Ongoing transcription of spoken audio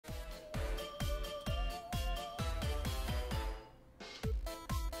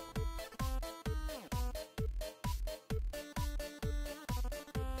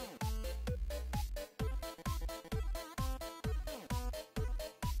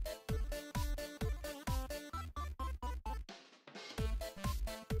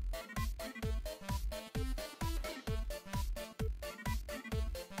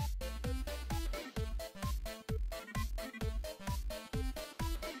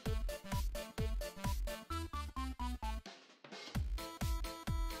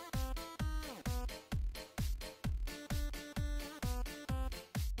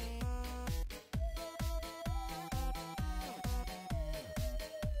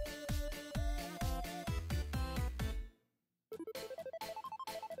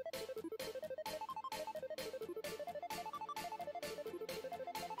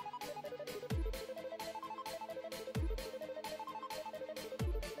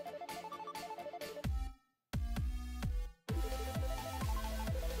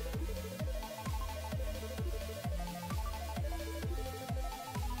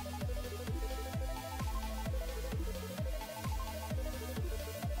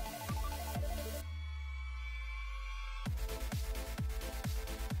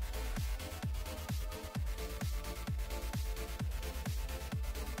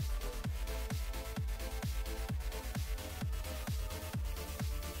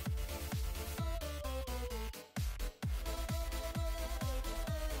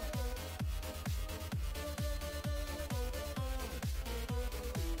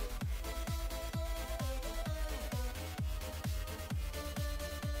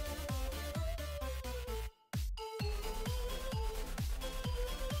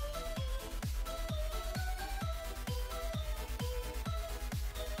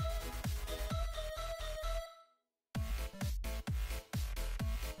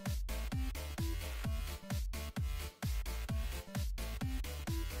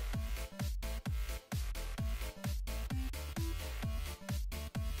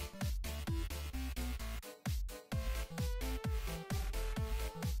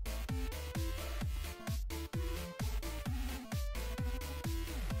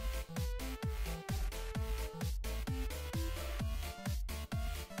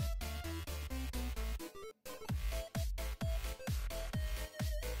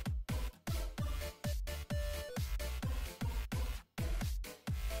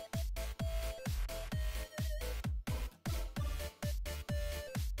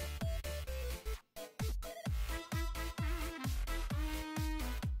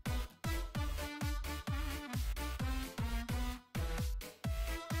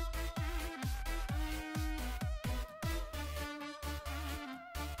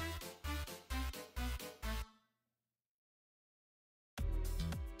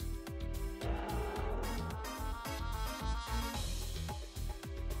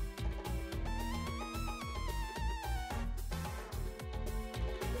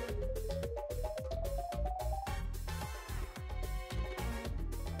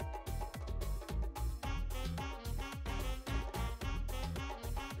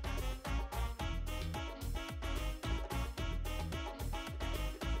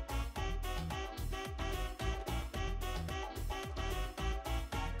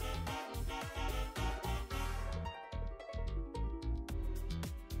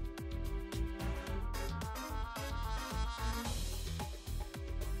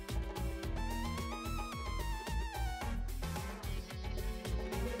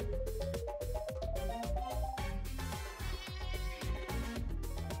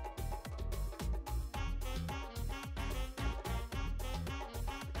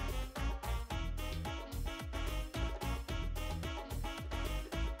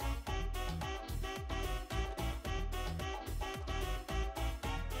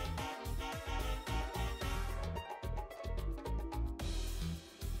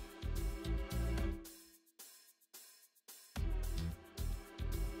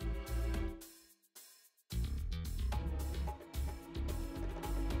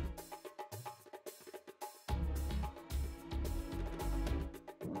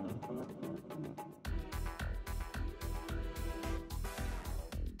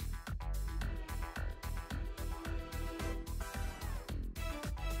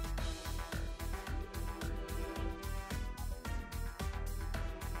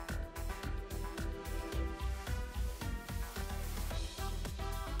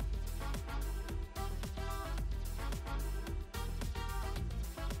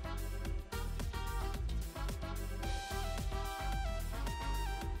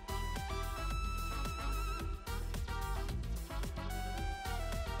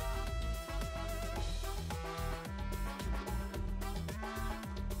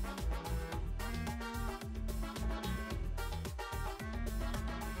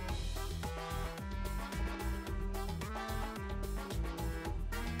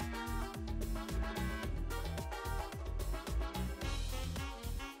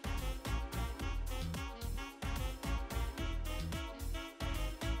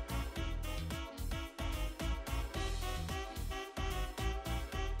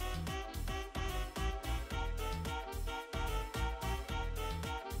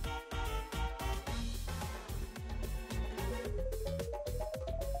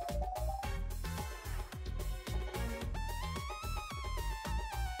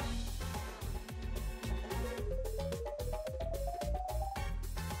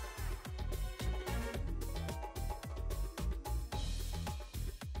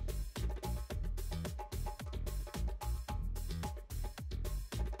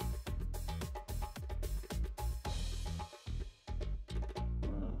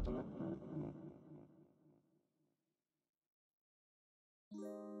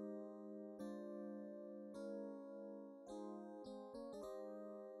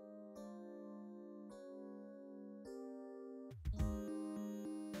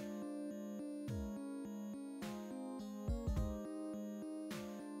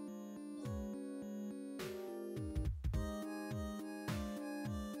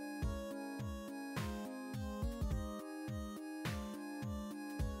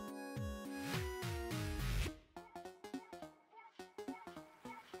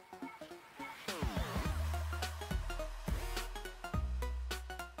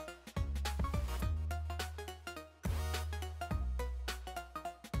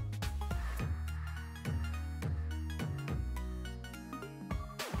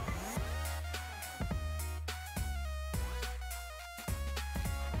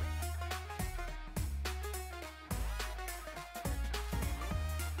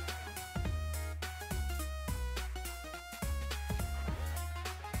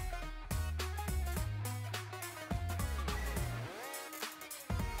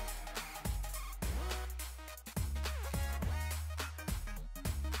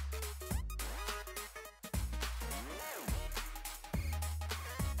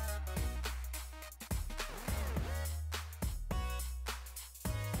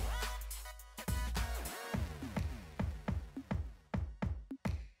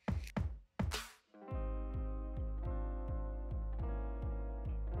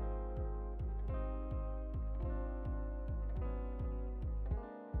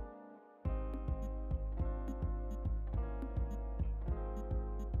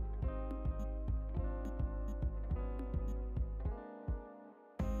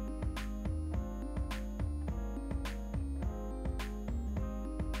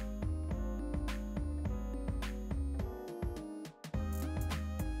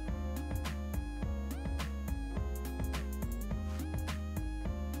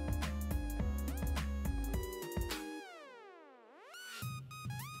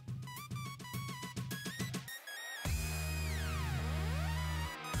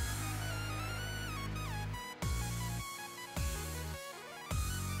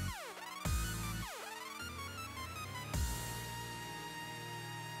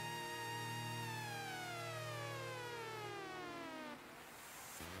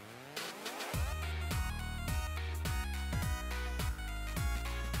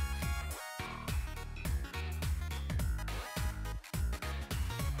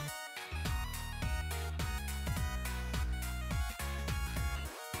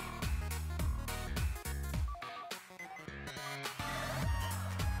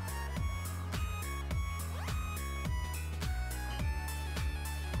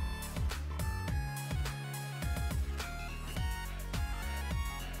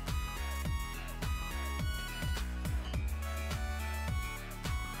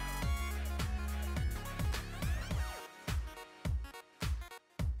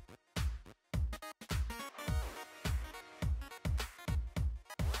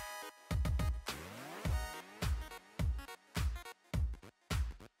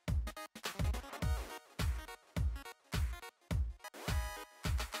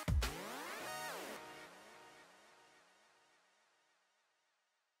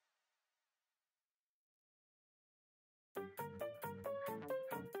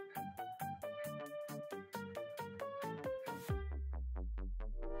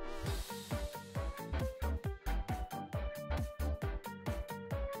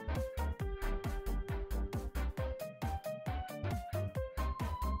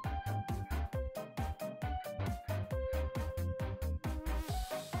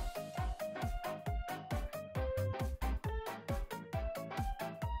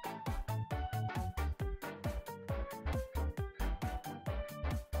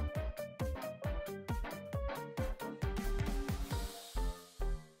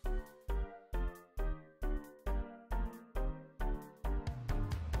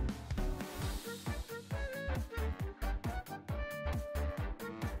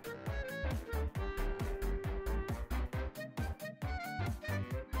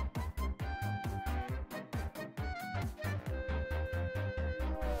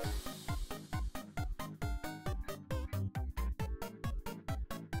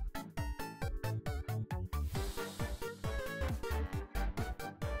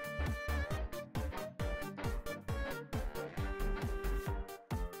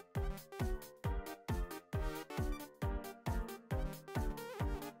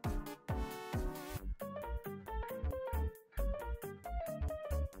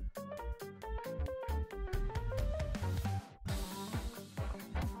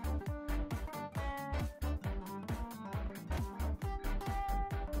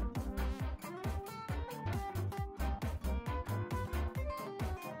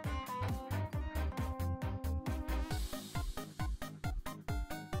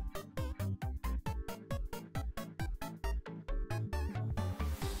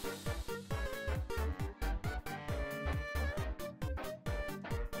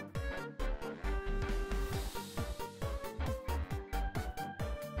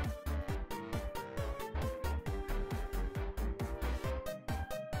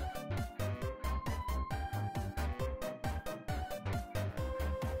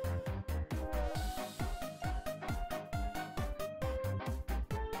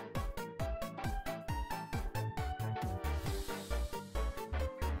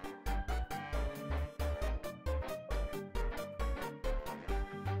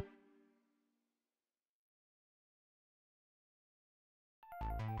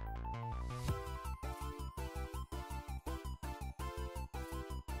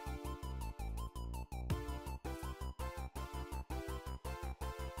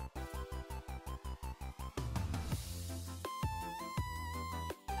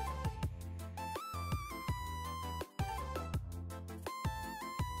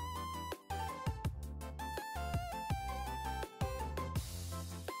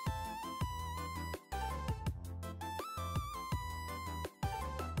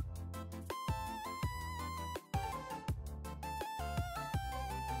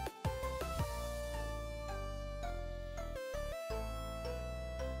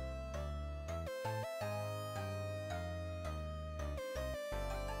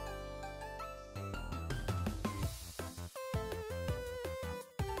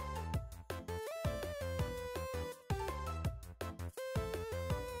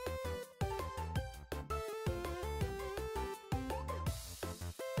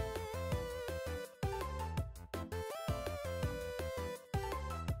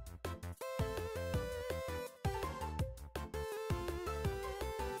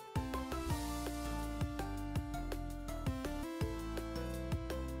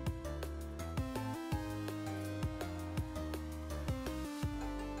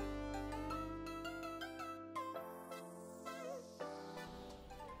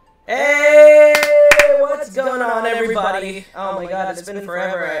Hey, what's going on, everybody? Oh my God, it's been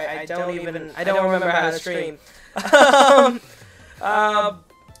forever. I don't remember how to stream.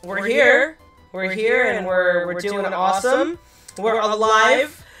 We're here, and we're doing awesome. We're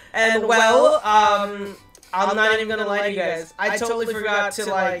alive and well. I'm not even gonna lie to you guys. I totally forgot to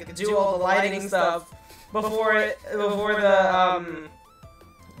like do all the lighting stuff before the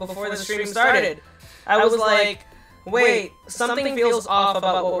stream started. I was like, wait, something feels off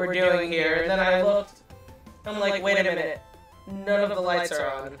about what we're doing here. And then I looked, I'm like, wait a minute, none of the lights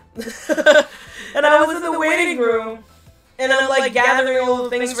are on. And I was in the waiting room, and I'm like gathering all the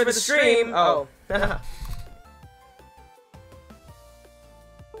things for the stream. Oh.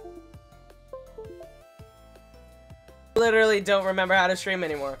 Literally don't remember how to stream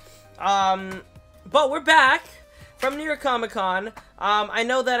anymore. But we're back from New York Comic Con. I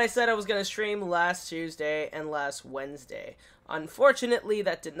know that I said I was going to stream last Tuesday and last Wednesday. Unfortunately,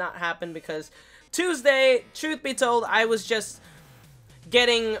 that did not happen because Tuesday, truth be told, I was just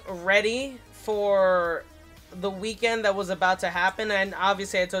getting ready for the weekend that was about to happen. And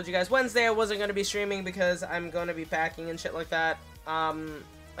obviously, I told you guys Wednesday I wasn't going to be streaming because I'm going to be packing and shit like that.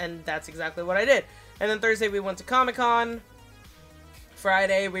 And that's exactly what I did. And then Thursday, we went to Comic Con.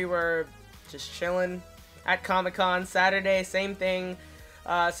 Friday, we were just chilling at Comic-Con. Saturday, same thing.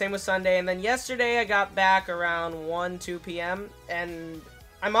 Same with Sunday. And then yesterday, I got back around 1, 2 p.m. And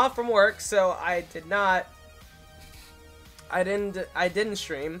I'm off from work, so I didn't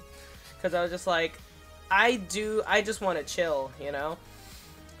stream. Because I was just like, I just want to chill, you know?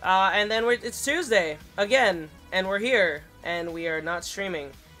 And then it's Tuesday, again. And we're here. And we are not streaming.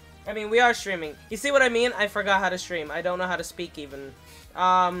 I mean, we are streaming. You see what I mean? I forgot how to stream. I don't know how to speak, even.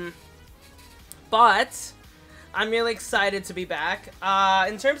 But I'm really excited to be back.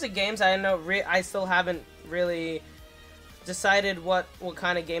 In terms of games, I still haven't really decided what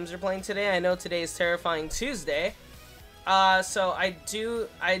kind of games we're playing today. I know today is Terrifying Tuesday. So I do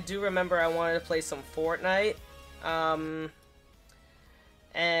remember I wanted to play some Fortnite.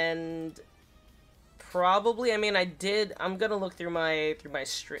 And probably, I mean, I'm gonna look through my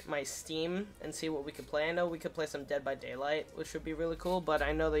Steam and see what we could play. I know we could play some Dead by Daylight, which would be really cool, but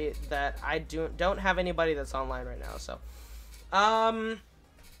I know that I don't have anybody that's online right now, so.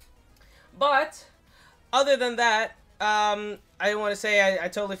 But, other than that, I want to say I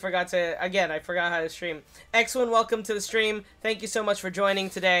totally forgot to, again, I forgot how to stream. X1, welcome to the stream. Thank you so much for joining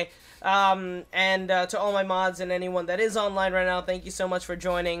today. And to all my mods and anyone that is online right now, thank you so much for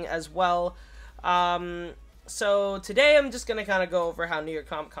joining as well. So today I'm just gonna kind of go over how New York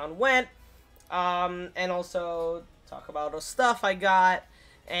Comic Con went, and also talk about the stuff I got,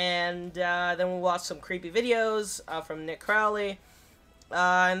 and then we'll watch some creepy videos from Nick Crowley,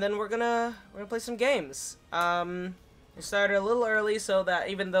 and then we're gonna play some games. We started a little early so that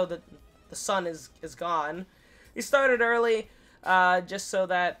even though the sun is gone, we started early just so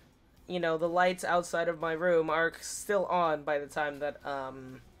that, you know, the lights outside of my room are still on by the time that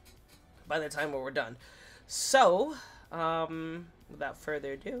we're done. So, without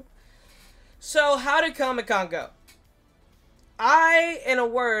further ado. So, how did Comic-Con go? I, in a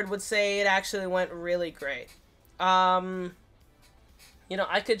word, would say it actually went really great. You know,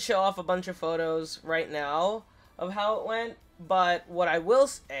 I could show off a bunch of photos right now of how it went, but what I will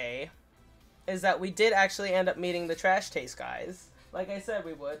say is that we did actually end up meeting the Trash Taste guys, like I said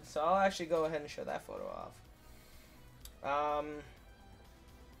we would, so I'll actually go ahead and show that photo off.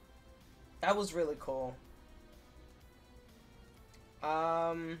 That was really cool.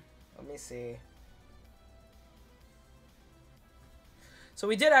 Let me see. So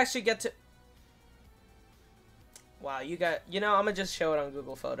we did actually get to... Wow, you know, I'm gonna just show it on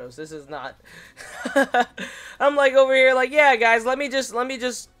Google Photos. This is not... I'm like over here like, yeah, guys, let me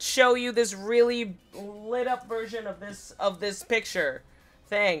just show you this really lit up version of this picture.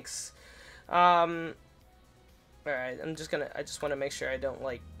 Thanks. Alright, I just want to make sure I don't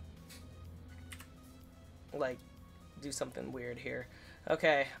like do something weird here.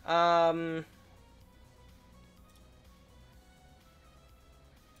 Okay, alright.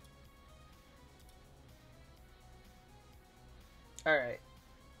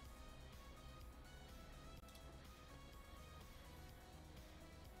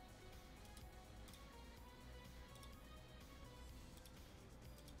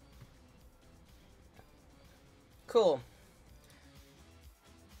 Cool.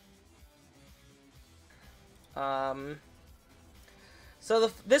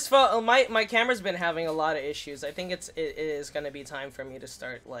 So this photo, my camera's been having a lot of issues. I think it is gonna be time for me to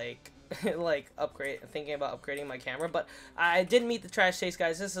start like thinking about upgrading my camera. But I did meet the Trash Taste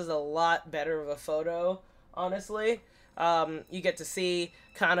guys. This is a lot better of a photo, honestly. You get to see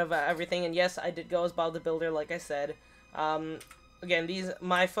kind of everything. And yes, I did go as Bob the Builder, like I said. Again,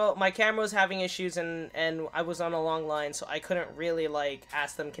 my camera was having issues, and I was on a long line, so I couldn't really like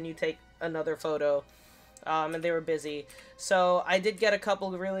ask them, can you take another photo? And they were busy. So I did get a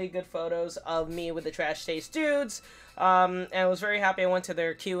couple really good photos of me with the Trash Taste dudes. And I was very happy. I went to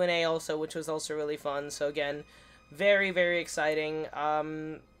their Q&A also, which was also really fun. So again, very, very exciting.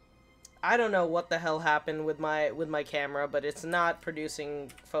 I don't know what the hell happened with my camera, but it's not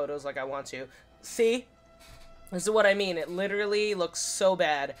producing photos like I want to. See? This is what I mean. It literally looks so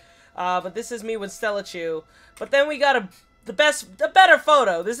bad. But this is me with Stella Chew. But then we got the better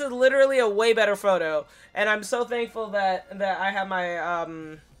photo. This is literally a way better photo. And I'm so thankful that I have my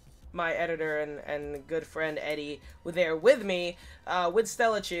my editor and good friend Eddie there with me, with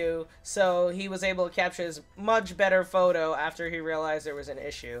Stella Chew, so he was able to capture this much better photo after he realized there was an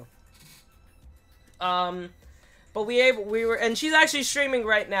issue. But we were, and she's actually streaming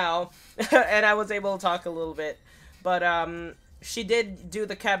right now, and I was able to talk a little bit, but she did do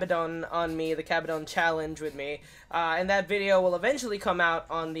the Cabadon on me, the Cabadon challenge with me, and that video will eventually come out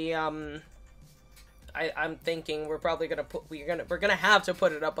on the I'm thinking we're probably gonna have to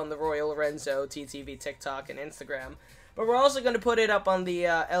put it up on the RoyalLorenzo TTV TikTok and Instagram, but we're also gonna put it up on the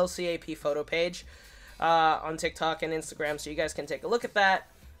LCAP photo page on TikTok and Instagram, so you guys can take a look at that,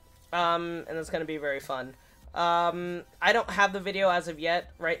 and it's gonna be very fun. I don't have the video as of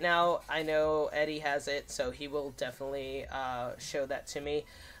yet. Right now, I know Eddie has it, so he will definitely show that to me.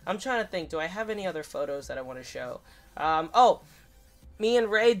 I'm trying to think, do I have any other photos that I want to show? Oh, me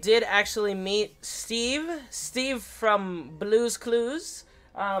and Ray did actually meet Steve. Steve from Blue's Clues.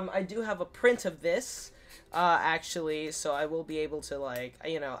 I do have a print of this, actually, so I will be able to, like,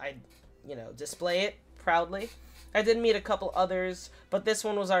 display it proudly. I did meet a couple others, but this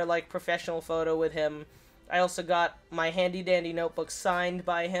one was our, like, professional photo with him. I also got my handy-dandy notebook signed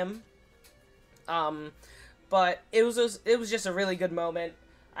by him. But it was just a really good moment.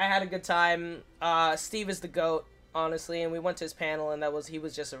 I had a good time. Steve is the GOAT, honestly, and we went to his panel, and he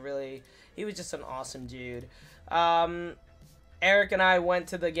was just an awesome dude. Eric and I went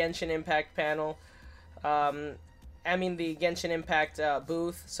to the Genshin Impact panel. The Genshin Impact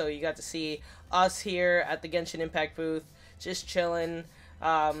booth, so you got to see us here at the Genshin Impact booth, just chilling.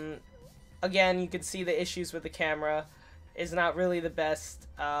 Again, you can see the issues with the camera. It's not really the best,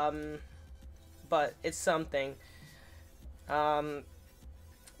 but it's something.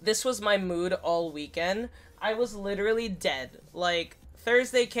 This was my mood all weekend. I was literally dead. Like,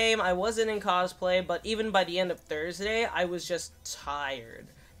 Thursday came, I wasn't in cosplay, but even by the end of Thursday, I was just tired,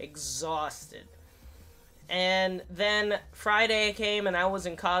 exhausted. And then Friday came, and I was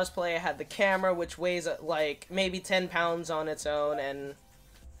in cosplay. I had the camera, which weighs, like, maybe 10 pounds on its own, and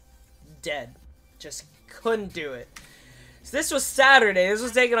dead. Just couldn't do it. So this was Saturday. This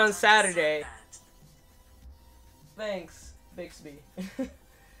was taken on Saturday. Thanks, Bixby.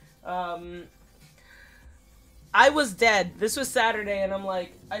 I was dead. This was Saturday, and I'm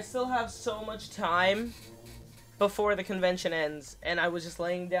like, I still have so much time before the convention ends, and I was just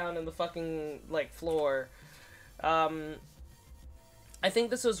laying down in the fucking, like, floor. I think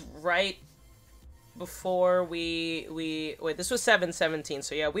this was right before wait, this was 7/17,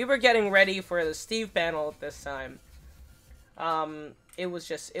 so yeah, we were getting ready for the Steve panel at this time. It was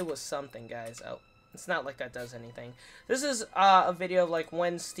something, guys. Oh, it's not like that does anything. This is a video of, like,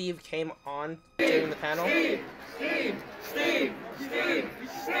 when Steve came on during the panel. Steve! Yeah,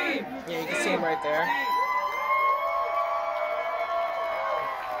 you can see him right there.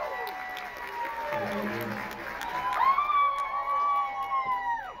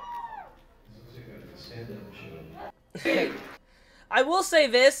 I will say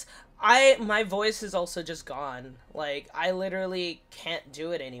this, my voice is also just gone. Like, I literally can't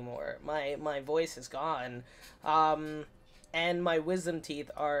do it anymore. My voice is gone. And my wisdom teeth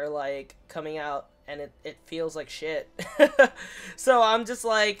are, like, coming out, and it feels like shit. So I'm just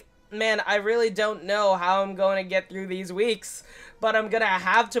like, man, I really don't know how I'm going to get through these weeks, but I'm gonna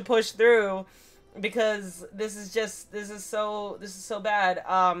have to push through, because this is so bad.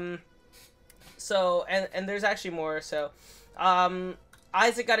 So, and there's actually more, so,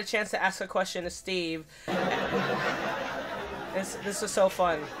 Isaac got a chance to ask a question to Steve. This was so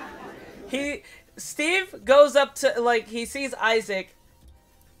fun. Steve goes up to, like, he sees Isaac,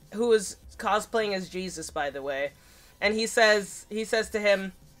 who is cosplaying as Jesus, by the way, and he says to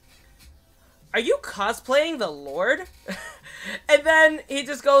him, "Are you cosplaying the Lord?" And then he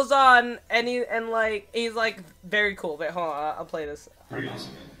just goes on, and he's like, very cool. Wait, hold on, I'll play this. Pretty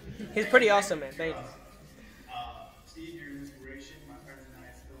awesome. He's pretty awesome, man. Thank you. Steve, you're an inspiration. My friends and I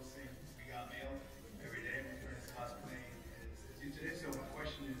still sing We Got Mail every day. My friends cosplaying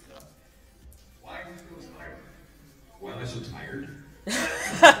so tired?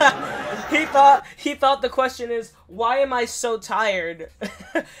 he thought the question is, why am I so tired?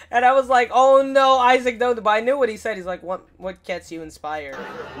 And I was like, oh no, Isaac, no. But I knew what he said. He's like, what gets you inspired?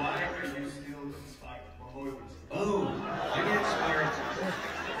 Why are you still inspired? Oh, I get inspired.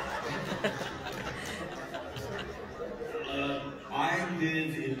 I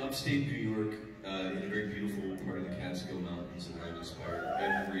live in upstate New York, in a very beautiful part of the Catskill Mountains, and I'm inspired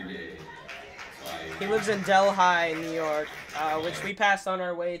every day. He lives in Delhi, New York, which we passed on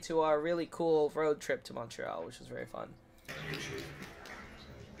our way to our really cool road trip to Montreal, which was very fun.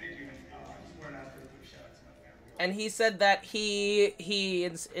 And he said that he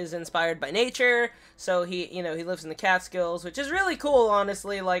is inspired by nature, so he lives in the Catskills, which is really cool,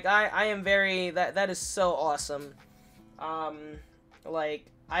 honestly. Like, I am very, that is so awesome. Like,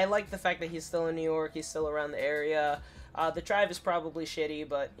 I like the fact that he's still in New York, he's still around the area. The drive is probably shitty,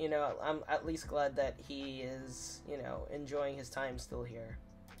 but, you know, I'm at least glad that he is, you know, enjoying his time still here.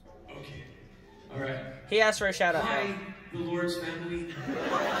 Okay. Alright. He asked for a shout-out. Hi, the Lord's family.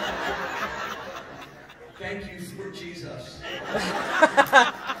 Thank you for Jesus.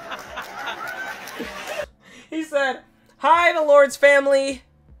 He said, hi, the Lord's family.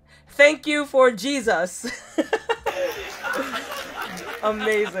 Thank you for Jesus.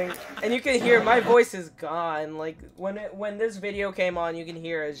 Amazing. And you can hear my voice is gone. Like, when this video came on, you can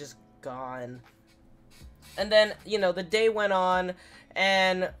hear it's just gone. And then, you know, the day went on,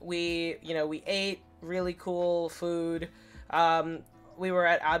 and we ate really cool food. We were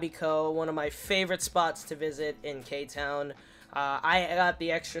at Abico, one of my favorite spots to visit in K-Town. I got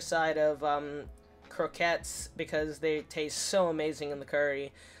the extra side of croquettes because they taste so amazing in the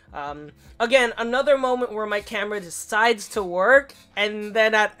curry. Again, another moment where my camera decides to work, and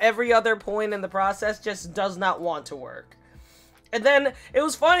then at every other point in the process just does not want to work. And then it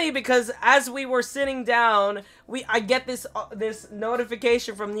was funny because as we were sitting down, I get this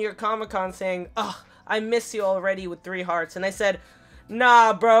notification from New York Comic Con saying, "Ugh, I miss you already," with 3 hearts. And I said,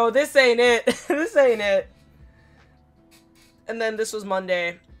 nah, bro, this ain't it. This ain't it. And then this was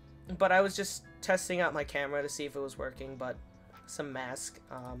Monday, but I was just testing out my camera to see if it was working, but some mask.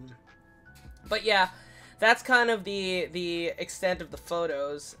 But yeah, that's kind of the extent of the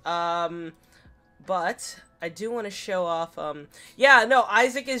photos. But I do want to show off, yeah, no,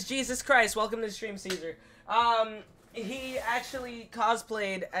 Isaac is Jesus Christ. Welcome to the stream, Caesar. He actually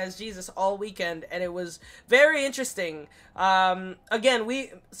cosplayed as Jesus all weekend, and it was very interesting. Again,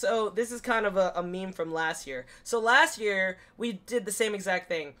 so this is kind of a meme from last year. So last year, we did the same exact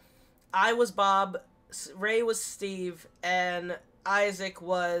thing. I was Bob, Ray was Steve, and Isaac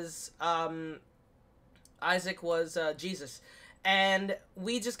was Jesus. And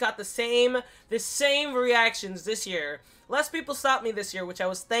we just got the same reactions this year. Less people stopped me this year, which I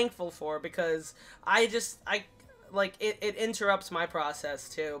was thankful for, because like, it interrupts my process,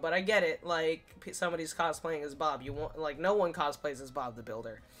 too. But I get it, like, somebody's cosplaying as Bob. You want, like, no one cosplays as Bob the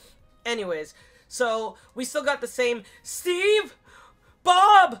Builder. Anyways, so, we still got the same, Steve!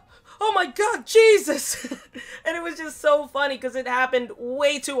 Bob! Oh my god, Jesus! And it was just so funny, because it happened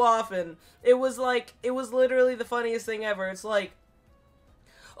way too often. It was literally the funniest thing ever. It's like,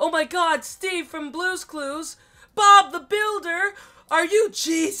 oh my god, Steve from Blue's Clues! Bob the Builder! Are you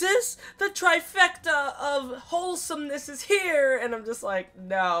Jesus? The trifecta of wholesomeness is here! And I'm just like,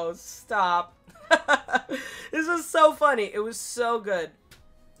 no, stop. This was so funny. It was so good.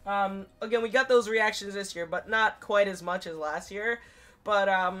 Again, we got those reactions this year, but not quite as much as last year. But,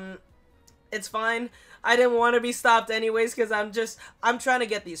 it's fine. I didn't want to be stopped anyways, because I'm trying to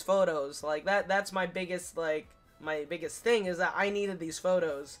get these photos. Like, that's my biggest, like, my biggest thing is that I needed these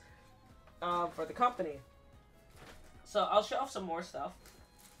photos, for the company. So, I'll show off some more stuff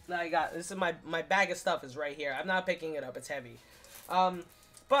that I got. This is my bag of stuff is right here. I'm not picking it up. It's heavy.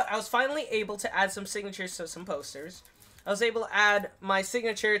 But I was finally able to add some signatures to some posters. I was able to add my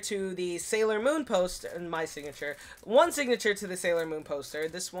signature to the Sailor Moon poster, and my signature. One signature to the Sailor Moon poster.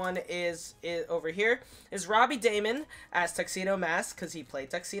 This one is over here. Is Robbie Damon as Tuxedo Mask, because he played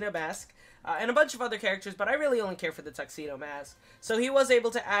Tuxedo Mask. And a bunch of other characters, but I really only care for the Tuxedo Mask. So he was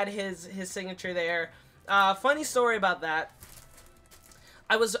able to add his signature there. Funny story about that.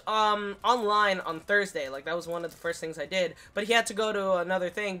 I was online on Thursday, like that was one of the first things I did, but he had to go to another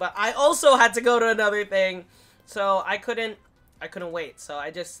thing, but I also had to go to another thing, so I couldn't wait, so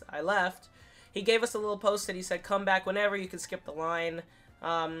I left. He gave us a little post that he said, come back whenever, you can skip the line.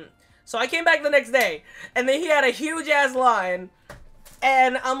 So I came back the next day, and then he had a huge ass line,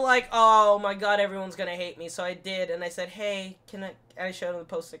 and I'm like, oh my god, everyone's gonna hate me, so I did, and I said, hey, I showed him the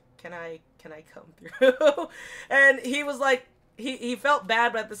post, can I come through? And he was like, he felt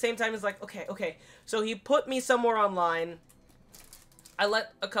bad, but at the same time, he's like, okay. So he put me somewhere online. I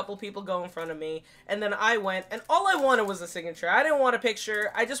let a couple people go in front of me, and then I went, and all I wanted was a signature. I didn't want a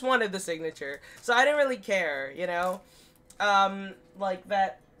picture. I just wanted the signature. So I didn't really care, you know? Like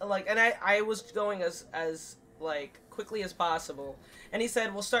that, like, and I was going as like, quickly as possible. And he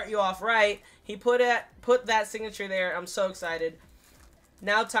said, we'll start you off right. He put that signature there. I'm so excited.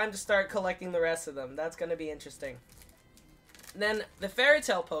 Now time to start collecting the rest of them. That's going to be interesting. Then the fairy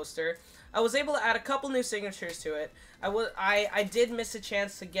tale poster, I was able to add a couple new signatures to it. I did miss a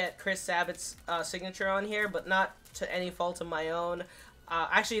chance to get Chris Sabat's signature on here, but not to any fault of my own.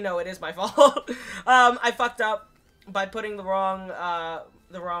 Actually, no, it is my fault. I fucked up by putting the wrong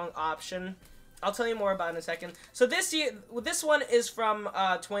option. I'll tell you more about it in a second. So this one is from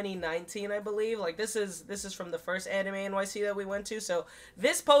 2019, I believe. Like this is from the first Anime NYC that we went to. So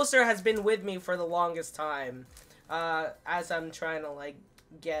this poster has been with me for the longest time, as I'm trying to like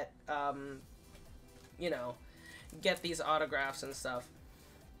get you know, get these autographs and stuff.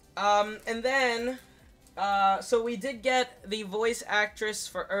 And then so we did get the voice actress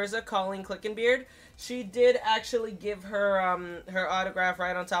for Urza, Colleen Clickenbeard. She did actually give her her autograph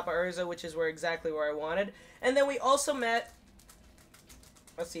right on top of Urza, which is exactly where I wanted. And then we also met,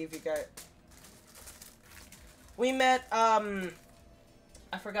 let's see if you got it. We met I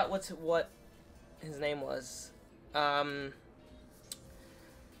forgot what his name was.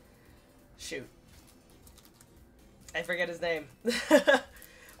 Shoot. I forget his name.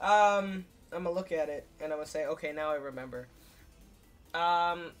 I'm gonna look at it and I'm gonna say, okay, now I remember.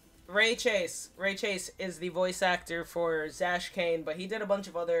 Ray Chase. Ray Chase is the voice actor for Zash Kane, but he did a bunch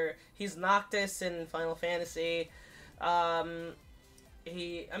of other... He's Noctis in Final Fantasy.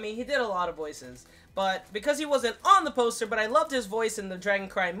 He did a lot of voices. But because he wasn't on the poster, but I loved his voice in the Dragon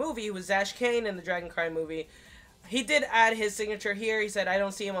Cry movie, he was Zash Kane in the Dragon Cry movie, he did add his signature here. He said, I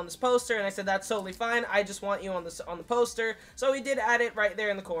don't see him on this poster, and I said, that's totally fine. I just want you on the poster. So he did add it right there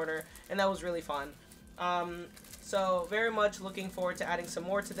in the corner, and that was really fun. So, very much looking forward to adding some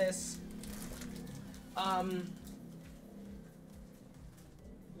more to this. You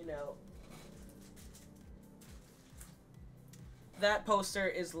know, that poster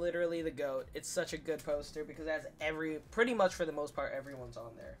is literally the GOAT. It's such a good poster because it has pretty much for the most part, everyone's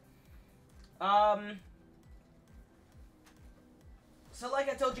on there. So like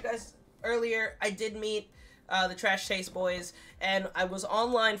I told you guys earlier, I did meet the Trash Taste boys, and I was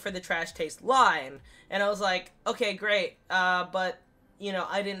online for the Trash Taste line, and I was like, okay, great, but, you know,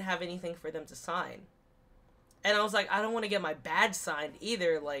 I didn't have anything for them to sign. And I was like, I don't want to get my badge signed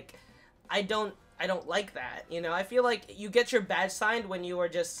either, like, I don't like that, you know? I feel like you get your badge signed when you are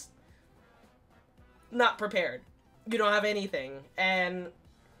just not prepared. You don't have anything, and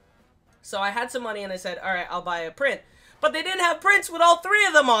so I had some money, and I said, alright, I'll buy a print. But they didn't have prints with all three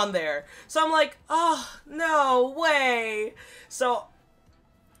of them on there. So I'm like, oh, no way. So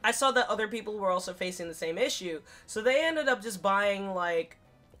I saw that other people were also facing the same issue. So they ended up just buying, like,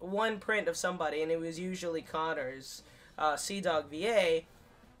 one print of somebody, and it was usually Connor's, Sea-Dog VA,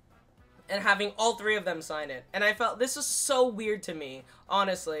 and having all three of them sign it. And I felt, this is so weird to me,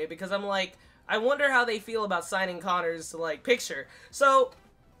 honestly, because I'm like, I wonder how they feel about signing Connor's, like, picture. So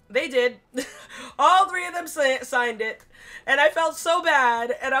they did. All three of them signed it. And I felt so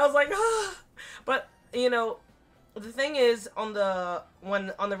bad. And I was like, ah. But, you know, the thing is, on the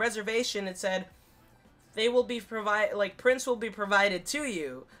reservation, it said, they will be prints will be provided to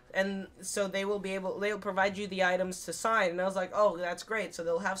you. And so they'll provide you the items to sign. And I was like, oh, that's great. So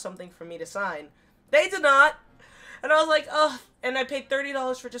they'll have something for me to sign. They did not. And I was like, oh. And I paid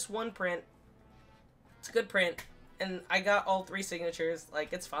 $30 for just one print. It's a good print. And I got all three signatures.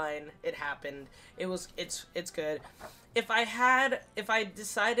 Like, it's fine. It happened. It's good. If I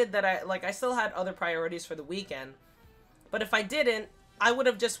decided that I still had other priorities for the weekend. But if I didn't, I would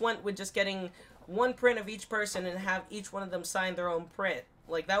have just went with just getting one print of each person and have each one of them sign their own print.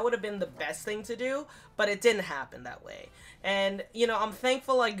 Like, that would have been the best thing to do, but it didn't happen that way. And, you know, I'm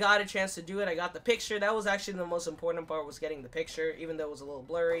thankful I got a chance to do it. I got the picture. That was actually the most important part, was getting the picture, even though it was a little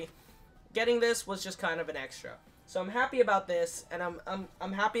blurry. Getting this was just kind of an extra. So I'm happy about this, and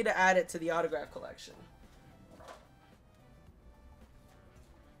I'm happy to add it to the autograph collection.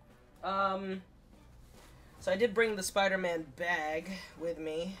 So I did bring the Spider-Man bag with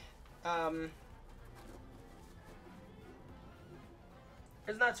me.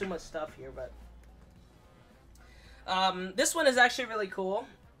 There's not too much stuff here, but this one is actually really cool.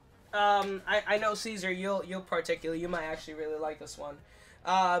 I know, Caesar, you'll particularly, you might actually really like this one.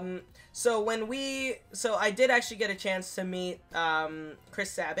 So I did actually get a chance to meet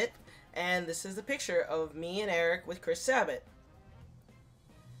Chris Sabat, and this is the picture of me and Eric with Chris Sabat.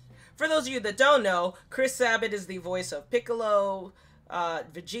 for those of you that don't know, Chris Sabat is the voice of Piccolo,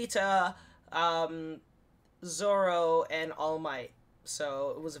 Vegeta, Zoro, and All Might.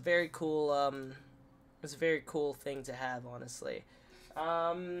 So it was a very cool, thing to have, honestly.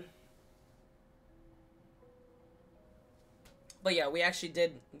 But yeah, we actually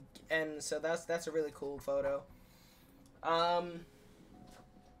did, and so that's a really cool photo. I'm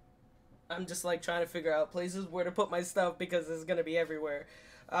just like trying to figure out places where to put my stuff because it's gonna be everywhere.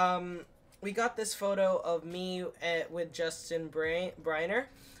 We got this photo of me with Justin Briner,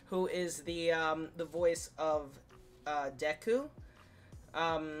 who is the voice of Deku,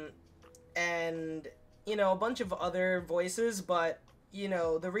 and you know, a bunch of other voices, but you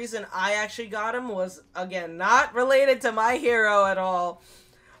know, the reason I actually got him was, again, not related to my hero at all.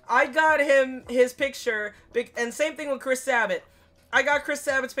 I got him his picture, and same thing with Chris Sabat. I got Chris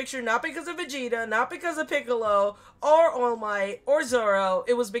Sabat's picture not because of Vegeta, not because of Piccolo, or All Might, or Zoro.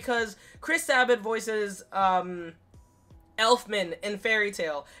 It was because Chris Sabat voices Elfman in Fairy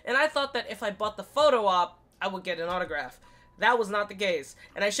Tail. And I thought that if I bought the photo op, I would get an autograph. That was not the case.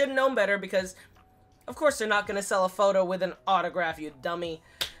 And I should have known better because, of course, they're not going to sell a photo with an autograph, you dummy.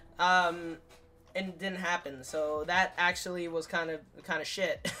 And it didn't happen. So that actually was kind of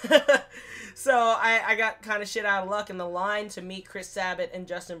shit. So I got kind of shit out of luck, and the line to meet Chris Sabat and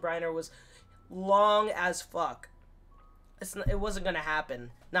Justin Briner was long as fuck. It wasn't gonna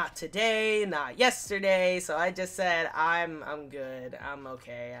happen. Not today, not yesterday. So I just said I'm good. I'm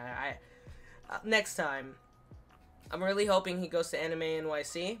okay. Next time. I'm really hoping he goes to Anime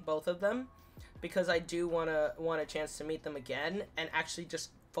NYC, both of them, because I do want a chance to meet them again and actually just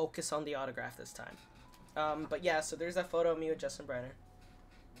focus on the autograph this time. But yeah, so there's that photo of me with Justin Briner.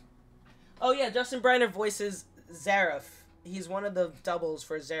 Oh yeah, Justin Briner voices Zareth. He's one of the doubles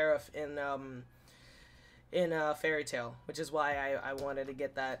for Zareth in Fairy Tail, which is why I wanted to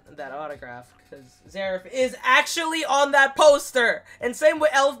get that autograph, because Zareth is actually on that poster, and same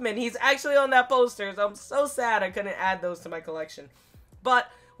with Elfman, he's actually on that poster. So I'm so sad I couldn't add those to my collection. But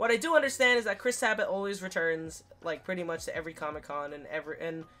what I do understand is that Chris Sabat always returns, like, pretty much to every Comic-Con,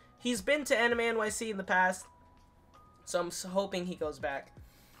 and he's been to Anime NYC in the past, so I'm hoping he goes back.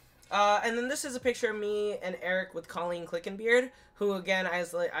 And then this is a picture of me and Eric with Colleen Clickenbeard, who, again,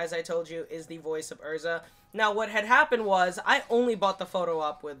 as I told you, is the voice of Urza. Now, what had happened was, I only bought the photo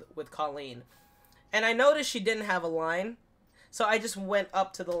op with Colleen, and I noticed she didn't have a line, so I just went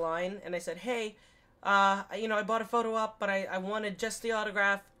up to the line, and I said, hey, you know, I bought a photo op, but I wanted just the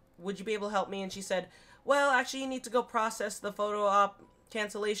autograph. Would you be able to help me? And she said, well, actually, you need to go process the photo op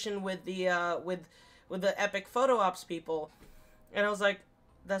cancellation with the with the Epic Photo Ops people. And I was like,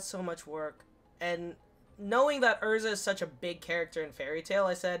 that's so much work. And knowing that Urza is such a big character in Fairy Tail,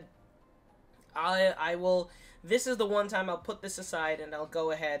 I said, I will, this is the one time I'll put this aside and I'll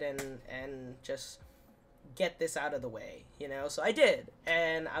go ahead and just get this out of the way, you know? So I did,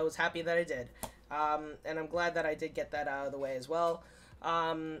 and I was happy that I did. And I'm glad that I did get that out of the way as well.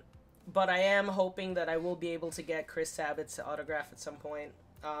 But I am hoping that I will be able to get Chris Sabat's autograph at some point.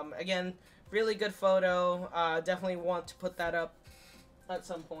 Again, really good photo. Definitely want to put that up at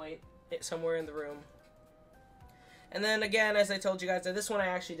some point, somewhere in the room. And then again, as I told you guys, this one I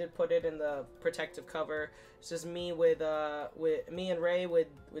actually did put it in the protective cover. It's just me with me and Ray with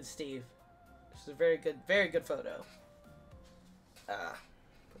Steve. It's a very good photo.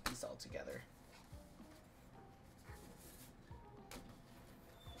 Put these all together.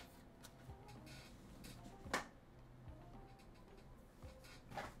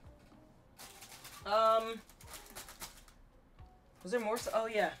 Was there more stuff? Oh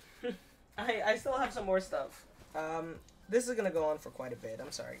yeah. I still have some more stuff. This is gonna go on for quite a bit.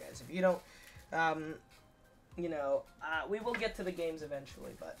 I'm sorry guys. If you don't, you know, we will get to the games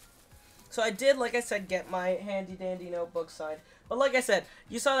eventually, but. So I did, like I said, get my handy dandy notebook signed. But like I said,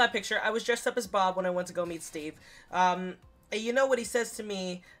 you saw that picture. I was dressed up as Bob when I went to go meet Steve. And you know what he says to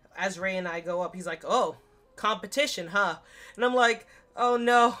me as Ray and I go up? He's like, oh, competition, huh? And I'm like, oh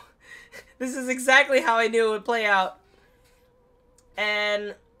no. This is exactly how I knew it would play out.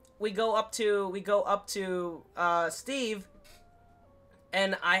 And we go up to Steve,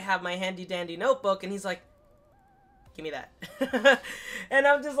 and I have my handy dandy notebook, and he's like, give me that. And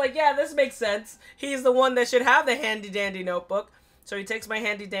I'm just like, yeah, this makes sense. He's the one that should have the handy dandy notebook. So he takes my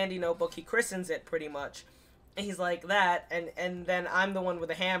handy dandy notebook, he christens it pretty much. And he's like that, and then I'm the one with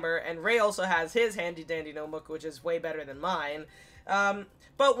the hammer, and Ray also has his handy dandy notebook, which is way better than mine.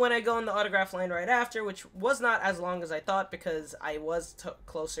 But when I go in the autograph line right after, which was not as long as I thought because I was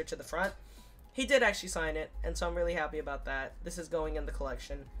closer to the front, he did actually sign it, and so I'm really happy about that. This is going in the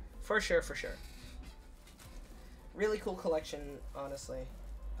collection. For sure, for sure. Really cool collection, honestly.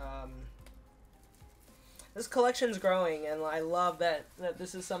 This collection's growing, and I love that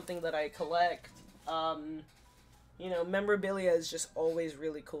this is something that I collect. You know, memorabilia is just always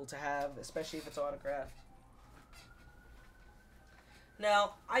really cool to have, especially if it's autographed.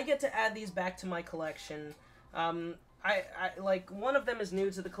 Now, I get to add these back to my collection. I like, one of them is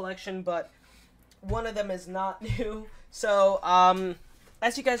new to the collection, but one of them is not new. So,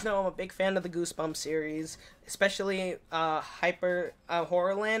 as you guys know, I'm a big fan of the Goosebumps series, especially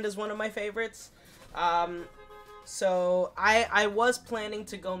Horrorland is one of my favorites. So I was planning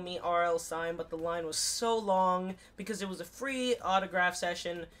to go meet R.L. Stine, but the line was so long because it was a free autograph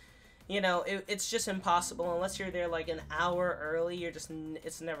session. You know, it's just impossible unless you're there like an hour early.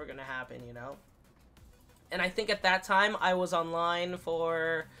 It's never gonna happen, you know. And I think at that time I was online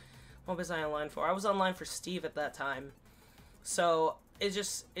for, what was I online for? I was online for Steve at that time. So it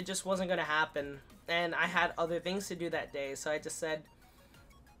just wasn't gonna happen, and I had other things to do that day. So I just said,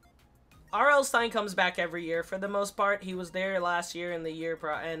 R.L. Stine comes back every year for the most part. He was there last year and the year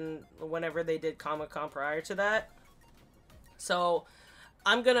and whenever they did Comic-Con prior to that. So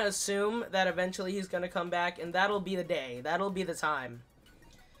I'm gonna assume that eventually he's gonna come back, and that'll be the day. That'll be the time.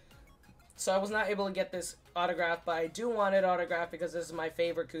 So I was not able to get this autograph, but I do want it autographed because this is my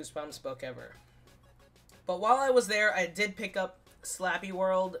favorite Goosebumps book ever. But while I was there, I did pick up Slappy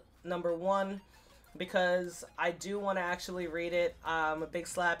World #1 because I do want to actually read it. I'm a big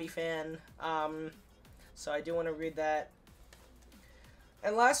Slappy fan, so I do want to read that.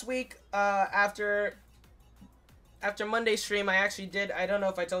 And last week, after Monday's stream, I actually did, I don't know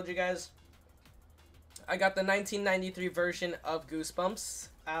if I told you guys, I got the 1993 version of Goosebumps,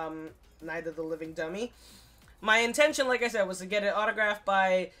 Night of the Living Dummy. My intention, like I said, was to get it autographed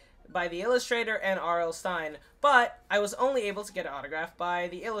by the illustrator and R.L. Stine, but I was only able to get it autographed by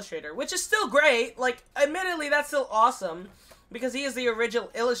the illustrator, which is still great. Like, admittedly, that's still awesome, because he is the original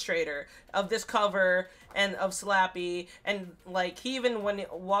illustrator of this cover and of Slappy, and like, he even, when he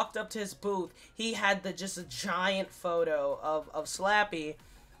walked up to his booth, he had just a giant photo of Slappy,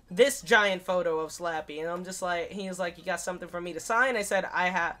 this giant photo of Slappy, and I'm just like, he was like, you got something for me to sign? I said,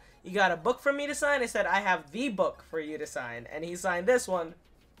 you got a book for me to sign? I said, I have the book for you to sign, and he signed this one.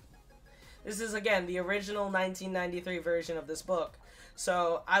 This is, again, the original 1993 version of this book.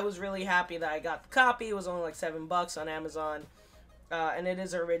 So I was really happy that I got the copy. It was only like $7 on Amazon. And it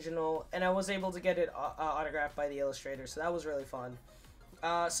is original. And I was able to get it autographed by the illustrator. So that was really fun.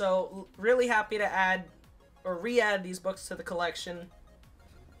 So really happy to add or re-add these books to the collection.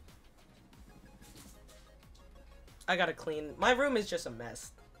 I gotta clean. My room is just a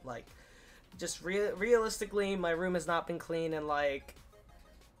mess. Like, just realistically, my room has not been clean in like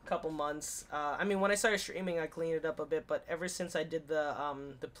couple months. I mean, when I started streaming, I cleaned it up a bit, but ever since I did the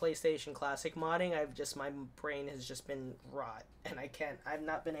PlayStation Classic modding, my brain has just been rot, and I've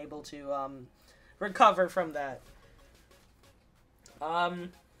not been able to recover from that.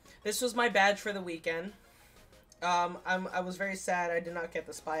 This was my badge for the weekend. I was very sad I did not get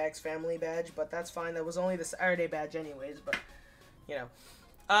the Spy X Family badge, but that's fine. That was only the Saturday badge anyways, but, you know.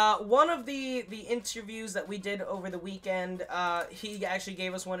 One of the interviews that we did over the weekend, he actually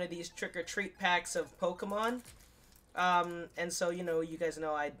gave us one of these trick-or-treat packs of Pokemon. And so, you know, you guys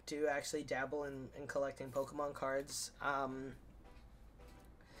know I do actually dabble in collecting Pokemon cards.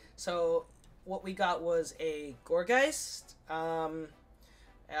 So what we got was a Gorgeist,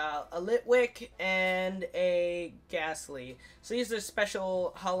 a Litwick, and a Ghastly. So these are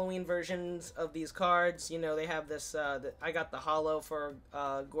special Halloween versions of these cards. You know, they have this, I got the holo for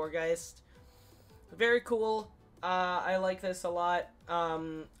Gorgeist. Very cool. I like this a lot.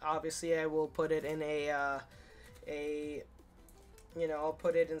 Obviously, I will put it in you know, I'll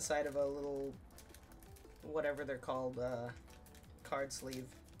put it inside of a little, whatever they're called, card sleeve.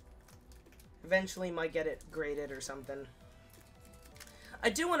 Eventually might get it graded or something. I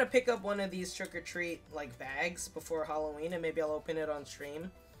do want to pick up one of these trick-or-treat, like, bags before Halloween, and maybe I'll open it on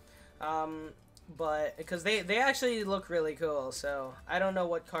stream. But, because they actually look really cool, so I don't know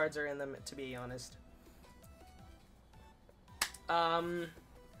what cards are in them, to be honest.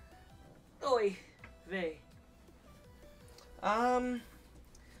 Oy vey. I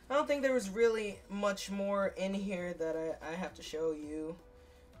don't think there was really much more in here that I have to show you.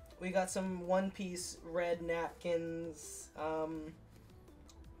 We got some one-piece red napkins,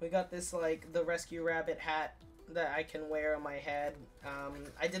 we got this, like, the Rescue Rabbit hat that I can wear on my head.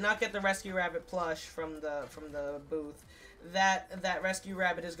 I did not get the Rescue Rabbit plush from the booth. That Rescue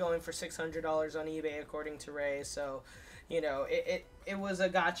Rabbit is going for $600 on eBay, according to Ray. So, you know, it was a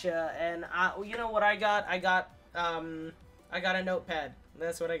gotcha. And you know what I got? I got a notepad.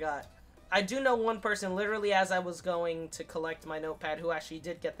 That's what I got. I do know one person, literally as I was going to collect my notepad, who actually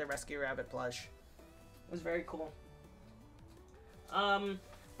did get the Rescue Rabbit plush. It was very cool.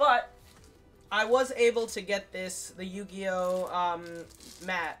 But I was able to get this, the Yu-Gi-Oh!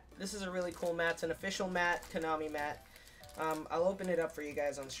 Mat. This is a really cool mat. It's an official mat, Konami mat. I'll open it up for you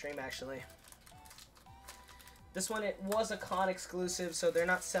guys on stream, actually. This one, it was a con exclusive, so they're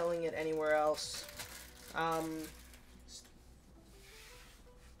not selling it anywhere else.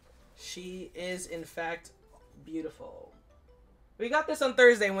 She is, in fact, beautiful. We got this on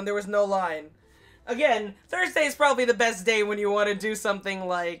Thursday when there was no line. Again, Thursday is probably the best day when you want to do something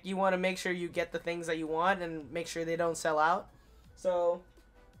like you want to make sure you get the things that you want and make sure they don't sell out. So,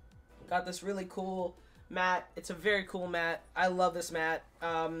 got this really cool mat. It's a very cool mat. I love this mat.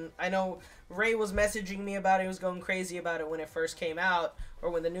 I know Ray was messaging me about it. He was going crazy about it when it first came out, or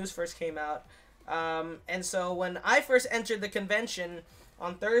when the news first came out. And so when I first entered the convention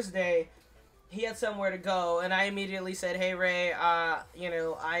on Thursday, he had somewhere to go, and I immediately said, "Hey Ray, you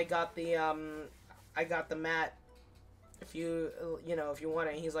know, I got the mat. If you want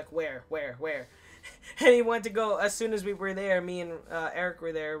it." And he's like, "Where?" And he went to go as soon as we were there. Me and Eric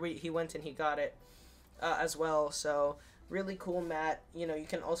were there. He went and he got it as well. So really cool mat. You know, you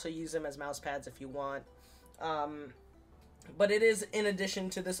can also use them as mouse pads if you want. But it is in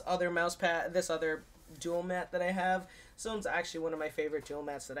addition to this other mouse pad, this other dual mat that I have. This one's actually one of my favorite dual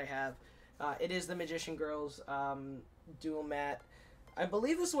mats that I have. It is the Magician Girls dual mat. I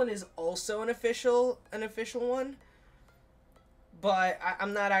believe this one is also an official one, but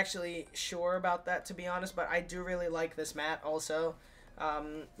I'm not actually sure about that, to be honest. But I do really like this mat also.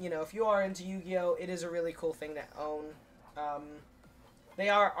 You know, if you are into Yu-Gi-Oh, it is a really cool thing to own. They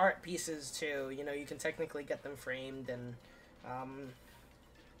are art pieces too. You know, you can technically get them framed, and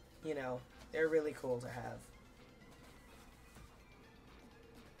you know, they're really cool to have.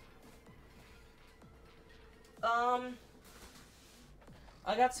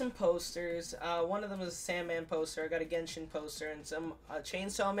 I got some posters. One of them is a Sandman poster. I got a Genshin poster and some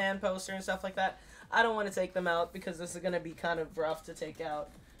Chainsaw Man poster and stuff like that. I don't want to take them out because this is going to be kind of rough to take out.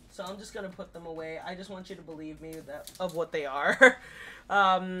 So I'm just going to put them away. I just want you to believe me of what they are.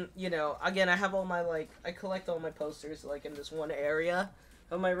 You know, again, I have all my, like, I collect all my posters, like, in this one area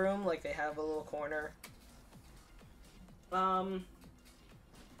of my room. Like, they have a little corner. I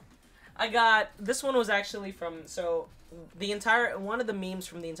got, this one was actually from, so, one of the memes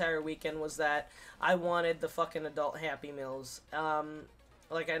from the entire weekend was that I wanted the fucking adult Happy Meals.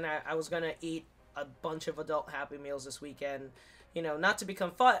 Like, and I was gonna eat a bunch of adult Happy Meals this weekend. You know, not to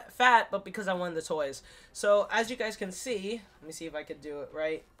become fat, but because I wanted the toys. So, as you guys can see, let me see if I could do it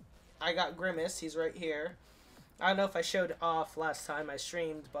right. I got Grimace, he's right here. I don't know if I showed off last time I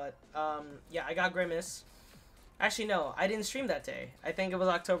streamed, but, yeah, I got Grimace. Actually, no, I didn't stream that day. I think it was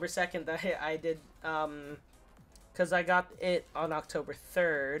October 2nd that I did, because I got it on October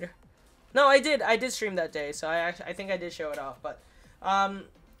 3rd. No, I did stream that day, so I think I did show it off, but,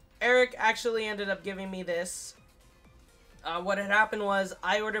 Eric actually ended up giving me this. What had happened was,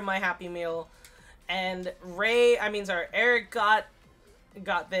 I ordered my Happy Meal, and Eric got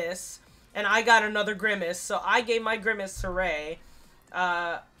this, and I got another Grimace, so I gave my Grimace to Ray.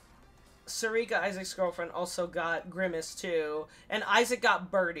 Sarika, Isaac's girlfriend, also got Grimace too, and Isaac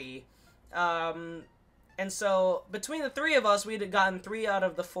got Birdie. And so, between the three of us, we'd have gotten 3 out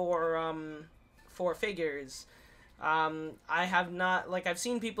of the 4 figures. I have not, like, I've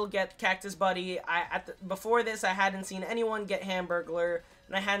seen people get Cactus Buddy. Before this, I hadn't seen anyone get Hamburglar,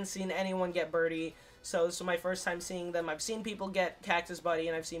 and I hadn't seen anyone get Birdie. So this was my first time seeing them. I've seen people get Cactus Buddy,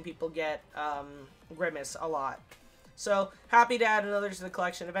 and I've seen people get Grimace a lot. So, happy to add another to the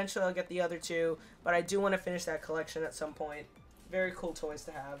collection. Eventually, I'll get the other 2, but I do want to finish that collection at some point. Very cool toys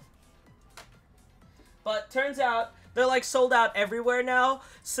to have. But turns out they're like sold out everywhere now,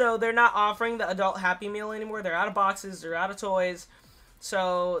 so they're not offering the adult Happy Meal anymore. They're out of boxes, they're out of toys,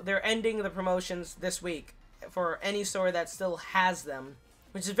 so they're ending the promotions this week for any store that still has them,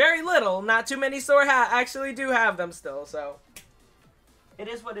 which is very little. Not too many stores actually do have them still, so it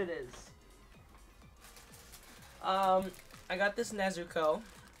is what it is. I got this Nezuko,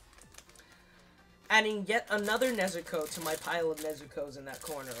 adding yet another Nezuko to my pile of Nezukos in that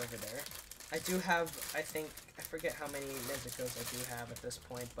corner over there. I do have, I forget how many Nezukos I do have at this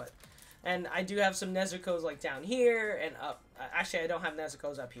point, and I do have some Nezukos, like, down here and up. Actually, I don't have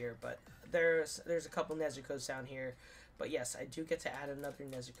Nezukos up here, but there's a couple Nezukos down here. But yes, I do get to add another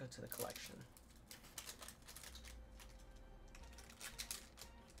Nezuko to the collection.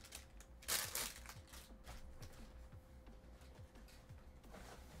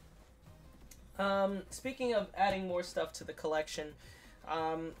 Speaking of adding more stuff to the collection,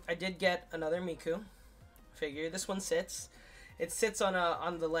 I did get another Miku figure. This one sits. It sits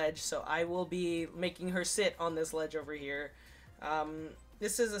on the ledge, so I will be making her sit on this ledge over here.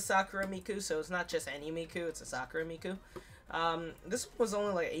 This is a Sakura Miku, so it's not just any Miku, it's a Sakura Miku. This one was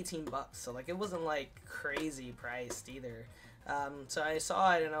only like 18 bucks, so like it wasn't like crazy priced either. So I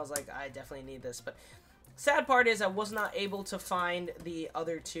saw it and I was like, I definitely need this. But sad part is I was not able to find the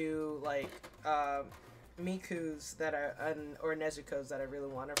other two like Mikus that or Nezuko's that I really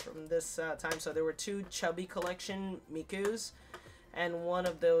wanted from this time. So there were two Chubby Collection Mikus, and one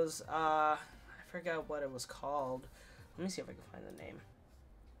of those I forgot what it was called. Let me see if I can find the name.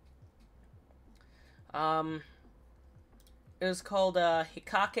 It was called a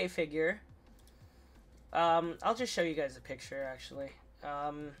Hikake figure. I'll just show you guys a picture, actually.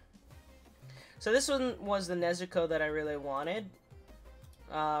 So this one was the Nezuko that I really wanted.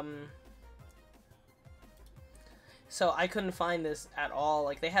 So I couldn't find this at all.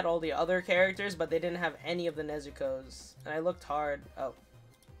 Like, they had all the other characters, but they didn't have any of the Nezukos. And I looked hard. Oh.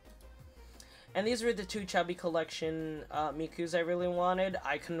 And these were the two Chubby Collection Mikus I really wanted.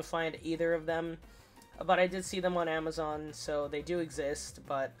 I couldn't find either of them. But I did see them on Amazon, so they do exist.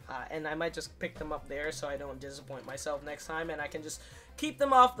 But and I might just pick them up there so I don't disappoint myself next time. And I can just keep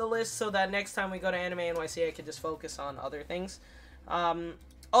them off the list so that next time we go to Anime NYC, I can just focus on other things.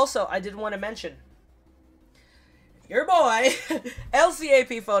 Also, I did want to mention your boy,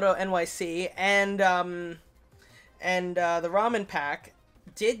 LCAP Photo NYC, and the Ramen Pack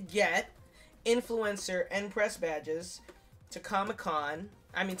did get influencer and press badges to Comic-Con.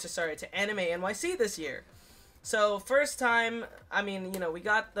 To Anime NYC this year. So, first time, I mean, you know, we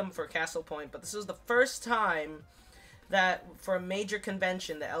got them for Castle Point, but this was the first time that for a major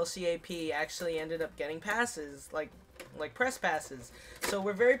convention, the LCAP actually ended up getting passes, like press passes. So,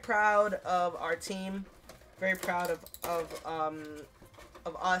 we're very proud of our team, very proud of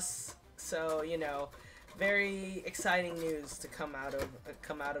us. So, you know, very exciting news to come out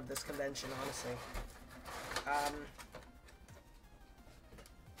of this convention, honestly.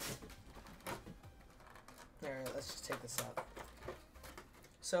 Alright, let's just take this out.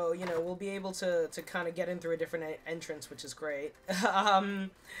 So, you know, we'll be able to kind of get in through a different entrance, which is great.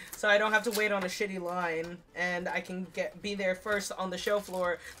 So I don't have to wait on a shitty line, and I can be there first on the show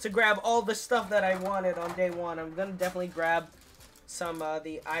floor to grab all the stuff that I wanted on day one. I'm gonna definitely grab some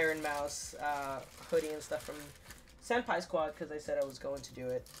the Iron Mouse hoodie and stuff from Senpai Squad, because I said I was going to do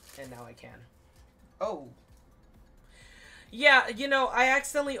it, and now I can. Oh. Yeah, you know, I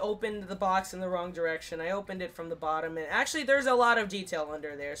accidentally opened the box in the wrong direction. I opened it from the bottom, and actually there's a lot of detail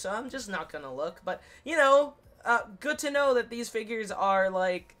under there, so I'm just not gonna look. But, you know, good to know that these figures are,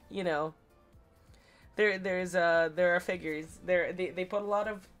 like, you know, there are figures. They put a lot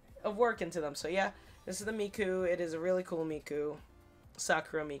of work into them. So, yeah, this is the Miku. It is a really cool Miku.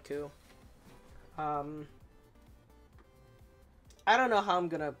 Sakura Miku. I don't know how I'm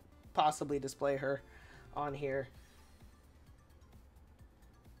gonna possibly display her on here.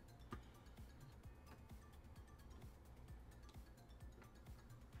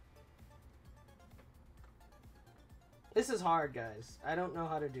 This is hard, guys. I don't know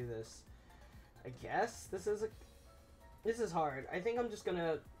how to do this. I guess this is hard. I think I'm just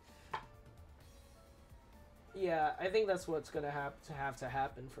gonna... Yeah, I think that's what's gonna have to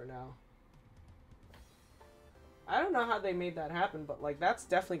happen for now. I don't know how they made that happen, but like that's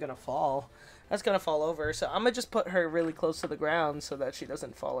definitely gonna fall. That's gonna fall over. So I'm gonna just put her really close to the ground so that she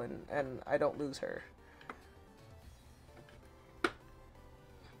doesn't fall in and I don't lose her.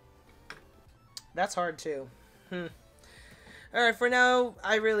 That's hard too. Alright, for now,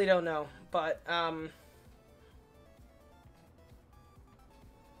 I really don't know, but, can't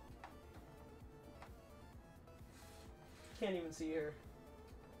even see her.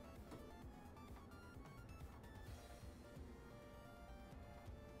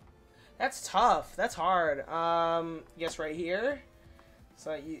 That's tough. That's hard. Yes, right here.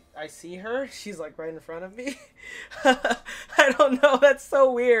 So I see her. She's like right in front of me. I don't know. That's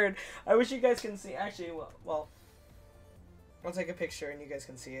so weird. I wish you guys can see. Actually, well, I'll take a picture and you guys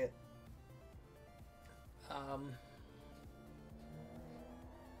can see it.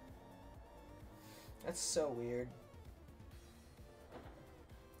 That's so weird.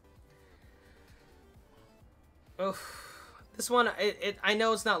 Oof. This one, I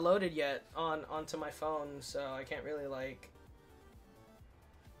know it's not loaded yet onto my phone, so I can't really like.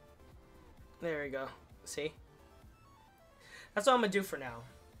 There we go. See? That's what I'm gonna do for now.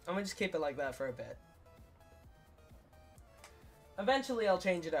 I'm gonna just keep it like that for a bit. Eventually, I'll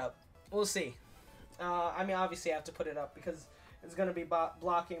change it up. We'll see. I mean, obviously, I have to put it up because it's gonna be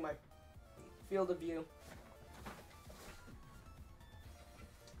blocking my field of view.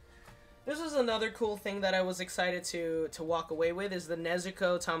 This was another cool thing that I was excited to walk away with, is the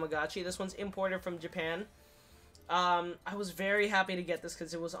Nezuko Tamagotchi. This one's imported from Japan. I was very happy to get this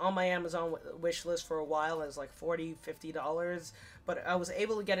because it was on my Amazon wish list for a while. It was like $40, $50, but I was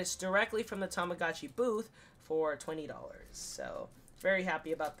able to get it directly from the Tamagotchi booth for $20. So very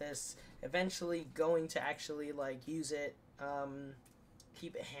happy about this. Eventually going to actually like use it,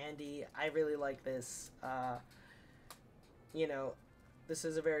 keep it handy. I really like this. You know, this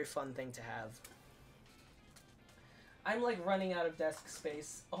is a very fun thing to have. I'm like running out of desk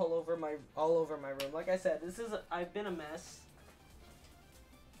space all over my room. Like I said, I've been a mess.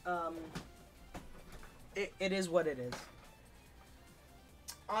 It is what it is.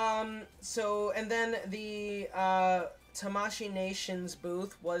 So, and then the Tamashii Nations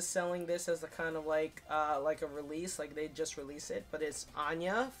booth was selling this as a kind of like a release, like they just released it, but it's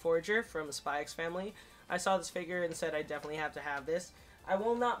Anya Forger from Spy X Family. I saw this figure and said I definitely have to have this. I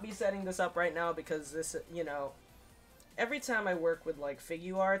will not be setting this up right now because this, you know, every time I work with like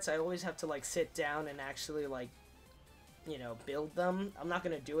figure arts, I always have to like sit down and actually like, you know, build them. I'm not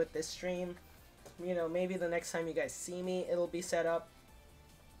gonna do it this stream. You know, maybe the next time you guys see me, it'll be set up.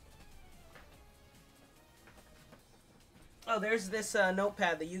 Oh, there's this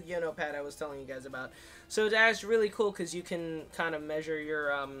notepad, the Yu-Gi-Oh notepad I was telling you guys about. So that's really cool because you can kind of measure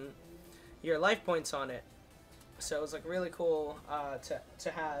your life points on it. So it's like really cool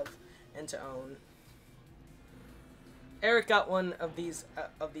to have and to own. Eric got one of these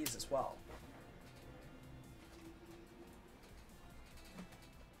as well.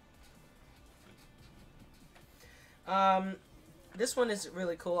 This one is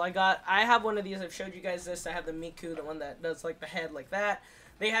really cool. I have one of these. I've showed you guys this. I have the Miku, the one that does like the head like that.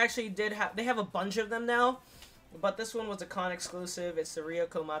 They actually they have a bunch of them now, but this one was a con exclusive. It's the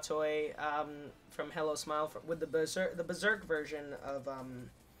Ryoko Matoi from Hello Smile with the Berserk version of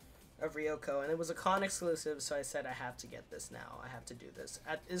Ryoko, and it was a con exclusive, so I said I have to get this now. I have to do this.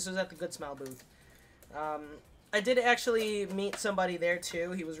 This was at the Good Smile booth. I did actually meet somebody there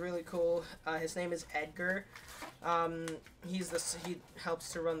too. He was really cool. His name is Edgar. He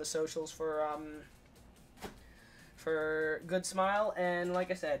helps to run the socials for Good Smile, and like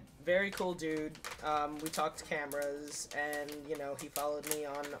I said, very cool dude. We talked cameras, and you know, he followed me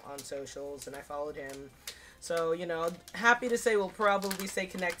on socials, and I followed him. So, you know, happy to say we'll probably stay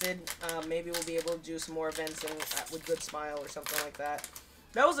connected. Maybe we'll be able to do some more events with Good Smile or something like that.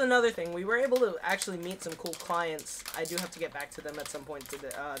 That was another thing. We were able to actually meet some cool clients. I do have to get back to them at some point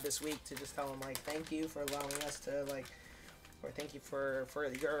this week to just tell them, like, thank you for allowing us to, like, or thank you for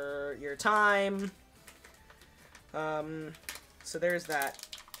your time. So there's that.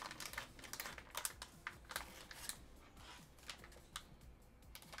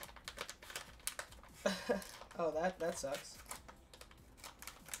 Oh, that sucks.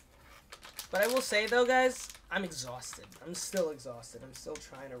 But I will say, though, guys, I'm exhausted. I'm still exhausted. I'm still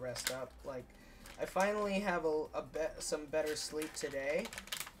trying to rest up. Like, I finally have some better sleep today,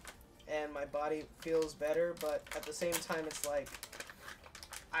 and my body feels better, but at the same time, it's like,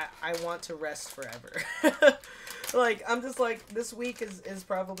 I want to rest forever. Like, I'm just like, this week is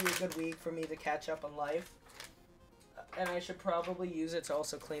probably a good week for me to catch up on life, and I should probably use it to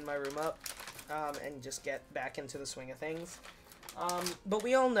also clean my room up. And just get back into the swing of things. But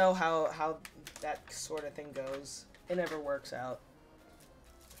we all know how that sort of thing goes. It never works out.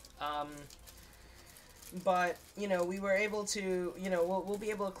 But, you know, we were able to, you know, we'll be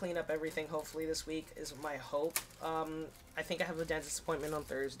able to clean up everything hopefully this week is my hope. I think I have a dentist appointment on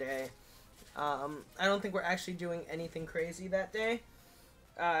Thursday. I don't think we're actually doing anything crazy that day.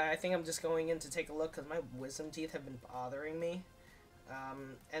 I think I'm just going in to take a look because my wisdom teeth have been bothering me.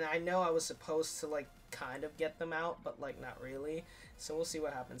 And I know I was supposed to, like, kind of get them out, but, like, not really. So we'll see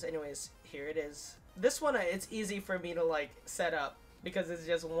what happens. Anyways, here it is. This one, it's easy for me to, like, set up because it's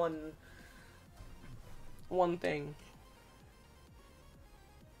just one thing.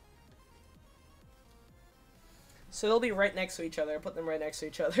 So they'll be right next to each other. I put them right next to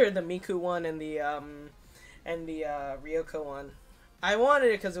each other. The Miku one and the Ryoko one. I wanted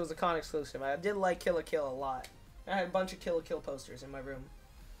it because it was a con exclusive. I did like Kill la Kill a lot. I had a bunch of Kill la Kill posters in my room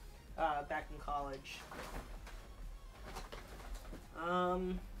back in college. I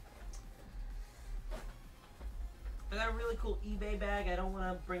got a really cool eBay bag. I don't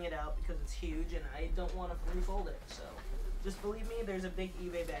want to bring it out because it's huge and I don't want to refold it. So just believe me, there's a big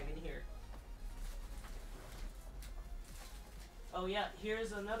eBay bag in here. Oh yeah,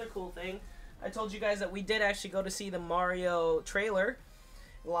 here's another cool thing. I told you guys that we did actually go to see the Mario trailer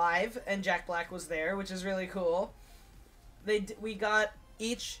live, and Jack Black was there, which is really cool. We got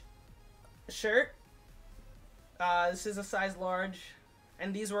each shirt. This is a size large,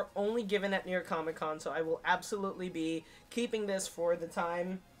 And these were only given at New York Comic Con, so I will absolutely be keeping this for the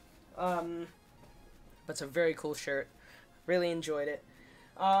time. But it's a very cool shirt. Really enjoyed it.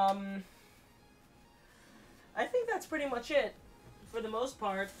 I think that's pretty much it for the most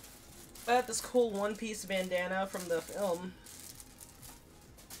part. I got this cool One Piece bandana from the film.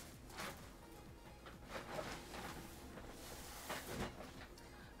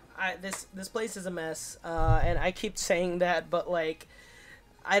 This place is a mess, and I keep saying that, but like,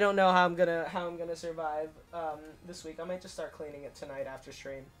 I don't know how I'm gonna survive this week. I might just start cleaning it tonight after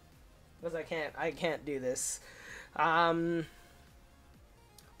stream, because I can't do this. But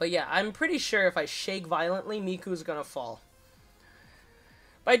yeah, I'm pretty sure if I shake violently, Miku's gonna fall.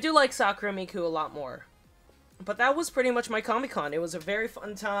 But I do like Sakura Miku a lot more. But that was pretty much my Comic-Con. It was a very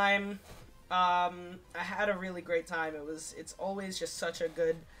fun time. I had a really great time. It's always just such a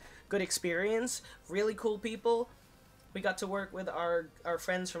good experience. Really cool people. We got to work with our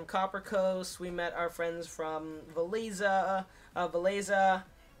friends from Copper Coast. We met our friends from Valeza.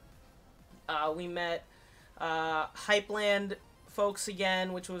 We met Hypeland folks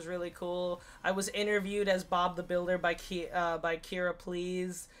again, which was really cool. I was interviewed as Bob the Builder by Kira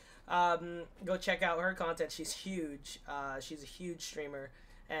Please. Go check out her content. She's huge. She's a huge streamer.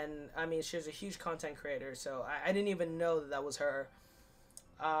 And, I mean, she's a huge content creator, so I didn't even know that was her.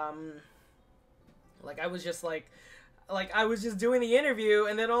 Like, I was just I was just doing the interview,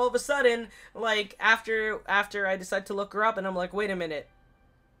 and then all of a sudden, like, after I decided to look her up, and I'm like, wait a minute.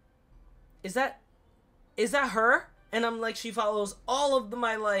 Is that her? And I'm like, she follows all of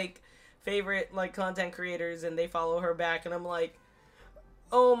my, like, favorite, like, content creators, and they follow her back, and I'm like,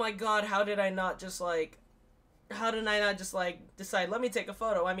 oh my god, how did I not just, decide, let me take a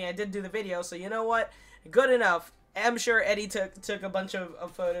photo? I mean, I did do the video, so you know what? Good enough. I'm sure Eddie took a bunch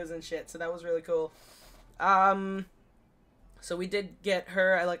of photos and shit, so that was really cool. So we did get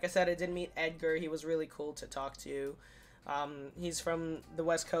her. Like I said, I did meet Edgar. He was really cool to talk to. He's from the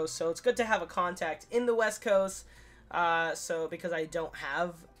West Coast, so it's good to have a contact in the West Coast. So because I don't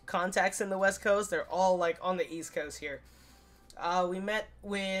have contacts in the West Coast, they're all like on the East Coast here. We met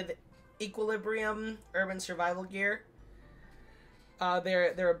with Equilibrium Urban Survival Gear.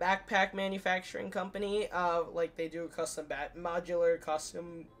 They're a backpack manufacturing company. Like they do modular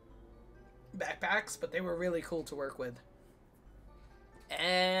custom backpacks, but they were really cool to work with.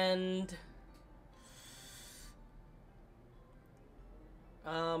 And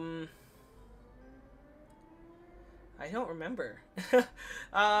I don't remember.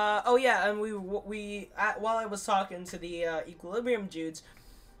 Oh yeah, and while I was talking to the Equilibrium dudes,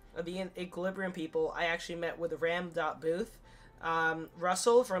 the Equilibrium people, I actually met with Ram.Booth,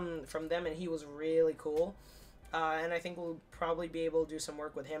 Russell from them, and he was really cool. And I think we'll probably be able to do some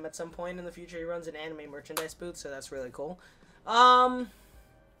work with him at some point in the future. He runs an anime merchandise booth, so that's really cool. Am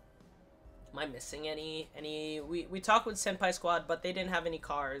I missing any? We talked with Senpai Squad, but they didn't have any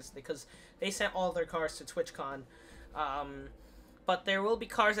cars because they sent all their cars to TwitchCon. But there will be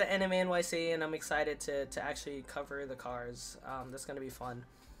cars at Anime NYC, and I'm excited to actually cover the cars. That's gonna be fun.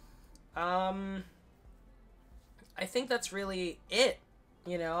 I think that's really it.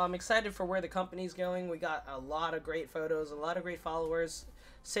 You know, I'm excited for where the company's going. We got a lot of great photos, a lot of great followers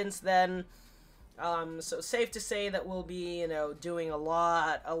since then. So safe to say that we'll be, you know, doing a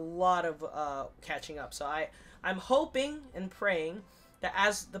lot of catching up. So I'm hoping and praying that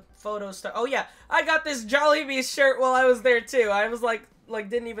as the photos start. Oh yeah, I got this Jollibee shirt while I was there too. I was like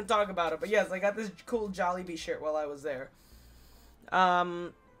didn't even talk about it, but yes, I got this cool Jollibee shirt while I was there.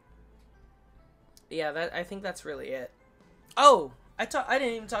 Yeah, I think that's really it. Oh, I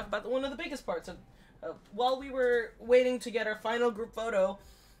didn't even talk about one of the biggest parts of while we were waiting to get our final group photo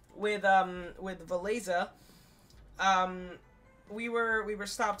with Valeza. We were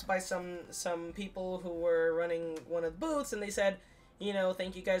stopped by some people who were running one of the booths, and they said, you know,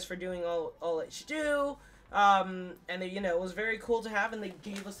 thank you guys for doing all that you do. And they, you know, it was very cool to have, and they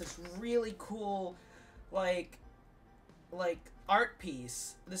gave us this really cool like art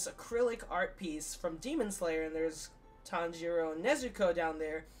piece, this acrylic art piece from Demon Slayer, and there's Tanjiro and Nezuko down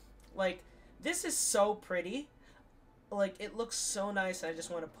there. Like, this is so pretty. Like, it looks so nice. I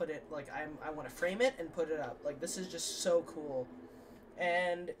just want to put it, like, I want to frame it and put it up. Like, this is just so cool.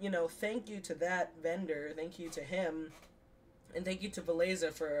 And, you know, thank you to that vendor. Thank you to him. And thank you to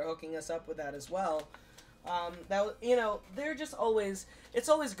Valeza for hooking us up with that as well. That, you know, they're just always, it's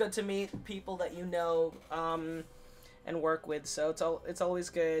always good to meet people that you know, and work with. So it's always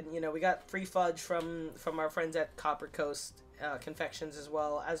good. You know, we got free fudge from our friends at Copper Coast Confections as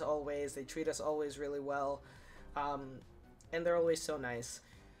well. As always, they treat us always really well. And they're always so nice.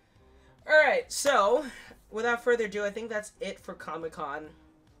 Alright, so, without further ado, I think that's it for Comic-Con.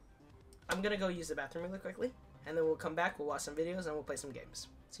 I'm gonna go use the bathroom really quickly, and then we'll come back, we'll watch some videos, and we'll play some games.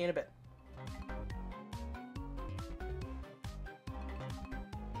 See you in a bit.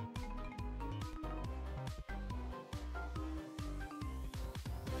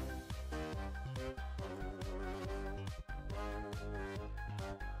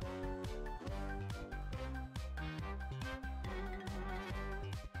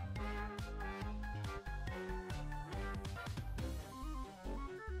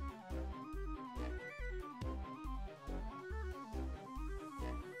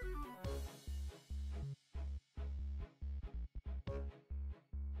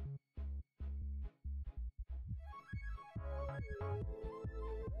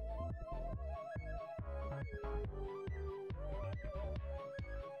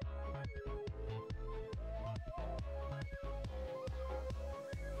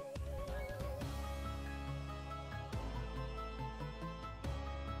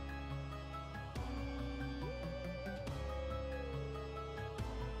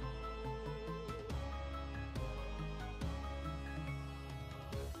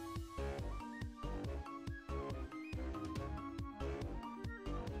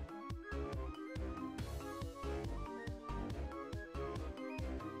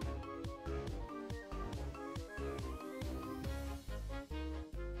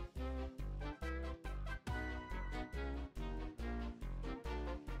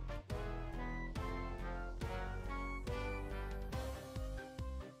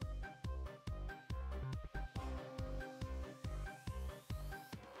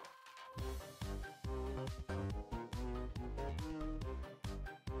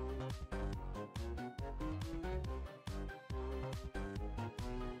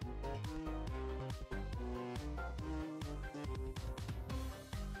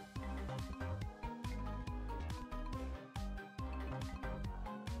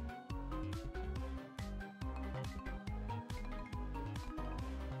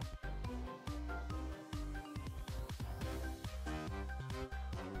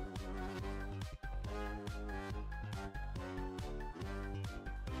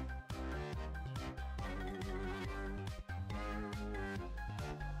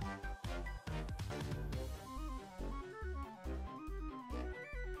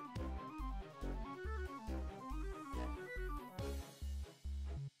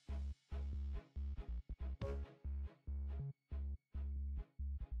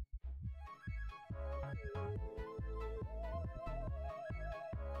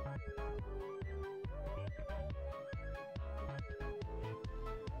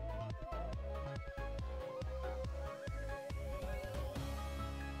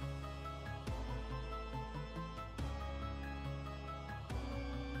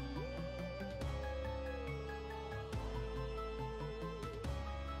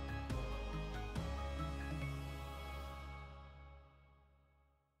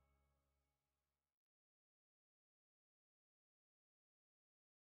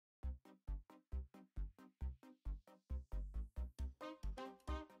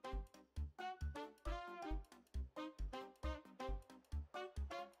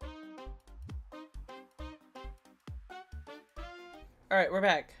 Alright, we're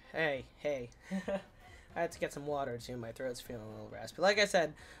back. Hey. I had to get some water too. My throat's feeling a little raspy. Like I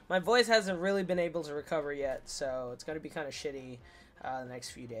said, my voice hasn't really been able to recover yet, so it's going to be kind of shitty the next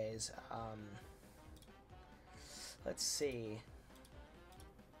few days. Let's see.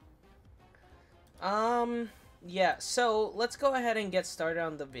 Yeah, so let's go ahead and get started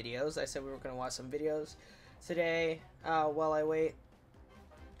on the videos. I said we were going to watch some videos today while I wait.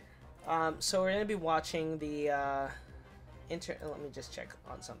 So we're going to be watching the... let me just check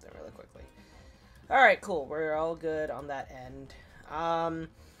on something really quickly. Alright, cool. We're all good on that end.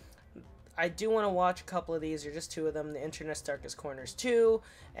 I do want to watch a couple of these. They're just two of them. The Internet's Darkest Corners 2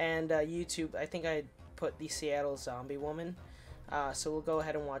 and YouTube. I think I put the Seattle Zombie Woman. So we'll go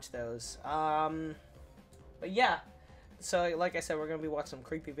ahead and watch those. But yeah. So like I said, we're going to be watching some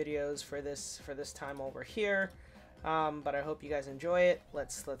creepy videos for this time over here. But I hope you guys enjoy it.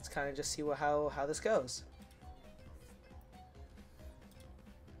 Let's kind of just see how this goes.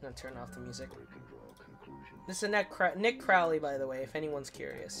 I'm gonna turn off the music. This is Nick Crowley, by the way, if anyone's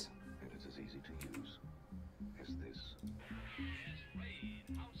curious. And it's as easy to use as this.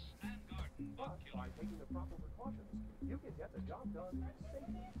 But by taking the proper precautions, you can get the job done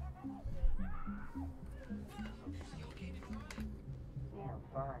safely. Yeah, I'm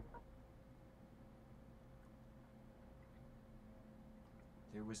fine.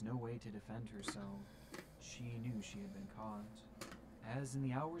 There was no way to defend her, so she knew she had been caught. as in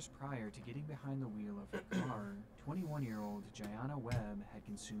the hours prior to getting behind the wheel of her car, 21-year-old Gianna Webb had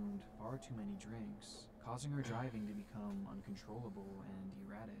consumed far too many drinks, causing her driving to become uncontrollable and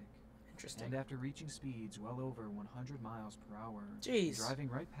erratic. Interesting. And after reaching speeds well over 100 miles per hour, Jeez. driving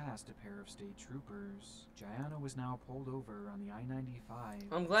right past a pair of state troopers, Gianna was now pulled over on the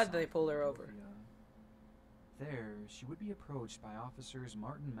I-95. I'm glad they pulled her over. There, she would be approached by officers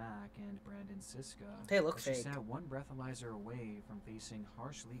Martin Mack and Brandon Siska. They look as fake. She sat one breathalyzer away from facing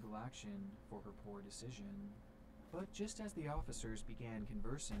harsh legal action for her poor decision. But just as the officers began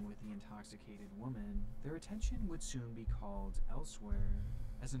conversing with the intoxicated woman, their attention would soon be called elsewhere,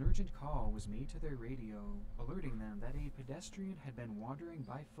 as an urgent call was made to their radio, alerting them that a pedestrian had been wandering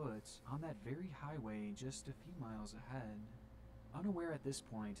by foot on that very highway just a few miles ahead. Unaware at this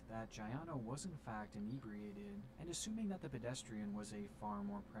point that Gianna was in fact inebriated, and assuming that the pedestrian was a far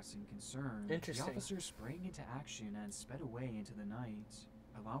more pressing concern, the officers sprang into action and sped away into the night,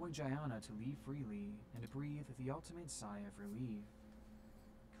 allowing Gianna to leave freely and breathe the ultimate sigh of relief.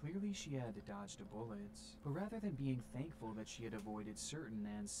 Clearly she had dodged a bullet, but rather than being thankful that she had avoided certain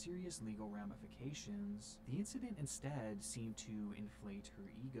and serious legal ramifications, the incident instead seemed to inflate her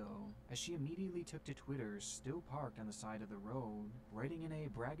ego, as she immediately took to Twitter, still parked on the side of the road, writing in a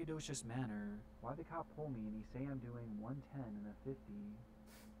braggadocious manner, "Why the cop pull me and he say I'm doing 110 and a 50?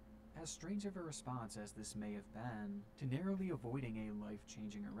 As strange of a response as this may have been, to narrowly avoiding a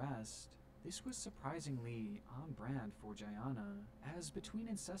life-changing arrest, this was surprisingly on brand for Gianna, as between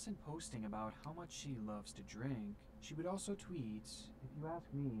incessant posting about how much she loves to drink, she would also tweet, "If you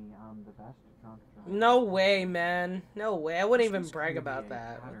ask me, I'm the best drunk driver." No way, man. No way. I wouldn't even This was brag clearly about a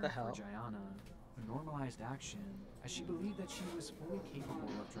that. What pattern the for hell? Gianna, a normalized action, as she believed that she was fully capable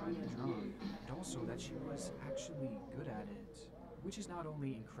of driving drunk, and also that she was actually good at it, which is not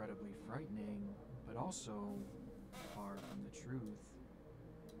only incredibly frightening, but also far from the truth.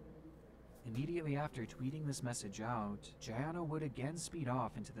 Immediately after tweeting this message out, Gianna would again speed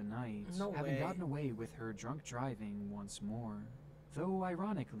off into the night, having gotten away with her drunk driving once more. Though,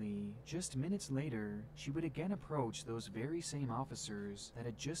 ironically, just minutes later, she would again approach those very same officers that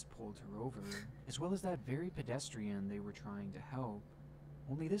had just pulled her over, as well as that very pedestrian they were trying to help.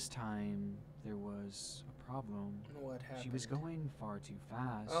 Only this time, there was a problem. What happened? She was going far too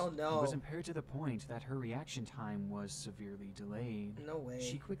fast. Oh no. It was impaired to the point that her reaction time was severely delayed. No way.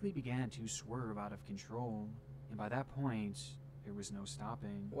 She quickly began to swerve out of control, and by that point, there was no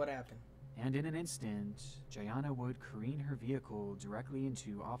stopping. What happened? And in an instant, Gianna would careen her vehicle directly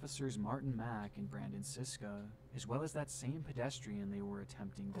into officers Martin Mack and Brandon Siska, as well as that same pedestrian they were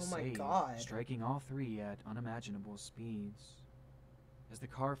attempting to save, striking all three at unimaginable speeds. As the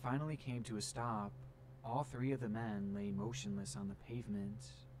car finally came to a stop, all three of the men lay motionless on the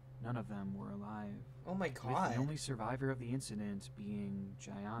pavement. None of them were alive. Oh my god. With the only survivor of the incident being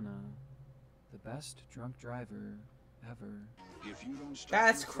Gianna, the best drunk driver ever. If you don't stop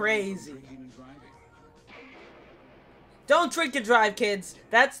That's your phone from crazy. drinking and driving, Don't drink and drive, kids.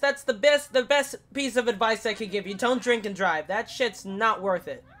 That's the best piece of advice I could give you. Don't drink and drive. That shit's not worth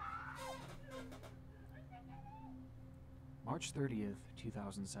it. March 30th,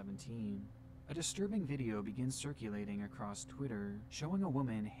 2017. A disturbing video begins circulating across Twitter, showing a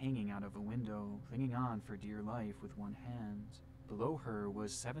woman hanging out of a window, clinging on for dear life with one hand. Below her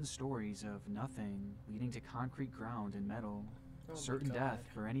was 7 stories of nothing, leading to concrete ground and metal. Certain death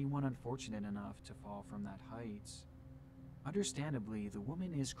for anyone unfortunate enough to fall from that height. Understandably, the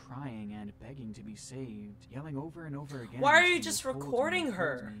woman is crying and begging to be saved, yelling over and over again. Why are you just recording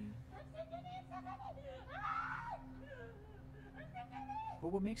her?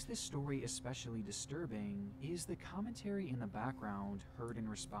 But what makes this story especially disturbing is the commentary in the background heard in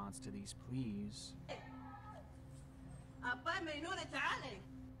response to these pleas.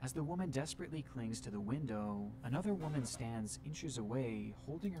 As the woman desperately clings to the window, another woman stands inches away,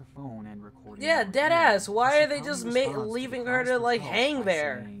 holding her phone and recording. Yeah, dead ass. Why She are they calmly just responds to leaving the her cries to for like help hang by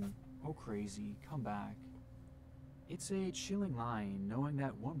there? saying, "Oh crazy, come back." It's a chilling line, knowing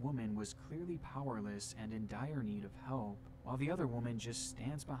that one woman was clearly powerless and in dire need of help, while the other woman just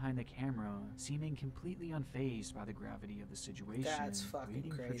stands behind the camera, seeming completely unfazed by the gravity of the situation, That's fucking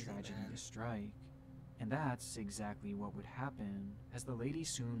waiting crazy, for tragedy man. to strike. And that's exactly what would happen, as the lady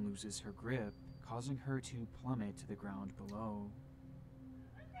soon loses her grip, causing her to plummet to the ground below.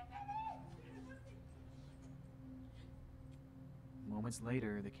 Moments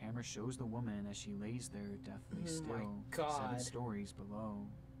later, the camera shows the woman as she lays there deathly Oh my still, God. 7 stories below.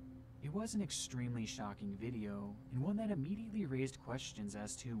 It was an extremely shocking video, and one that immediately raised questions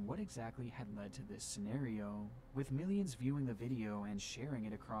as to what exactly had led to this scenario, with millions viewing the video and sharing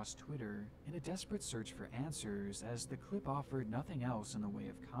it across Twitter in a desperate search for answers, as the clip offered nothing else in the way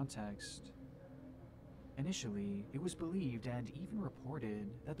of context. Initially, it was believed and even reported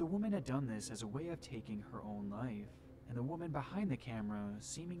that the woman had done this as a way of taking her own life, and the woman behind the camera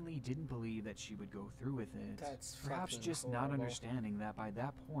seemingly didn't believe that she would go through with it. That's Perhaps fucking just not horrible. understanding that by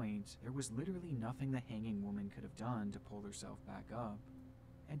that point, there was literally nothing the hanging woman could have done to pull herself back up.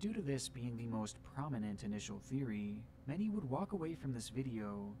 And due to this being the most prominent initial theory, many would walk away from this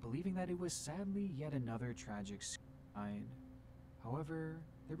video believing that it was sadly yet another tragic suicide. However,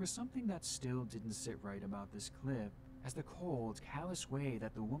 there was something that still didn't sit right about this clip, as the cold, callous way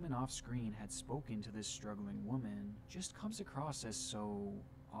that the woman off-screen had spoken to this struggling woman just comes across as so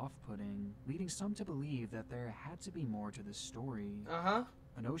off-putting, leading some to believe that there had to be more to this story. Uh-huh.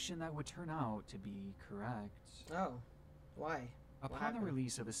 A notion that would turn out to be correct. Oh. Why? Upon the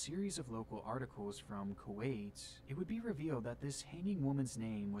release of a series of local articles from Kuwait, it would be revealed that this hanging woman's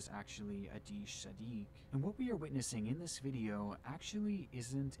name was actually Adish Sadiq, and what we are witnessing in this video actually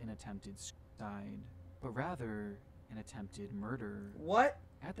isn't an attempted suicide, but rather an attempted murder. What?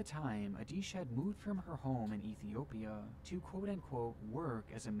 At the time, Adish had moved from her home in Ethiopia to quote-unquote work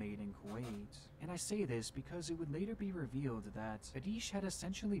as a maid in Kuwait. And I say this because it would later be revealed that Adish had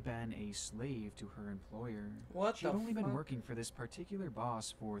essentially been a slave to her employer. What She had the only been fuck? working for this particular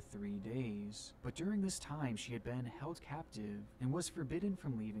boss for 3 days, but during this time she had been held captive and was forbidden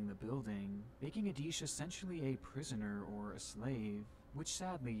from leaving the building, making Adish essentially a prisoner or a slave, which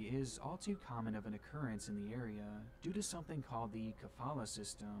sadly is all too common of an occurrence in the area due to something called the kafala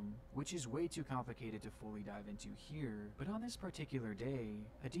system, which is way too complicated to fully dive into here. But on this particular day,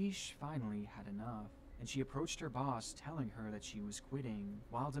 Adish finally had enough, and she approached her boss telling her that she was quitting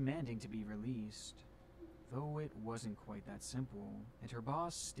while demanding to be released. Though it wasn't quite that simple, and her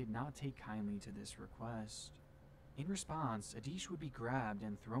boss did not take kindly to this request. In response, Adish would be grabbed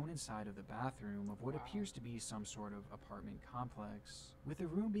and thrown inside of the bathroom of what appears to be some sort of apartment complex, with the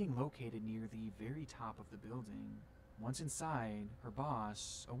room being located near the very top of the building. Once inside, her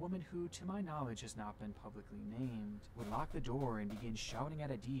boss, a woman who to my knowledge has not been publicly named, would lock the door and begin shouting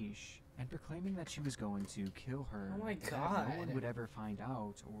at Adish and proclaiming that she was going to kill her. Oh my and that God. no one would ever find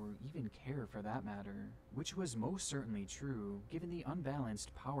out, or even care for that matter, which was most certainly true, given the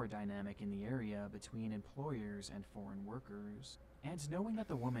unbalanced power dynamic in the area between employers and foreign workers. And knowing that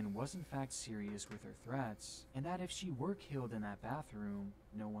the woman was in fact serious with her threats, and that if she were killed in that bathroom,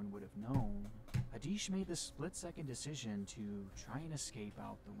 no one would have known, Adish made the split-second decision to try and escape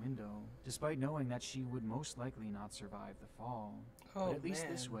out the window, despite knowing that she would most likely not survive the fall. Oh, But at least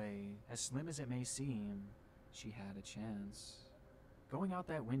man. this way, as slim as it may seem, she had a chance. Going out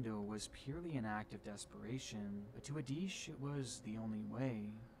that window was purely an act of desperation, but to Adish it was the only way,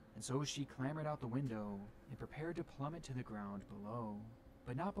 and so she clambered out the window and prepared to plummet to the ground below.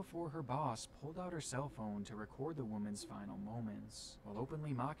 But not before her boss pulled out her cell phone to record the woman's final moments, while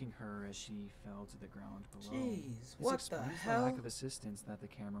openly mocking her as she fell to the ground below. Jeez, This what the explains hell? lack of assistance that the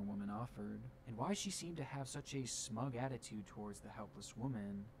camera woman offered, and why she seemed to have such a smug attitude towards the helpless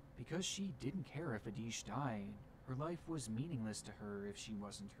woman, because she didn't care if Adish died. Her life was meaningless to her if she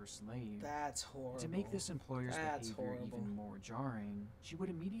wasn't her slave. That's horrible. To make this employer's That's behavior horrible. even more jarring, she would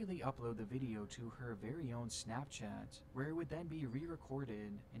immediately upload the video to her very own Snapchat, where it would then be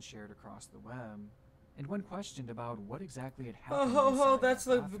re-recorded and shared across the web. And when questioned about what exactly had happened inside that's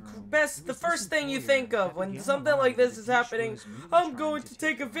that the bathroom, best, it the was this first thing you employer think of that when began something to lie like that this is Adish happening. was merely I'm trying going to to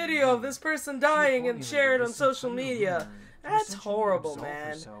take take a her own video of life. this person She dying and formulated share it on this social entire media. rumor to That's essentially horrible, absolve man.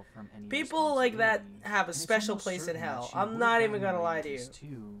 herself from any People like that responsibility. have a And it's special almost place in certain that hell. she I'm would not have even gotten gonna away lie with to you. this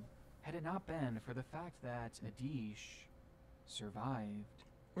too, had it not been for the fact that Adish survived.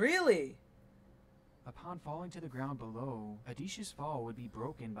 Really? Upon falling to the ground below, Adish's fall would be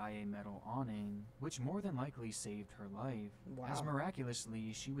broken by a metal awning, which more than likely saved her life, as Wow.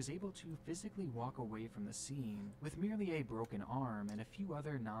 miraculously she was able to physically walk away from the scene with merely a broken arm and a few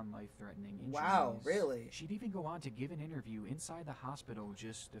other non-life-threatening injuries. Wow, really? She'd even go on to give an interview inside the hospital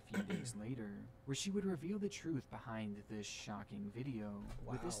just a few days later, where she would reveal the truth behind this shocking video,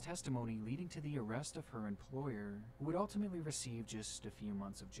 with this Wow. testimony leading to the arrest of her employer, who would ultimately receive just a few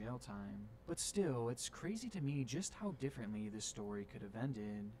months of jail time. But still, it's crazy to me just how differently this story could have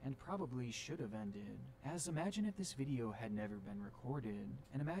ended, and probably should have ended. As imagine if this video had never been recorded,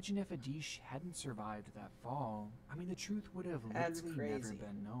 and imagine if Adish hadn't survived that fall. I mean, the truth would have That's literally never crazy.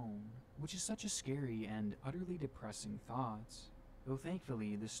 been known, which is such a scary and utterly depressing thought. Though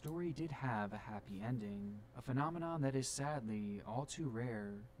thankfully, the story did have a happy ending, a phenomenon that is sadly all too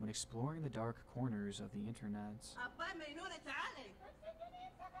rare when exploring the dark corners of the internet.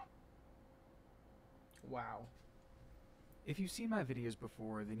 Wow. If you've seen my videos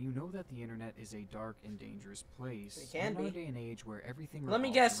before, then you know that the internet is a dark and dangerous place. It can in our be. day and age where everything Let me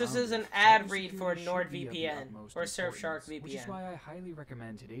revolves guess, this around is an it, ad cybersecurity read for should be of the NordVPN utmost or Surfshark importance, which is VPN. why I highly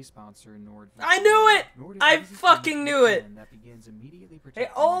recommend today's sponsor, NordVPN. I knew it! Nord is I an easy-to-use fucking knew it! VPN that begins immediately They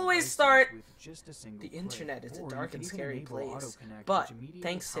protecting your always devices start. with just a single The click. internet is a Or you dark can and even scary enable place, AutoConnect, but which immediately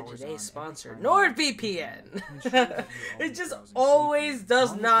thanks to powers on today's every sponsor, time you use the NordVPN, internet to ensure that you're it just browsing always safely. does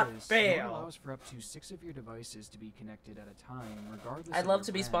Along with not this, fail. Nord allows for up to 6 of your devices to be connected at a time, regardless I'd of love your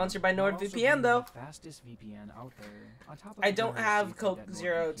to be brand, sponsored by while also NordVPN, being though. the fastest VPN out there. On top of I the don't general have safety Coke that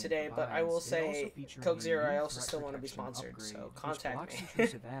Zero NordVPN today, but I provides, will they also say feature Coke a Zero, I new also threat still want to be protection sponsored, upgrade, so which contact blocks me.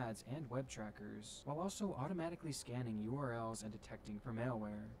 intrusive ads and web trackers, while also automatically scanning URLs and detecting for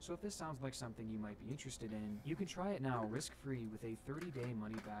malware. So if this sounds like something you might be interested in, you can try it now risk-free with a 30-day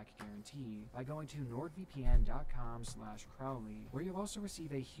money-back guarantee by going to nordvpn.com/Crowley, where you'll also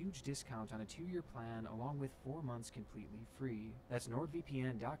receive a huge discount on a 2-year plan along with 4 months completely free. That's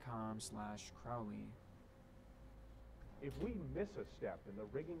nordvpn.com/Crowley. If we miss a step in the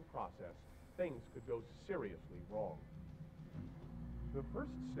rigging process, things could go seriously wrong. The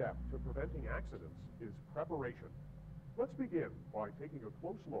first step to preventing accidents is preparation. Let's begin by taking a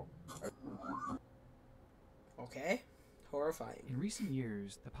close look at... Okay. Horrifying. In recent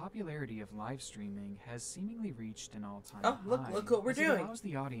years, the popularity of live streaming has seemingly reached an all-time Oh, high. look what we're as doing. It allows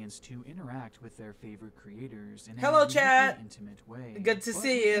the audience to interact with their favorite creators in Hello, a uniquely chat. intimate way. Good to But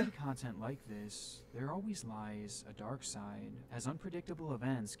see with you. any content like this, there always lies a dark side, as unpredictable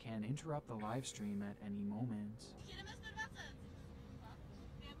events can interrupt the live stream at any moment.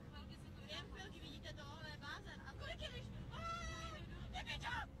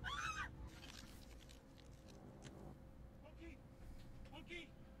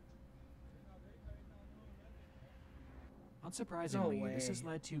 Unsurprisingly, No this has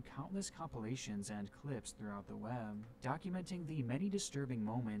way. led to countless compilations and clips throughout the web, documenting the many disturbing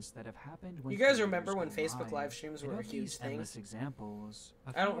moments that have happened when You guys creators remember when go Facebook live streams And were a of huge these thing? endless examples, a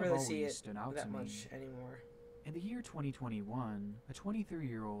I don't few have really see always it stood out that to much me. anymore. In the year 2021, a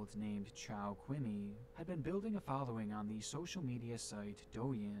 23-year-old named Chao Quimi had been building a following on the social media site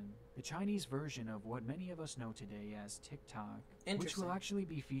Douyin, the Chinese version of what many of us know today as TikTok, which Interesting. will actually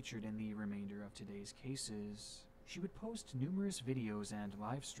be featured in the remainder of today's cases. She would post numerous videos and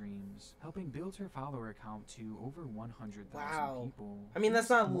live streams, helping build her follower count to over 100,000 Wow. people. I mean, that's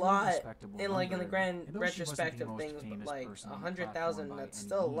This is not a more than lot respectable in like in the number, grand and though she wasn't retrospect the of most things, but famous like person on the 100,000, platform by that's any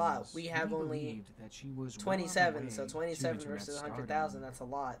still a lot. means, We have many only believed that she was well on her 27, way so to 27 internet versus stardom. 100,000, that's a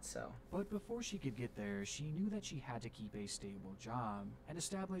lot, so. But before she could get there, she knew that she had to keep a stable job and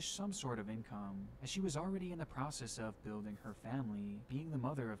establish some sort of income, as she was already in the process of building her family, being the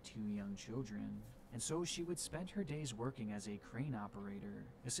mother of 2 young children. And so she would spend her days working as a crane operator,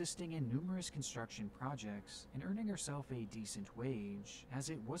 assisting in numerous construction projects, and earning herself a decent wage, as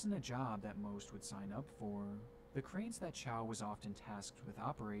it wasn't a job that most would sign up for. The cranes that Chao was often tasked with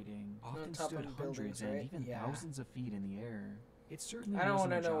operating often top stood of hundreds buildings, and right? even Yeah. thousands of feet in the air. It certainly I don't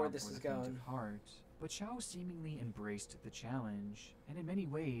wasn't wanna a know where job this for is the faint going. of heart, but Chao seemingly embraced the challenge, and in many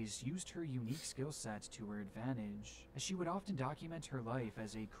ways used her unique skill set to her advantage, as she would often document her life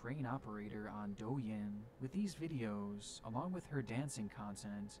as a crane operator on Douyin, with these videos, along with her dancing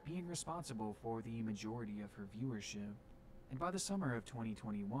content, being responsible for the majority of her viewership. And by the summer of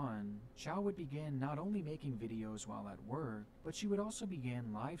 2021, Chao would begin not only making videos while at work, but she would also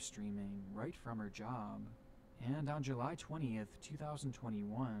begin live streaming right from her job. And on July 20th,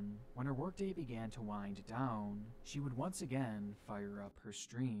 2021, when her workday began to wind down, she would once again fire up her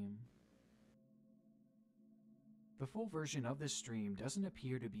stream. The full version of this stream doesn't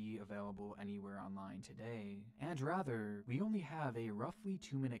appear to be available anywhere online today, and rather, we only have a roughly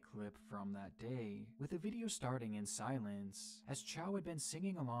 2-minute clip from that day, with the video starting in silence, as Chao had been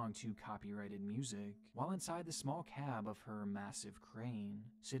singing along to copyrighted music, while inside the small cab of her massive crane,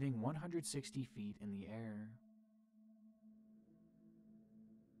 sitting 160 feet in the air.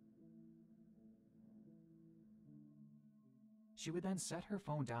 She would then set her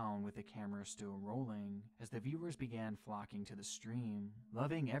phone down with the camera still rolling, as the viewers began flocking to the stream,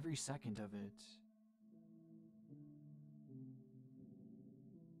 loving every second of it.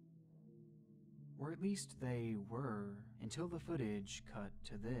 Or at least they were, until the footage cut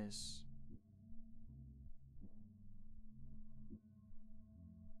to this.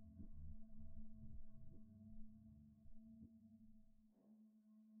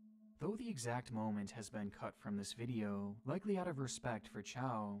 Though the exact moment has been cut from this video, likely out of respect for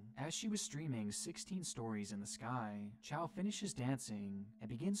Chow, as she was streaming 16 stories in the sky, Chow finishes dancing and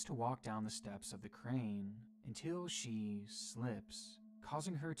begins to walk down the steps of the crane until she slips,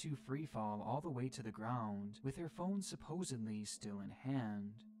 causing her to free fall all the way to the ground with her phone supposedly still in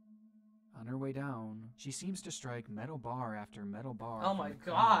hand. On her way down, she seems to strike metal bar after metal bar Oh from my the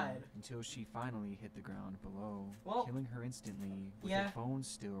crane God. until she finally hit the ground below, Well, killing her instantly with yeah. her phone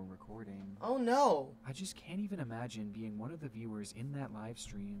still recording. Oh no. I just can't even imagine being one of the viewers in that live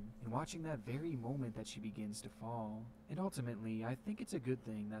stream and watching that very moment that she begins to fall. And ultimately, I think it's a good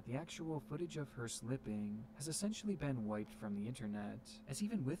thing that the actual footage of her slipping has essentially been wiped from the internet, as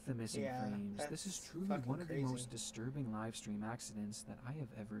even with the missing Yeah, frames, this that's is truly fucking one of the crazy. most disturbing live stream accidents that I have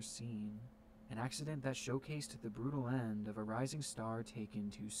ever seen. An accident that showcased the brutal end of a rising star taken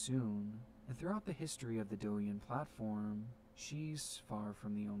too soon. And throughout the history of the Douyin platform, she's far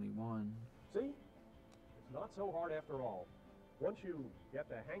from the only one. See? It's not so hard after all. Once you get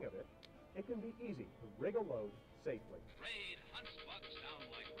the hang of it, it can be easy to rig a load safely. Raid hunts bugs down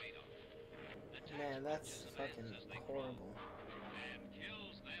like radar. Man, that's fucking horrible. And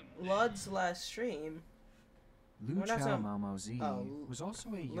kills them. Blood/stream. Lu We're not Chao saying- Mao Mao Z Oh, was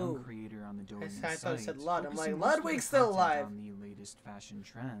also a young Lu. creator on the Douyin I thought it site, said Lud. I'm focusing like, most of her Ludwig's still content alive. on the latest fashion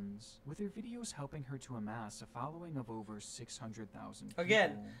trends, with her videos helping her to amass a following of over 600,000 people.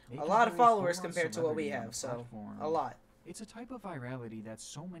 Again, a making lot her of followers full-on compared to what we celebrity on have, the so platform. a lot. It's a type of virality that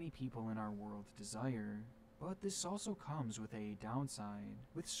so many people in our world desire. But this also comes with a downside.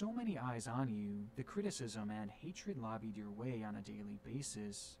 With so many eyes on you, the criticism and hatred lobbied your way on a daily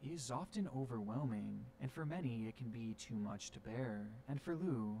basis is often overwhelming, and for many it can be too much to bear. And for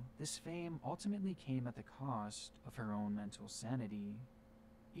Lu, this fame ultimately came at the cost of her own mental sanity.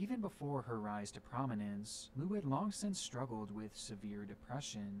 Even before her rise to prominence, Lu had long since struggled with severe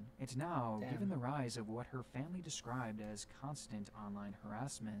depression, and now, Damn. given the rise of what her family described as constant online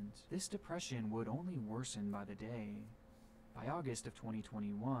harassment, this depression would only worsen by the day. By August of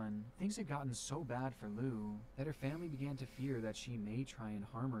 2021, things had gotten so bad for Lu that her family began to fear that she may try and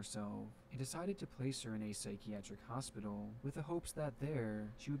harm herself, and decided to place her in a psychiatric hospital with the hopes that there,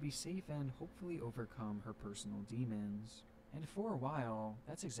 she would be safe and hopefully overcome her personal demons. And for a while,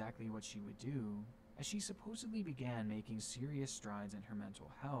 that's exactly what she would do, as she supposedly began making serious strides in her mental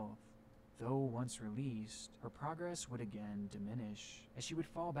health. Though once released, her progress would again diminish, as she would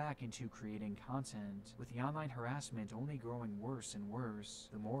fall back into creating content, with the online harassment only growing worse and worse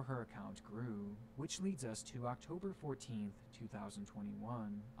the more her account grew. Which leads us to October 14th,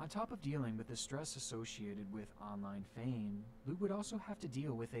 2021. On top of dealing with the stress associated with online fame, Lu would also have to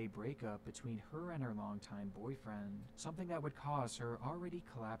deal with a breakup between her and her longtime boyfriend, something that would cause her already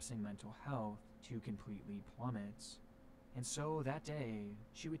collapsing mental health to completely plummet. And so, that day,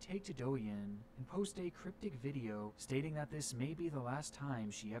 she would take to Douyin and post a cryptic video stating that this may be the last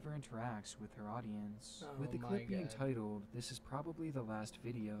time she ever interacts with her audience. Oh with the my clip being God. titled, "This is probably the last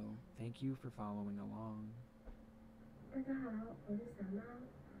video. Thank you for following along." 大家好，我是小猫。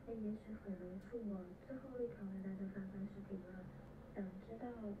也许很容复我最后一条为大家发放视频了。想知道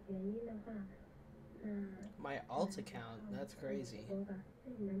原因的话，那 My alt account, that's crazy. 播吧，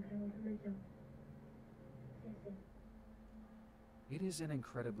愿你能陪我这么久。谢谢。 It is an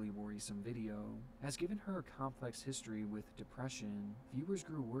incredibly worrisome video, as given her complex history with depression, viewers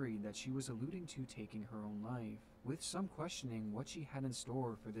grew worried that she was alluding to taking her own life, with some questioning what she had in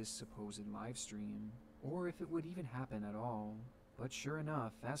store for this supposed live stream, or if it would even happen at all. But sure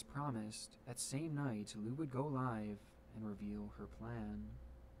enough, as promised, that same night Lu would go live and reveal her plan.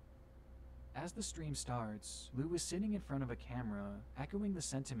 As the stream starts, Lu was sitting in front of a camera, echoing the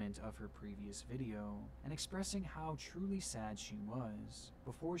sentiment of her previous video, and expressing how truly sad she was,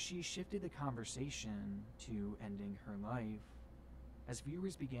 before she shifted the conversation to ending her life. As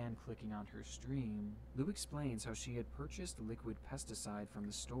viewers began clicking on her stream, Lu explains how she had purchased liquid pesticide from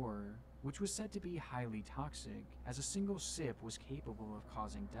the store, which was said to be highly toxic, as a single sip was capable of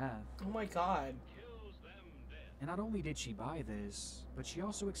causing death. Oh my god. Kills them dead. And not only did she buy this, but she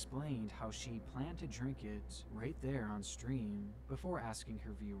also explained how she planned to drink it right there on stream, before asking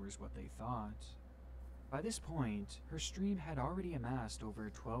her viewers what they thought. By this point, her stream had already amassed over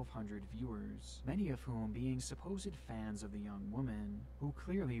 1,200 viewers, many of whom being supposed fans of the young woman, who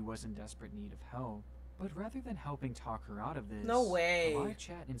clearly was in desperate need of help. But rather than helping talk her out of this, No way. the live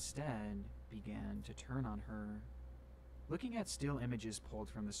chat instead began to turn on her. Looking at still images pulled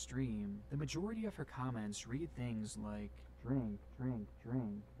from the stream, the majority of her comments read things like, "Drink, drink,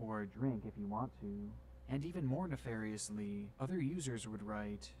 drink," or "Drink if you want to." And even more nefariously, other users would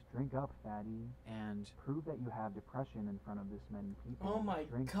write, "Drink up, fatty," and "Prove that you have depression in front of this many people." Oh my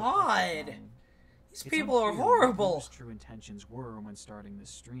Drink the god! Frankenstein." These It's people are unclear horrible! what Lou's true intentions were when starting this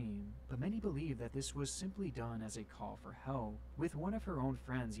stream, but many believe that this was simply done as a call for help, with one of her own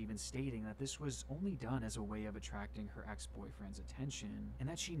friends even stating that this was only done as a way of attracting her ex-boyfriend's attention, and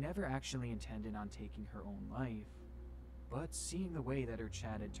that she never actually intended on taking her own life. But seeing the way that her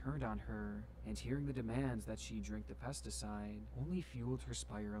chat had turned on her, and hearing the demands that she drink the pesticide, only fueled her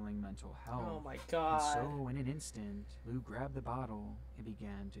spiraling mental health. Oh my god. And so, in an instant, Lou grabbed the bottle and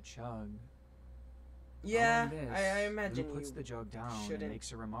began to chug. Yeah, Following this, I imagine Lou puts you the jug down and shouldn't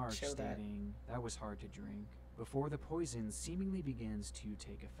makes a remark show that. stating that was hard to drink, before the poison seemingly begins to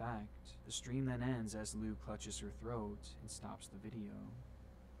take effect. The stream then ends as Lou clutches her throat and stops the video.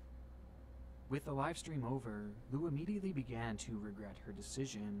 With the live stream over, Lou immediately began to regret her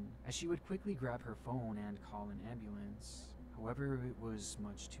decision, as she would quickly grab her phone and call an ambulance. However, it was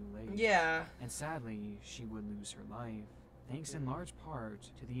much too late. Yeah. And sadly, she would lose her life, thanks in large part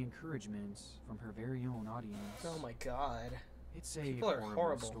to the encouragement from her very own audience. Oh my god. It's a People are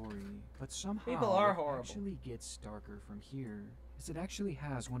horrible. story, but somehow People are it horrible. actually gets darker from here, as it actually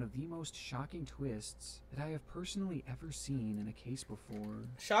has one of the most shocking twists that I have personally ever seen in a case before.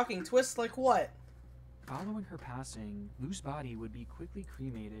 Shocking twists like what? Following her passing, Lou's body would be quickly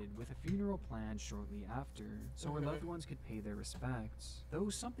cremated with a funeral planned shortly after, so her loved ones could pay their respects. Though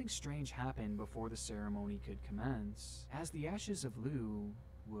something strange happened before the ceremony could commence, as the ashes of Lou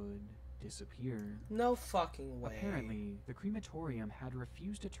would disappear. No fucking way. Apparently, the crematorium had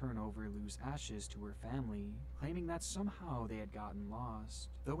refused to turn over Lou's ashes to her family, claiming that somehow they had gotten lost.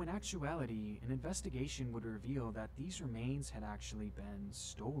 Though in actuality, an investigation would reveal that these remains had actually been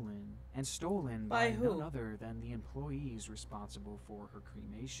stolen, and stolen by who? none other than the employees responsible for her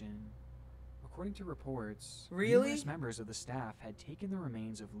cremation. According to reports, Really? numerous members of the staff had taken the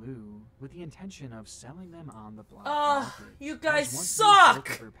remains of Lou with the intention of selling them on the black Ugh, market. you As guys once suck! news broke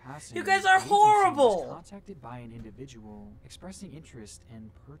of her passing, You guys are the agency horrible! was contacted by an individual expressing interest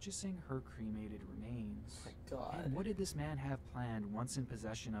in purchasing her cremated remains. Oh my god. And what did this man have planned once in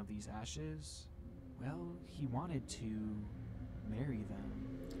possession of these ashes? Well, he wanted to marry them.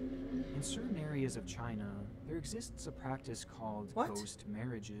 In certain areas of China, there exists a practice called What? ghost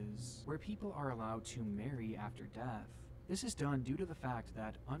marriages, where people are allowed to marry after death. This is done due to the fact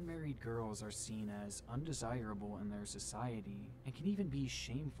that unmarried girls are seen as undesirable in their society, and can even be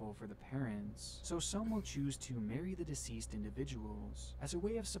shameful for the parents, so some will choose to marry the deceased individuals, as a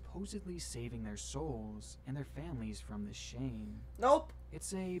way of supposedly saving their souls and their families from this shame. Nope.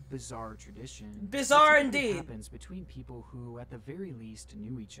 It's a bizarre tradition. Bizarre that typically indeed. happens between people who, at the very least,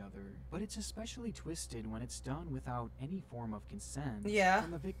 knew each other. But it's especially twisted when it's done without any form of consent Yeah.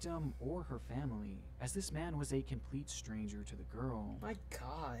 from the victim or her family, as this man was a complete stranger to the girl. My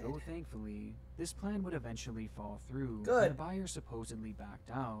god. Though thankfully, this plan would eventually fall through. Good. And the buyer supposedly backed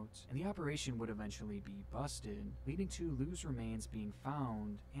out, and the operation would eventually be busted, leading to Lou's remains being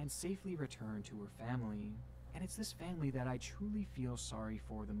found and safely returned to her family. And it's this family that I truly feel sorry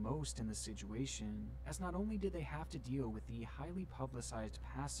for the most in this situation, as not only did they have to deal with the highly publicized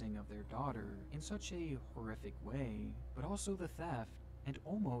passing of their daughter in such a horrific way, but also the theft and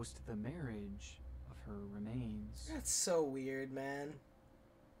almost the marriage of her remains. That's so weird, man.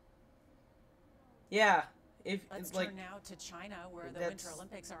 Yeah. Let's It's like, turn now to China, where the that's, Winter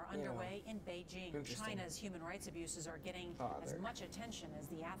Olympics are you know, underway in Beijing. interesting. China's human rights abuses are getting as Father. much attention as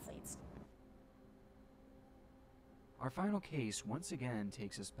the athletes. Our final case once again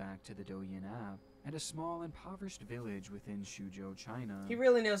takes us back to the Douyin app, and a small impoverished village within Suzhou, China. he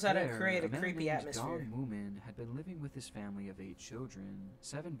really knows how to where create a man creepy named atmosphere. Dong Moomin had been living with his family of 8 children,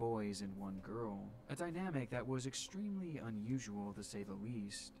 7 boys and 1 girl, a dynamic that was extremely unusual to say the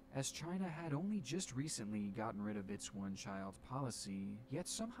least, as China had only just recently gotten rid of its one-child policy, yet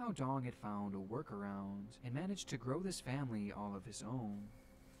somehow Dong had found a workaround and managed to grow this family all of his own.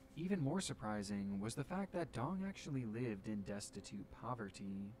 Even more surprising was the fact that Dong actually lived in destitute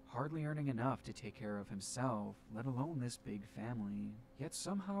poverty, hardly earning enough to take care of himself, let alone this big family. Yet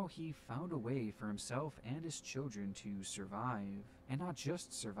somehow he found a way for himself and his children to survive. And not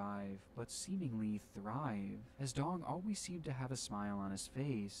just survive, but seemingly thrive, as Dong always seemed to have a smile on his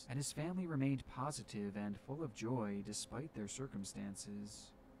face, and his family remained positive and full of joy despite their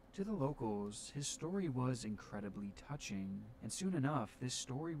circumstances. To the locals, his story was incredibly touching, and soon enough, this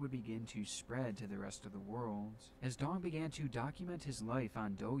story would begin to spread to the rest of the world, as Dong began to document his life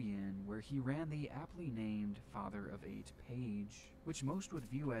on Douyin, where he ran the aptly named Father of 8 page, which most would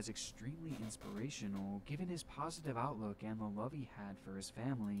view as extremely inspirational given his positive outlook and the love he had for his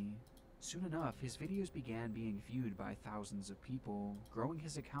family. Soon enough, his videos began being viewed by thousands of people, growing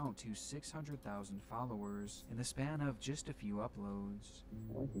his account to 600,000 followers in the span of just a few uploads.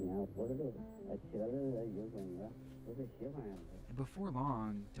 And before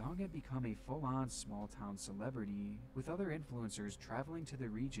long, Dong had become a full-on small-town celebrity, with other influencers traveling to the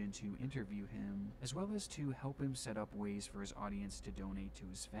region to interview him, as well as to help him set up ways for his audience to donate to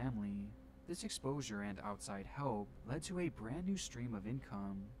his family. This exposure and outside help led to a brand new stream of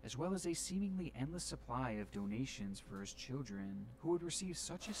income, as well as a seemingly endless supply of donations for his children, who would receive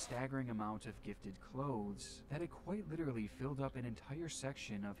such a staggering amount of gifted clothes that it quite literally filled up an entire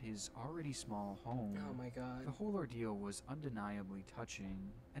section of his already small home. Oh my god. The whole ordeal was undeniably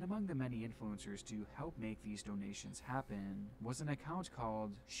touching, and among the many influencers to help make these donations happen was an account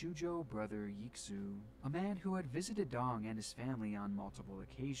called Shujo Brother Yiksu, a man who had visited Dong and his family on multiple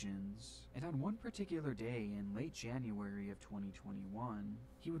occasions. And on one particular day in late January of 2021,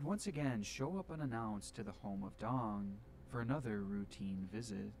 he would once again show up unannounced to the home of Dong for another routine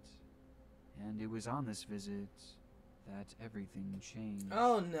visit. And it was on this visit that everything changed.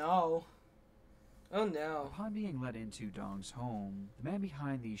 Oh no. Oh no. Upon being let into Dong's home, the man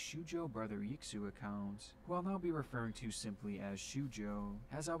behind the Shujo Brother Yiksu account, who I'll now be referring to simply as Shujo,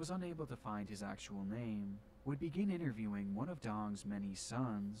 as I was unable to find his actual name, would begin interviewing one of Dong's many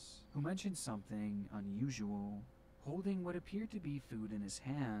sons, who mentioned something unusual. Holding what appeared to be food in his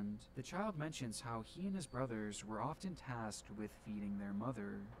hand, the child mentions how he and his brothers were often tasked with feeding their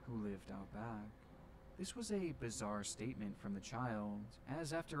mother, who lived out back. This was a bizarre statement from the child,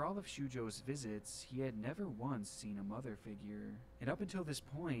 as after all of Shujo's visits, he had never once seen a mother figure, and up until this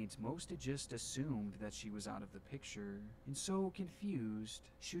point, most had just assumed that she was out of the picture. And so, confused,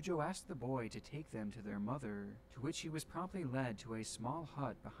 Shujo asked the boy to take them to their mother, to which he was promptly led to a small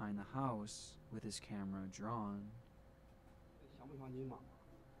hut behind the house, with his camera drawn.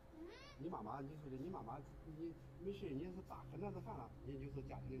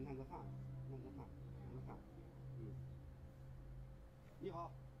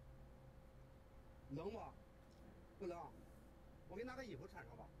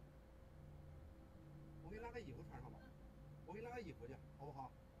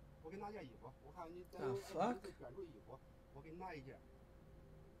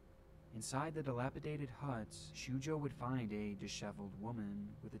 Inside the dilapidated hut, Shujo would find a disheveled woman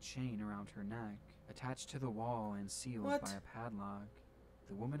with a chain around her neck, attached to the wall and sealed by a padlock.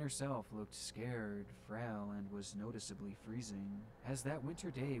 The woman herself looked scared, frail, and was noticeably freezing, as that winter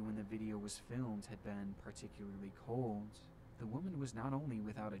day when the video was filmed had been particularly cold. The woman was not only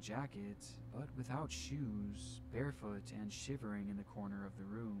without a jacket, but without shoes, barefoot and shivering in the corner of the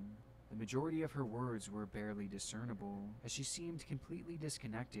room. The majority of her words were barely discernible, as she seemed completely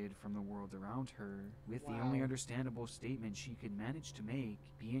disconnected from the world around her, with the only understandable statement she could manage to make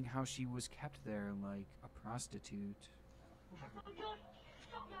being how she was kept there like a prostitute.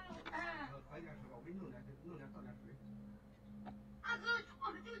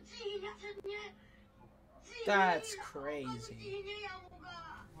 That's crazy.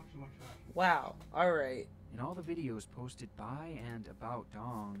 Wow, alright. In all the videos posted by and about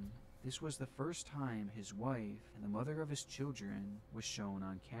Dong, this was the first time his wife and the mother of his children was shown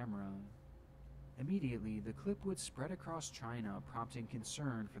on camera. Immediately, the clip would spread across China, prompting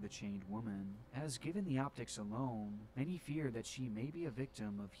concern for the chained woman, as given the optics alone, many feared that she may be a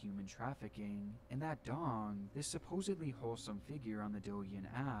victim of human trafficking, and that Dong, this supposedly wholesome figure on the Douyin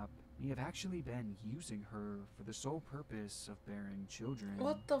app, may have actually been using her for the sole purpose of bearing children.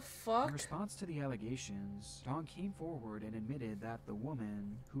 What the fuck? In response to the allegations, Dong came forward and admitted that the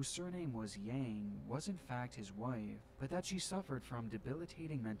woman, whose surname was Yang, was in fact his wife, but that she suffered from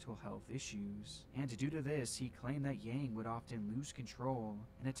debilitating mental health issues. And due to this, he claimed that Yang would often lose control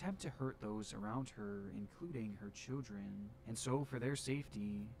and attempt to hurt those around her, including her children. And so, for their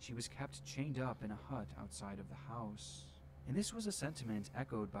safety, she was kept chained up in a hut outside of the house. And this was a sentiment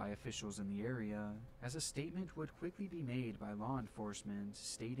echoed by officials in the area, as a statement would quickly be made by law enforcement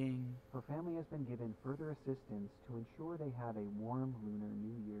stating, "Her family has been given further assistance to ensure they have a warm Lunar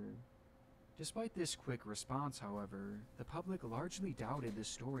New Year." Despite this quick response, however, the public largely doubted the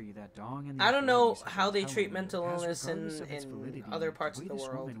story that Dong and the I don't know authorities had how they been treat telling, mental as illness regardless in of its validity, other parts of way the this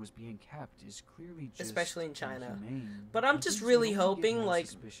world. woman was being kept is clearly just Especially in China. inhumane, But I'm and just things really would only get hoping, more like,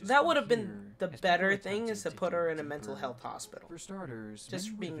 suspicious that from would have been here, the as people better thing, attempted is to to put her dig in a mental deeper. health hospital. For starters, Just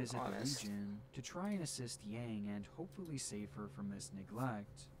many being would visit honest. the region to try and assist Yang and hopefully save her from this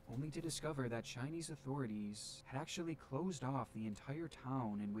neglect, only to discover that Chinese authorities had actually closed off the entire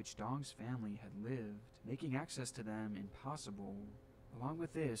town in which Dong's family had lived, making access to them impossible. Along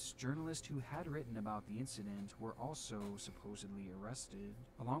with this, journalists who had written about the incident were also supposedly arrested,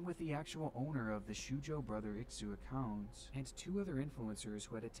 along with the actual owner of the Shujo Brother Iksu account, and 2 other influencers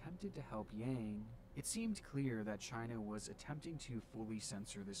who had attempted to help Yang. It seemed clear that China was attempting to fully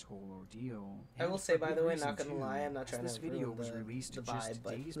censor this whole ordeal. I will say, by the way, not gonna lie, I'm not trying this to video ruin was the released vibe, just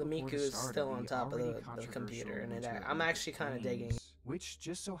but days the before Miku the is start still of on the top of already the controversial computer, and Winter I'm Olympic actually kind of digging. Games, which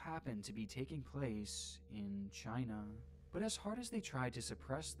just so happened to be taking place in China. But as hard as they tried to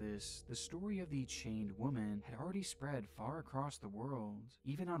suppress this, the story of the chained woman had already spread far across the world,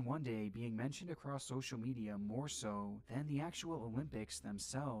 even on one day being mentioned across social media more so than the actual Olympics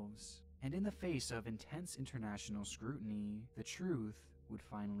themselves. And in the face of intense international scrutiny, the truth would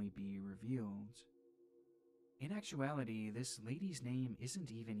finally be revealed. In actuality, this lady's name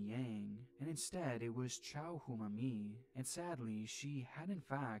isn't even Yang, and instead it was Chao Humami, and sadly, she had in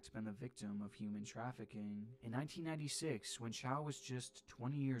fact been the victim of human trafficking. In 1996, when Chao was just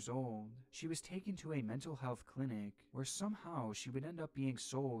 20 years old, she was taken to a mental health clinic where somehow she would end up being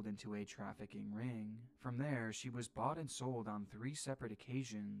sold into a trafficking ring. From there, she was bought and sold on 3 separate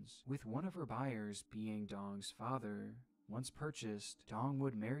occasions, with one of her buyers being Dong's father. Once purchased, Dong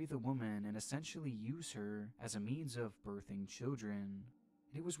would marry the woman and essentially use her as a means of birthing children.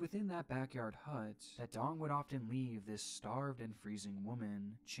 It was within that backyard hut that Dong would often leave this starved and freezing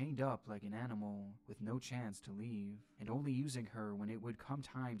woman, chained up like an animal, with no chance to leave, and only using her when it would come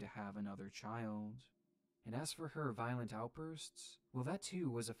time to have another child. And as for her violent outbursts, well, that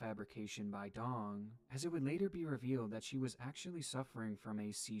too was a fabrication by Dong, as it would later be revealed that she was actually suffering from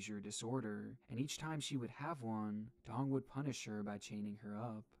a seizure disorder, and each time she would have one, Dong would punish her by chaining her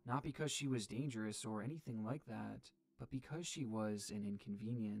up, not because she was dangerous or anything like that, but because she was an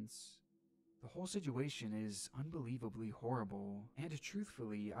inconvenience. The whole situation is unbelievably horrible, and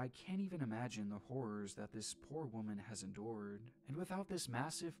truthfully, I can't even imagine the horrors that this poor woman has endured. And without this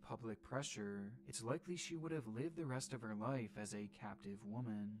massive public pressure, it's likely she would have lived the rest of her life as a captive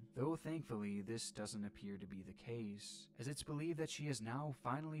woman. Though thankfully, this doesn't appear to be the case, as it's believed that she has now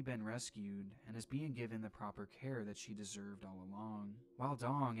finally been rescued and is being given the proper care that she deserved all along, while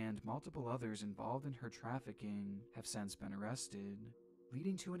Dong and multiple others involved in her trafficking have since been arrested,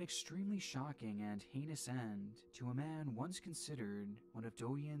 leading to an extremely shocking and heinous end to a man once considered one of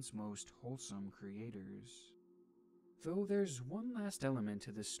Doyen's most wholesome creators. Though there's one last element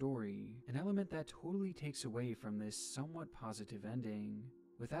to this story, an element that totally takes away from this somewhat positive ending,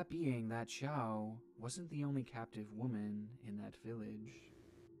 with that being that Xiao wasn't the only captive woman in that village.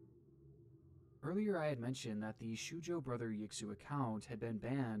 Earlier I had mentioned that the Shujo Brother Yiksu account had been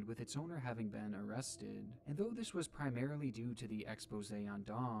banned with its owner having been arrested, and though this was primarily due to the expose on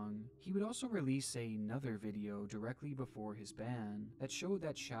Dong, he would also release another video directly before his ban that showed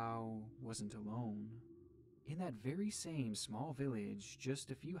that Xiao wasn't alone. In that very same small village, just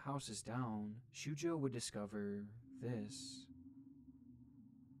a few houses down, Shujo would discover this.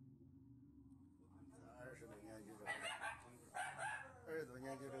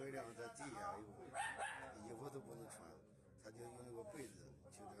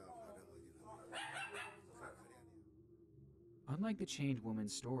 Unlike the chained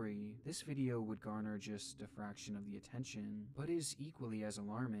woman's story, this video would garner just a fraction of the attention, but is equally as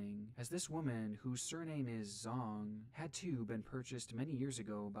alarming, as this woman, whose surname is Zong, had too been purchased many years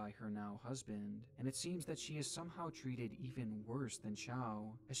ago by her now husband, and it seems that she is somehow treated even worse than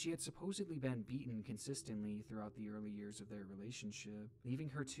Chao, as she had supposedly been beaten consistently throughout the early years of their relationship, leaving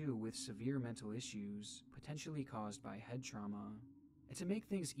her too with severe mental issues, potentially caused by head trauma. And to make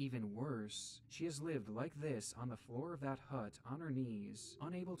things even worse, she has lived like this on the floor of that hut on her knees,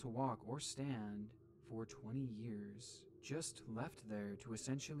 unable to walk or stand, for 20 years. Just left there to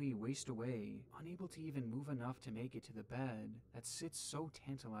essentially waste away, unable to even move enough to make it to the bed that sits so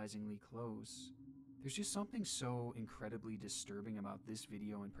tantalizingly close. There's just something so incredibly disturbing about this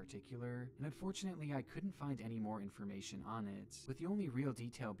video in particular, and unfortunately I couldn't find any more information on it, with the only real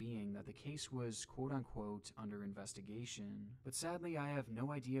detail being that the case was quote-unquote under investigation. But sadly I have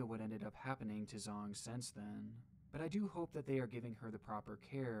no idea what ended up happening to Zong since then. But I do hope that they are giving her the proper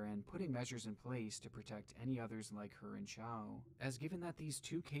care and putting measures in place to protect any others like her and Chao, as given that these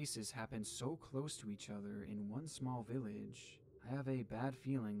 2 cases happened so close to each other in one small village, I have a bad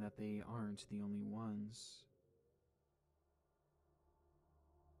feeling that they aren't the only ones.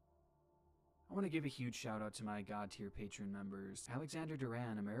 I want to give a huge shout out to my God tier patron members: Alexander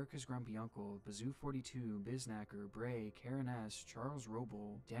Duran, America's Grumpy Uncle, Bazoo42, Biznacker, Bray, Karen S, Charles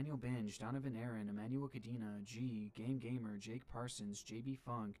Roble, Daniel Binge, Donovan Aaron, Emmanuel Cadena, G, Game Gamer, Jake Parsons, JB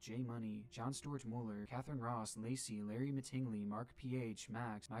Funk, J Money, John Stewart Muller, Catherine Ross, Lacey, Larry Mattingly, Mark PH,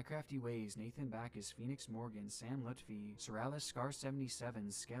 Max, Mycrafty Ways, Nathan Backus, Phoenix Morgan, Sam Lutfi, Seralis,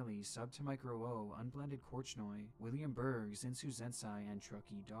 Scar77, Skelly, Sub to Micro O, Unblended Korchnoi, William Berg, Zinsu Zensai, and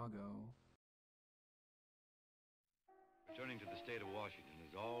Trucky Doggo. Returning to the state of Washington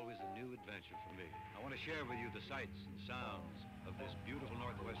is always a new adventure for me. I want to share with you the sights and sounds of this beautiful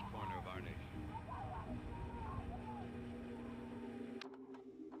northwest corner of our nation.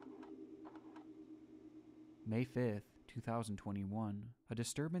 May 5th, 2021. A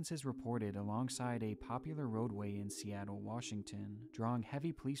disturbance is reported alongside a popular roadway in Seattle, Washington, drawing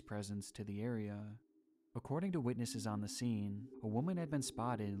heavy police presence to the area. According to witnesses on the scene, a woman had been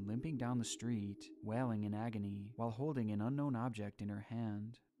spotted limping down the street, wailing in agony, while holding an unknown object in her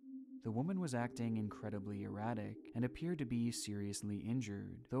hand. The woman was acting incredibly erratic and appeared to be seriously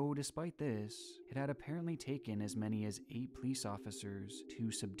injured, though despite this, it had apparently taken as many as 8 police officers to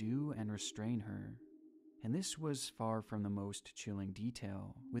subdue and restrain her. And this was far from the most chilling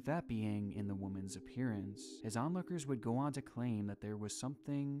detail, with that being in the woman's appearance, as onlookers would go on to claim that there was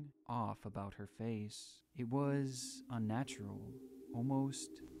something off about her face. It was unnatural,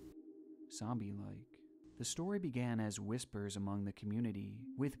 almost zombie-like. The story began as whispers among the community,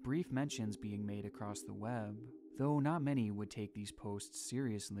 with brief mentions being made across the web, though not many would take these posts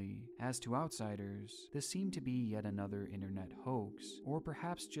seriously. As to outsiders, this seemed to be yet another internet hoax, or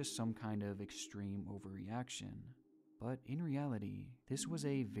perhaps just some kind of extreme overreaction. But in reality, this was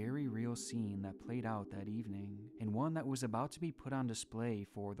a very real scene that played out that evening, and one that was about to be put on display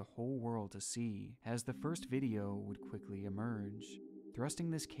for the whole world to see, as the first video would quickly emerge, thrusting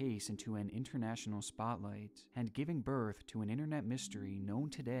this case into an international spotlight and giving birth to an internet mystery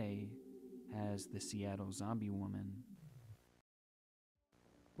known today as the Seattle Zombie Woman.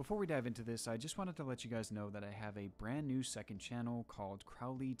 Before we dive into this, I just wanted to let you guys know that I have a brand new second channel called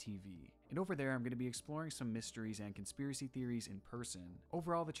Crowley TV. And over there, I'm going to be exploring some mysteries and conspiracy theories in person.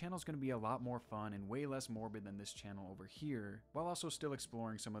 Overall, the channel is going to be a lot more fun and way less morbid than this channel over here, while also still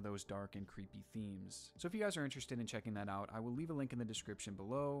exploring some of those dark and creepy themes. So if you guys are interested in checking that out, I will leave a link in the description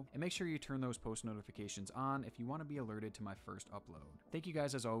below, and make sure you turn those post notifications on if you want to be alerted to my first upload. Thank you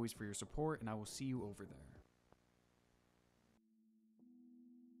guys as always for your support, and I will see you over there.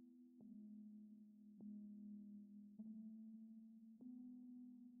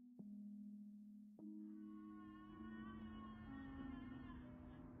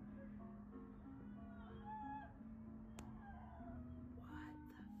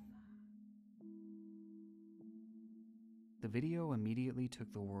 The video immediately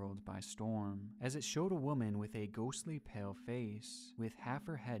took the world by storm, as it showed a woman with a ghostly pale face, with half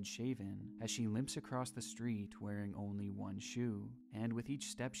her head shaven, as she limps across the street wearing only one shoe, and with each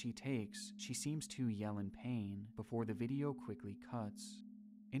step she takes, she seems to yell in pain, before the video quickly cuts.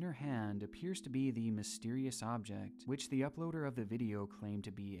 In her hand appears to be the mysterious object, which the uploader of the video claimed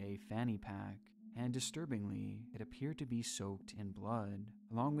to be a fanny pack, and disturbingly, it appeared to be soaked in blood,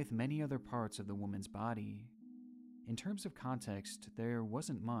 along with many other parts of the woman's body. In terms of context, there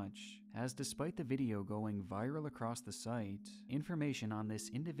wasn't much, as despite the video going viral across the site, information on this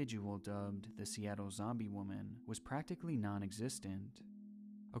individual dubbed the Seattle Zombie Woman was practically non-existent.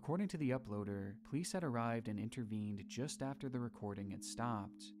 According to the uploader, police had arrived and intervened just after the recording had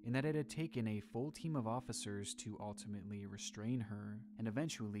stopped, in that it had taken a full team of officers to ultimately restrain her, and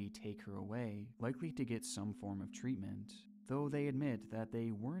eventually take her away, likely to get some form of treatment, though they admit that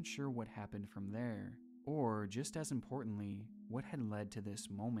they weren't sure what happened from there, or, just as importantly, what had led to this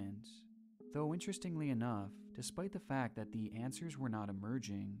moment. Though interestingly enough, despite the fact that the answers were not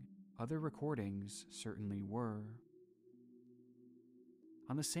emerging, other recordings certainly were.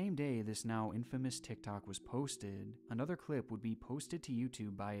 On the same day this now infamous TikTok was posted, another clip would be posted to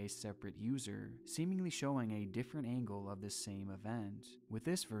YouTube by a separate user, seemingly showing a different angle of the same event, with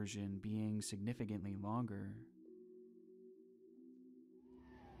this version being significantly longer.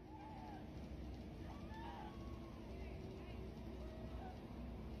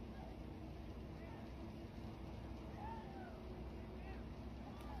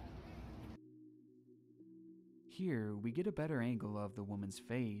 Here, we get a better angle of the woman's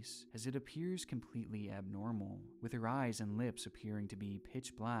face, as it appears completely abnormal, with her eyes and lips appearing to be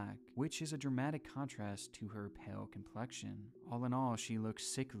pitch black, which is a dramatic contrast to her pale complexion. All in all, she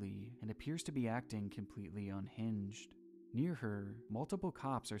looks sickly, and appears to be acting completely unhinged. Near her, multiple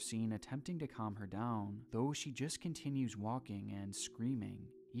cops are seen attempting to calm her down, though she just continues walking and screaming,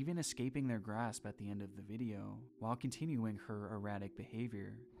 even escaping their grasp at the end of the video, while continuing her erratic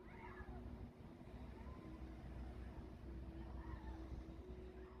behavior.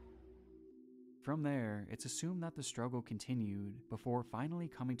 From there, it's assumed that the struggle continued before finally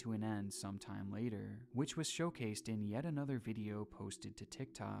coming to an end sometime later, which was showcased in yet another video posted to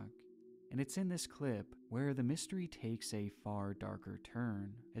TikTok. And it's in this clip where the mystery takes a far darker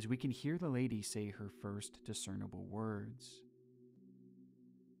turn, as we can hear the lady say her first discernible words.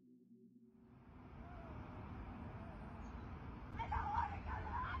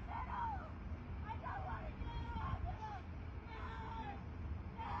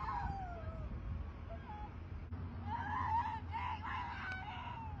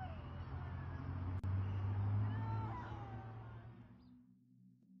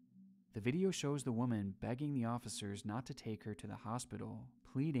 The video shows the woman begging the officers not to take her to the hospital,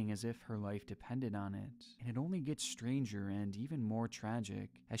 pleading as if her life depended on it, and it only gets stranger and even more tragic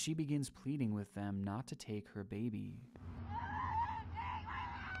as she begins pleading with them not to take her baby.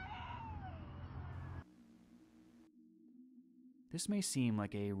 This may seem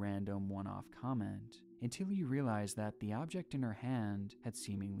like a random one-off comment, until you realize that the object in her hand had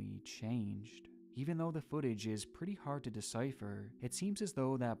seemingly changed. Even though the footage is pretty hard to decipher, it seems as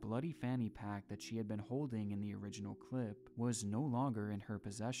though that bloody fanny pack that she had been holding in the original clip was no longer in her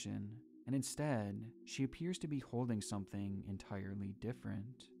possession, and instead, she appears to be holding something entirely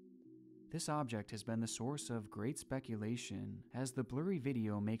different. This object has been the source of great speculation, as the blurry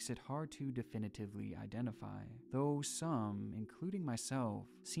video makes it hard to definitively identify, though some, including myself,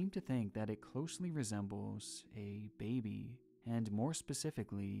 seem to think that it closely resembles a baby, and more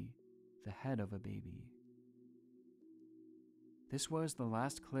specifically, the head of a baby. This was the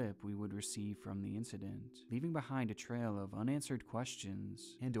last clip we would receive from the incident, leaving behind a trail of unanswered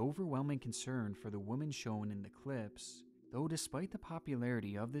questions and overwhelming concern for the woman shown in the clips, though despite the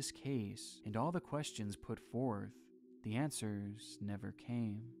popularity of this case and all the questions put forth, the answers never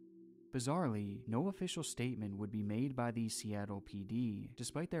came. Bizarrely, no official statement would be made by the Seattle PD,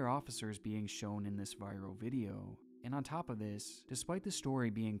 despite their officers being shown in this viral video. And on top of this, despite the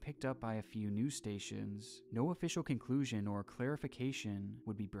story being picked up by a few news stations, no official conclusion or clarification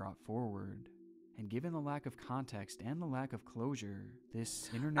would be brought forward. And given the lack of context and the lack of closure,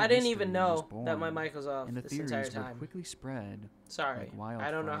 this internet I didn't mystery even know was born, that my mic was off and the this entire theories time. would quickly spread Sorry, like wildfire. I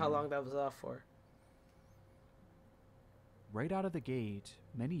don't know how long that was off for. Right out of the gate,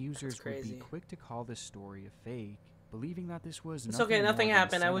 many users would crazy. be quick to call this story a fake, believing that this was It's nothing okay, nothing more than a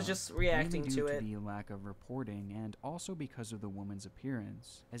happened. I was setup, just reacting mainly to due it. to the lack of reporting and also because of the woman's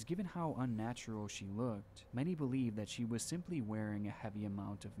appearance, as given how unnatural she looked, many believed that she was simply wearing a heavy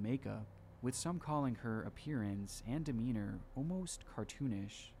amount of makeup, with some calling her appearance and demeanor almost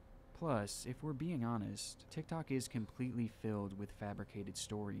cartoonish. Plus, if we're being honest, TikTok is completely filled with fabricated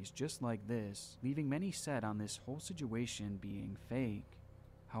stories just like this, leaving many set on this whole situation being fake.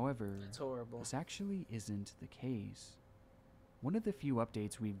 However, It's horrible. this actually isn't the case. One of the few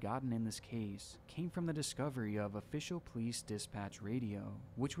updates we've gotten in this case came from the discovery of official police dispatch radio,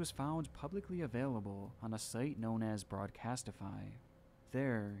 which was found publicly available on a site known as Broadcastify.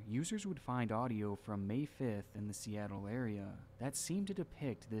 There, users would find audio from May 5th in the Seattle area that seemed to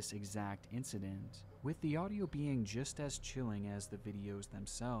depict this exact incident, with the audio being just as chilling as the videos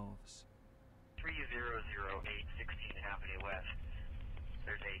themselves. 3008 16th Avenue West.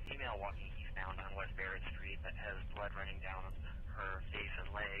 There's a female walking eastbound on West Barrett Street that has blood running down her face and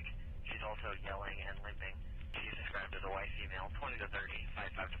leg. She's also yelling and limping. She's described as a white female, 20 to 30,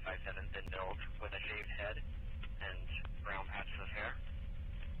 5'5 to 5'7", thin build, with a shaved head and brown patches of hair,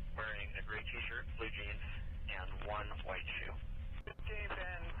 wearing a gray t-shirt, blue jeans, and one white shoe. James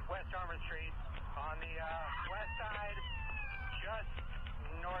and West Armour Street on the west side, just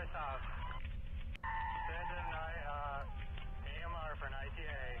north of. Send an AMR for an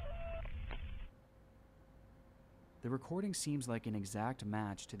ITA. The recording seems like an exact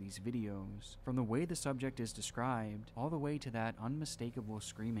match to these videos, from the way the subject is described, all the way to that unmistakable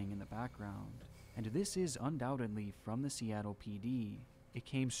screaming in the background. And this is undoubtedly from the Seattle PD. It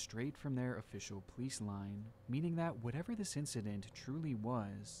came straight from their official police line, meaning that whatever this incident truly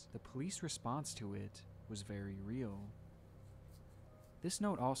was, the police response to it was very real. This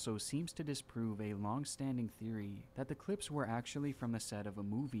note also seems to disprove a long-standing theory that the clips were actually from the set of a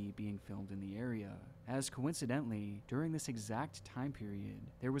movie being filmed in the area, as coincidentally, during this exact time period,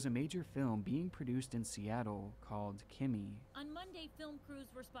 there was a major film being produced in Seattle called Kimmy. On Monday, film crews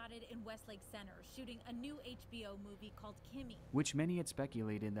were spotted in Westlake Center shooting a new HBO movie called Kimmy, which many had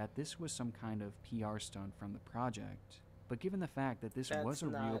speculated that this was some kind of PR stunt from the project. But given the fact that this was a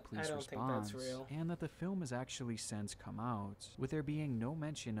real police response, and that the film has actually since come out, with there being no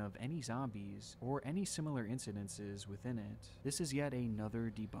mention of any zombies or any similar incidences within it, this is yet another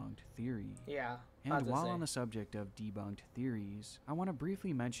debunked theory. Yeah. And while on the subject of debunked theories, I want to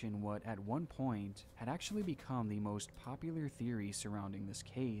briefly mention what at one point had actually become the most popular theory surrounding this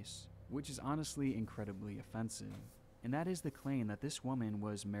case, which is honestly incredibly offensive. And that is the claim that this woman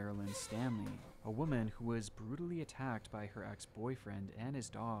was Marilyn Stanley, a woman who was brutally attacked by her ex-boyfriend and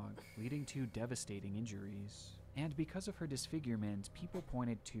his dog, leading to devastating injuries. And because of her disfigurement, people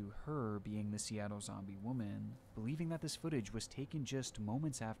pointed to her being the Seattle zombie woman, believing that this footage was taken just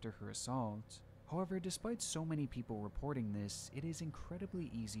moments after her assault. However, despite so many people reporting this, it is incredibly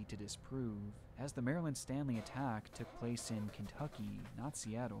easy to disprove, as the Marilyn Stanley attack took place in Kentucky, not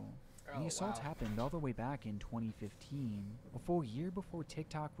Seattle. The assault happened all the way back in 2015, a full year before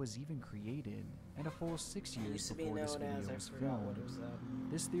TikTok was even created, and a full 6 years before this video was filmed.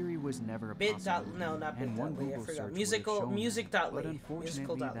 This theory was never a possibility, and one Google search music.ly, but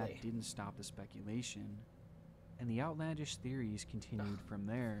unfortunately that didn't stop the speculation. And the outlandish theories continued from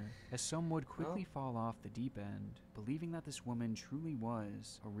there, as some would quickly fall off the deep end, believing that this woman truly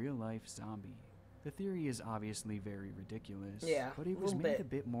was a real-life zombie. The theory is obviously very ridiculous, but it was made a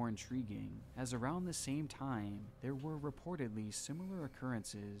bit more intriguing, as around the same time, there were reportedly similar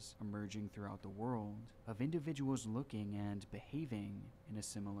occurrences emerging throughout the world, of individuals looking and behaving in a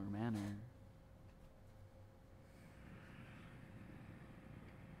similar manner.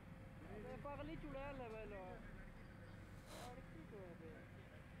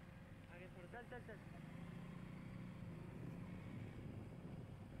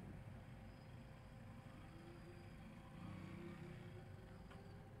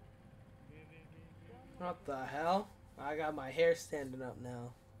 What the hell? I got my hair standing up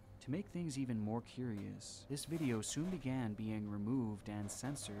now. To make things even more curious, this video soon began being removed and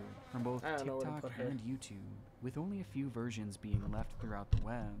censored from both TikTok and YouTube, with only a few versions being left throughout the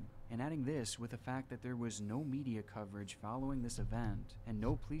web. And adding this with the fact that there was no media coverage following this event, and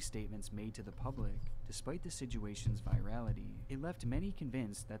no police statements made to the public, despite the situation's virality, it left many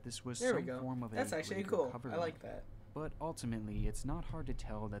convinced that this was some form of That's actually cool. I like that. But ultimately, it's not hard to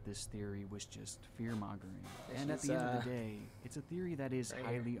tell that this theory was just fear-mongering. And at the end of the day, it's a theory that is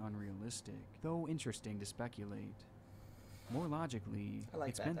highly unrealistic, though interesting to speculate. More logically,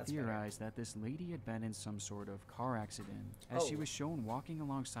 it's been theorized that this lady had been in some sort of car accident, as she was shown walking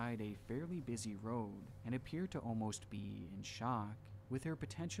alongside a fairly busy road and appeared to almost be in shock, with her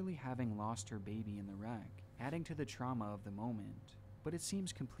potentially having lost her baby in the wreck, adding to the trauma of the moment. But it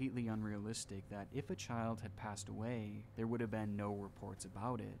seems completely unrealistic that if a child had passed away, there would have been no reports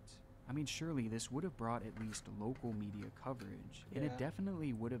about it. I mean, surely this would have brought at least local media coverage, and it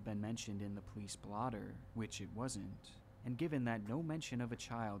definitely would have been mentioned in the police blotter, which it wasn't. And given that no mention of a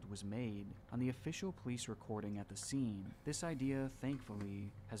child was made on the official police recording at the scene, this idea,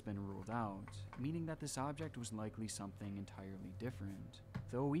 thankfully, has been ruled out, meaning that this object was likely something entirely different.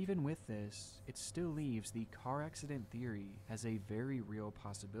 Though even with this, it still leaves the car accident theory as a very real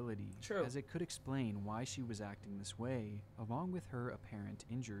possibility, as it could explain why she was acting this way, along with her apparent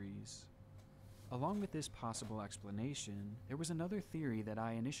injuries. Along with this possible explanation, there was another theory that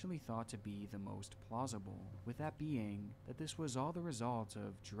I initially thought to be the most plausible, with that being that this was all the result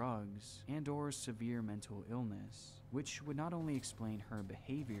of drugs and/or severe mental illness, which would not only explain her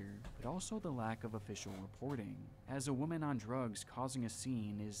behavior, but also the lack of official reporting, as a woman on drugs causing a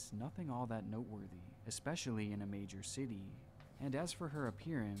scene is nothing all that noteworthy, especially in a major city. And as for her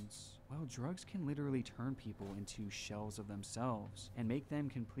appearance, well, drugs can literally turn people into shells of themselves and make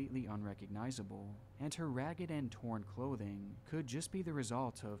them completely unrecognizable, and her ragged and torn clothing could just be the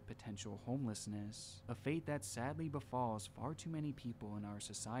result of potential homelessness, a fate that sadly befalls far too many people in our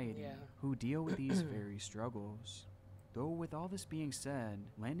society who deal with these very struggles. Though with all this being said,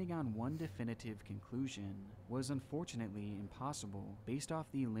 landing on one definitive conclusion was unfortunately impossible based off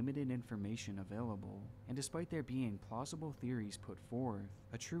the limited information available, and despite there being plausible theories put forth,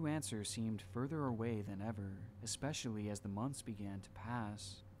 a true answer seemed further away than ever, especially as the months began to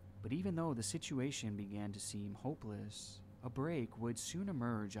pass. But even though the situation began to seem hopeless, a break would soon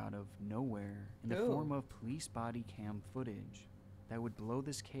emerge out of nowhere in the form of police body cam footage that would blow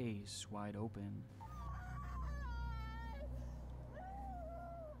this case wide open.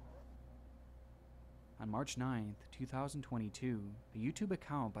 On March 9th, 2022, a YouTube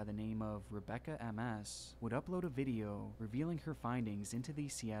account by the name of Rebecca MS would upload a video revealing her findings into the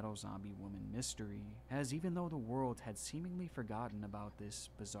Seattle zombie woman mystery, as even though the world had seemingly forgotten about this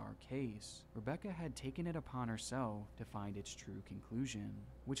bizarre case, Rebecca had taken it upon herself to find its true conclusion,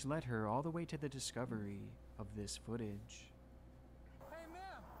 which led her all the way to the discovery of this footage. Hey,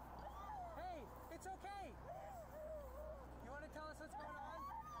 ma'am! Hey, it's okay! You want to tell us what's going on?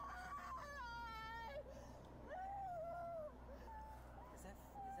 Is that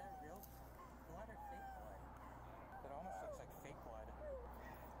real blood or fake blood? That almost looks like fake blood.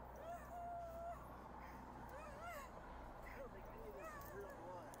 I don't think any of this is real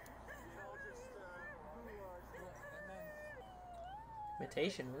blood. It's all just goulash. And then...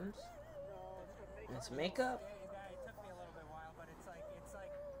 Imitation wounds. It's makeup. Yeah, it took me a little bit while, but it's like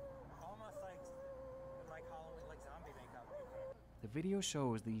almost like Halloween, like zombie makeup. The video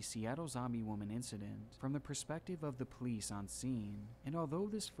shows the Seattle zombie woman incident from the perspective of the police on scene, and although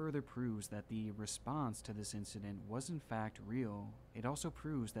this further proves that the response to this incident was in fact real, it also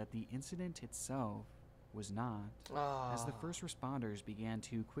proves that the incident itself was not, as the first responders began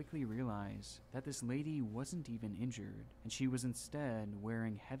to quickly realize that this lady wasn't even injured, and she was instead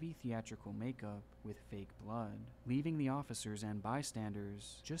wearing heavy theatrical makeup with fake blood, leaving the officers and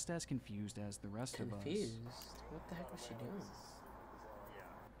bystanders just as confused as the rest of us. What the heck was she doing?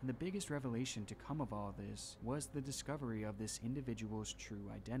 And the biggest revelation to come of all this was the discovery of this individual's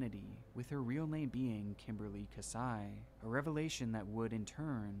true identity, with her real name being Kimberly Kasai, a revelation that would in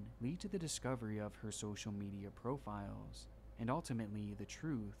turn lead to the discovery of her social media profiles, and ultimately the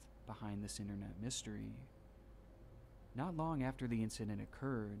truth behind this internet mystery. Not long after the incident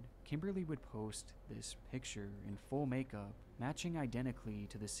occurred, Kimberly would post this picture in full makeup, matching identically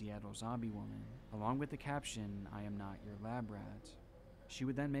to the Seattle zombie woman, along with the caption, "I am not your lab rat." She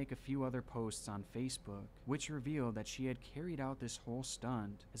would then make a few other posts on Facebook, which revealed that she had carried out this whole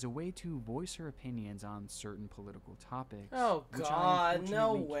stunt as a way to voice her opinions on certain political topics. Oh which God, I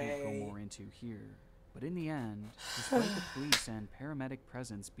no unfortunately way. can't go more into here. But in the end, despite the police and paramedic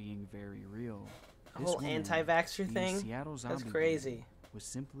presence being very real, The this whole woman, anti-vaxxer the thing? Seattle That's zombie crazy. woman, was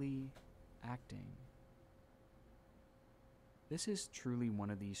simply acting. This is truly one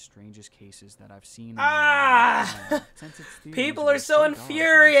of the strangest cases that I've seen in a long time, since its theories People were are so dark and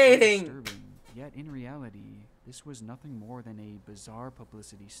infuriating. disturbing. Yet in reality, this was nothing more than a bizarre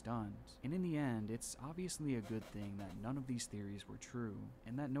publicity stunt. And in the end, it's obviously a good thing that none of these theories were true,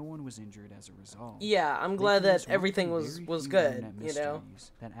 and that no one was injured as a result. Yeah, I'm glad Making that this one of everything the was very few good, internet you know?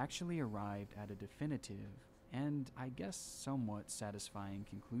 mysteries that actually arrived at a definitive, and I guess somewhat satisfying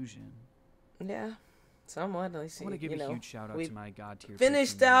conclusion. Yeah. Somewhat, at least, I want to give you a know, huge shout out we to my god tier.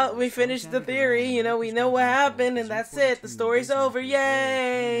 finished out, we finished the theory, you know, we know what happened, and that's it, the story's over,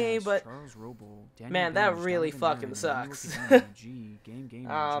 yay! But, man, that really fucking sucks. Okay, give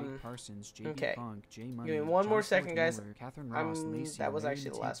me one more second, guys. That was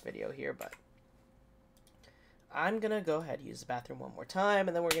actually the last video here, but I'm gonna go ahead and use the bathroom one more time,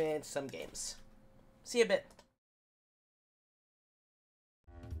 and then we're gonna get into some games. See you a bit.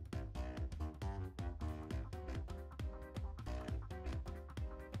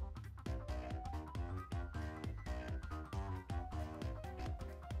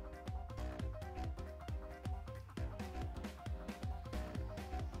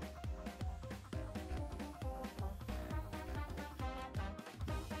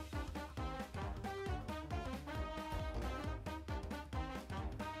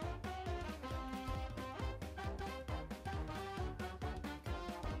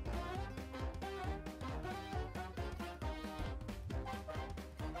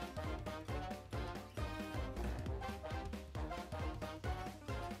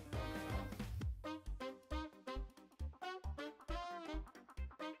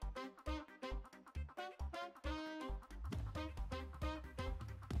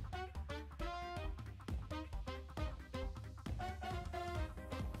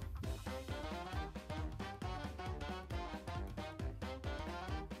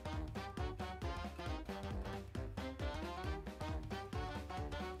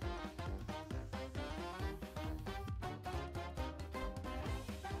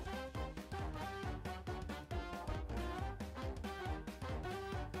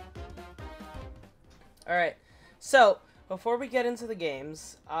 Alright, so, before we get into the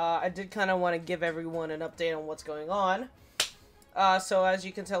games, I did kind of want to give everyone an update on what's going on. So as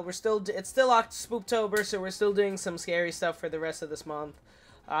you can tell, it's still Spooptober, so we're still doing some scary stuff for the rest of this month.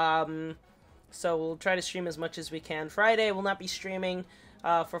 So we'll try to stream as much as we can. Friday, we'll not be streaming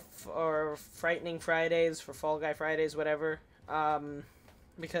for Frightening Fridays, for Fall Guy Fridays, whatever,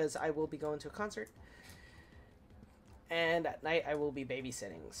 because I will be going to a concert. And at night, I will be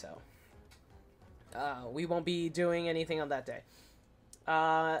babysitting, so we won't be doing anything on that day.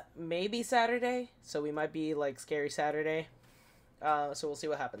 Maybe Saturday, so we might be like Scary Saturday. So we'll see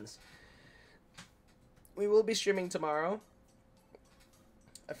what happens. We will be streaming tomorrow.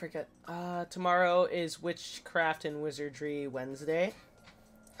 I forget. Tomorrow is Witchcraft and Wizardry Wednesday.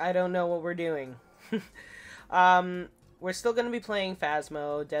 I don't know what we're doing. We're still going to be playing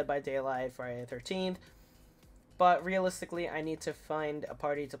Phasmo, Dead by Daylight, Friday the 13th. But realistically, I need to find a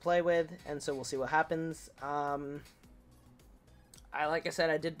party to play with, and so we'll see what happens. Like I said,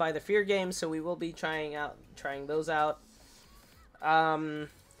 I did buy the Fear games, so we will be trying those out.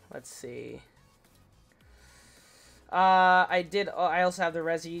 Let's see. I also have the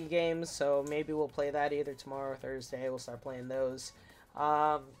Resi games, so maybe we'll play that either tomorrow or Thursday. We'll start playing those.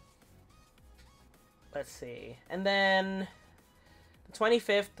 Let's see. And then the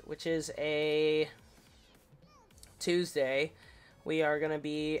 25th, which is a Tuesday, we are going to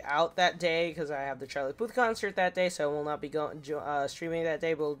be out that day because I have the Charlie Puth concert that day, so I will not be streaming that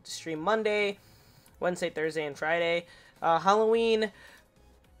day. We'll stream Monday, Wednesday, Thursday, and Friday. Halloween, I'm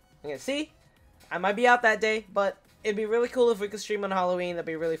going to see. I might be out that day, but it'd be really cool if we could stream on Halloween. That'd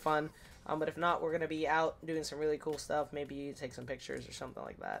be really fun. But if not, we're going to be out doing some really cool stuff. Maybe take some pictures or something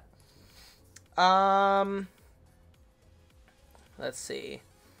like that. Let's see.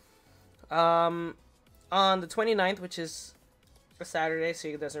 On the 29th, which is a Saturday, so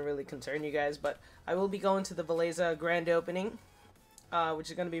it doesn't really concern you guys, but I will be going to the Valeza grand opening, which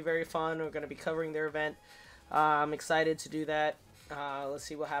is going to be very fun. We're going to be covering their event. I'm excited to do that. Let's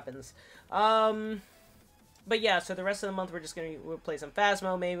see what happens. But yeah, so the rest of the month we'll play some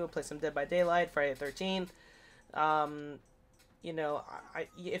Phasmo, maybe we'll play some Dead by Daylight, Friday the 13th. You know,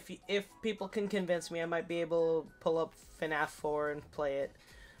 if people can convince me, I might be able to pull up FNAF 4 and play it.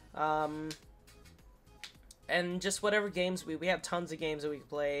 And just whatever games we have tons of games that we can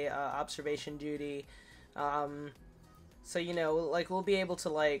play. Observation Duty. So you know, like we'll be able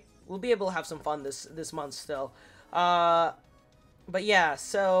to have some fun this month still. But yeah,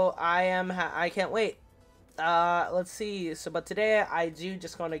 so I can't wait. Let's see. So, but today I do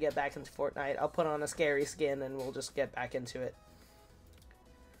just want to get back into Fortnite. I'll put on a scary skin and we'll just get back into it.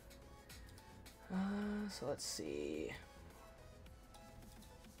 So let's see.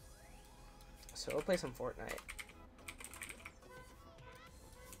 So we'll play some Fortnite.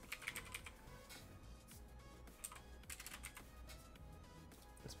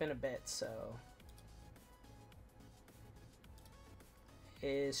 It's been a bit, so.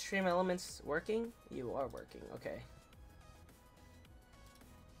 Is Stream Elements working? You are working, okay.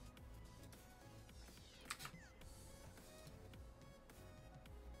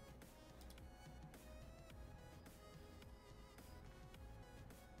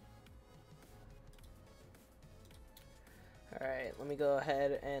 Alright, let me go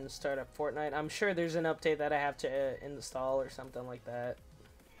ahead and start up Fortnite. I'm sure there's an update that I have to install or something like that.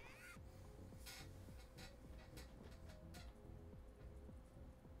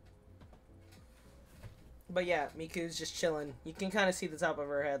 But yeah, Miku's just chilling. You can kind of see the top of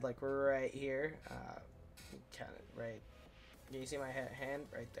her head, like right here. Kind of right. Do you see my hand?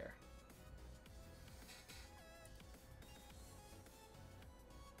 Right there.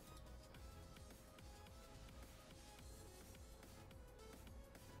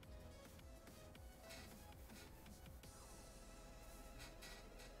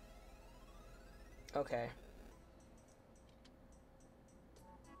 Okay.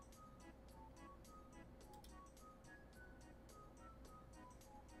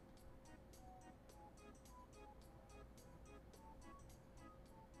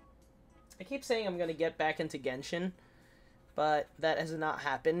 I keep saying I'm gonna get back into Genshin, but that has not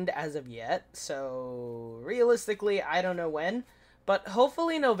happened as of yet, so realistically, I don't know when, but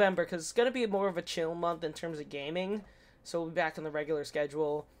hopefully November, because it's gonna be more of a chill month in terms of gaming, so we'll be back on the regular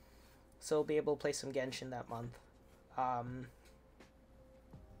schedule, so we'll be able to play some Genshin that month.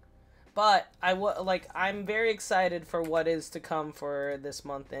 But I'm very excited for what is to come for this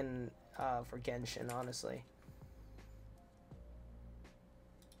month and for Genshin, honestly.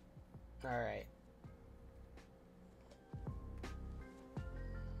 Alright.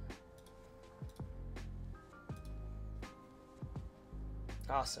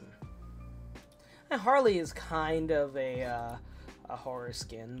 Awesome. And Harley is kind of a horror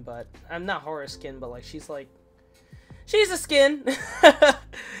skin, but I'm not horror skin, but like she's a skin.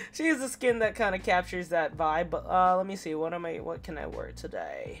 She's a skin that kind of captures that vibe. But let me see, what can I wear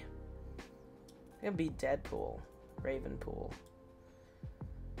today? It'll be Deadpool, Ravenpool.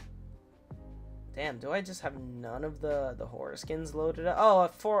 Damn, do I just have none of the horror skins loaded up? Oh,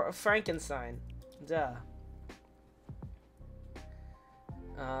 for Frankenstein. Duh.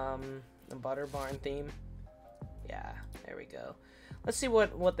 The Butter Barn theme. Yeah, there we go. Let's see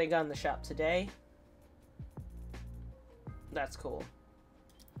what they got in the shop today. That's cool.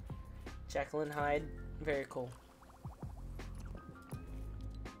 Jekyll and Hyde. Very cool.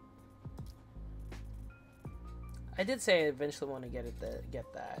 I did say I eventually want to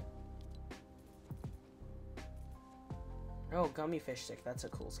get that. Oh, gummy fish stick. That's a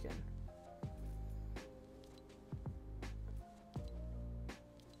cool skin.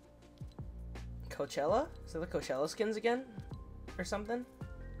 Coachella? Is that the Coachella skins again? Or something?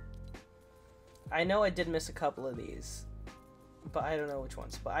 I know I did miss a couple of these, but I don't know which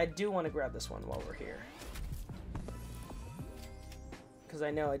ones. But I do want to grab this one while we're here, because I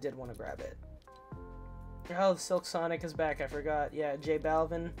know I did want to grab it. Oh, Silk Sonic is back. I forgot. Yeah, J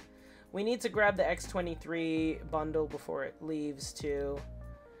Balvin. We need to grab the X23 bundle before it leaves too.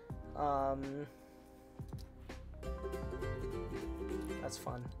 That's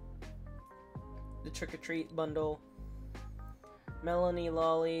fun. The Trick or Treat bundle. Melanie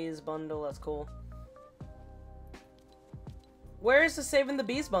Lollies bundle. That's cool. Where is the Saving the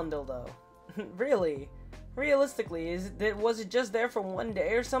Bees bundle though? Really? Realistically, was it just there for one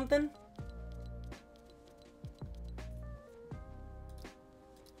day or something?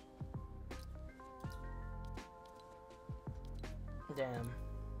 Damn.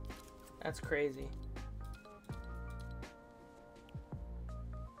 That's crazy.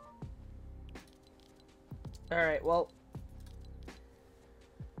 Alright, well.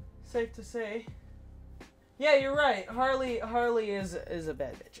 Safe to say. Yeah, you're right. Harley is a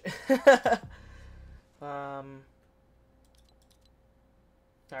bad bitch.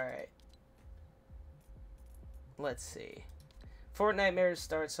 Alright. Let's see. Fortnite Mirrors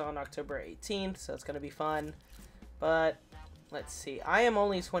starts on October 18th, so it's gonna be fun. But let's see. I am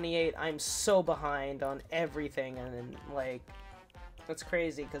only 28. I'm so behind on everything, and like, that's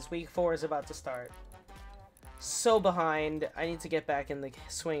crazy because week 4 is about to start. So behind. I need to get back in the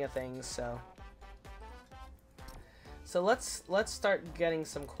swing of things. So let's start getting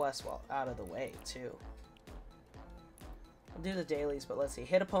some quests out of the way too. I'll do the dailies, but let's see.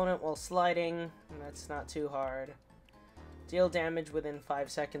 Hit opponent while sliding. That's not too hard. Deal damage within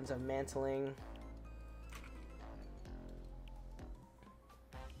 5 seconds of mantling.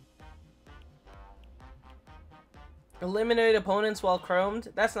 Eliminate opponents while chromed.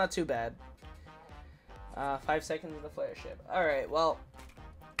 That's not too bad. 5 seconds of the flare ship. Alright, well,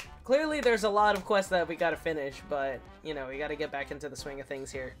 clearly there's a lot of quests that we gotta finish, but, you know, we gotta get back into the swing of things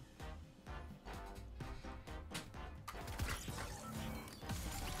here.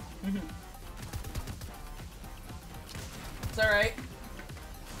 It's alright.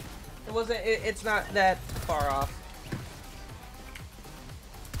 It's not that far off.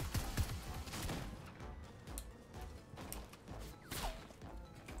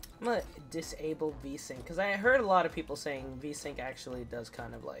 I'm gonna disable VSync, because I heard a lot of people saying VSync actually does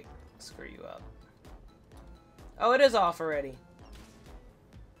kind of like screw you up. Oh, it is off already.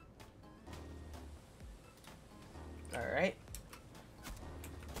 Alright.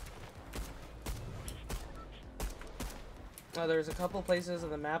 Oh, there's a couple places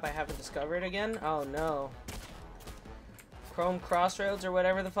on the map I haven't discovered again. Oh no. Chrome Crossroads or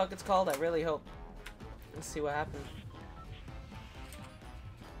whatever the fuck it's called. I really hope. Let's see what happens.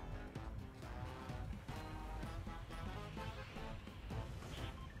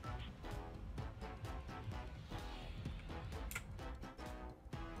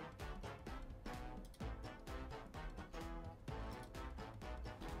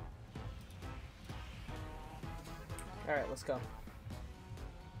 Alright, let's go.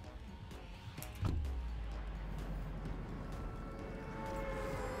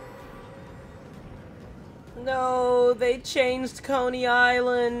 No, they changed Coney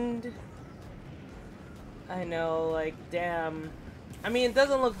Island. I know, like, damn. I mean, it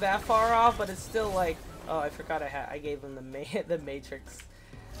doesn't look that far off, but it's still like, oh, I forgot I gave them the Matrix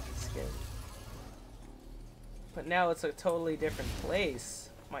skin. But now it's a totally different place.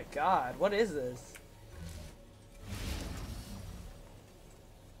 My God, what is this?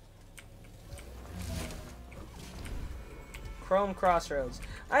 Chrome Crossroads.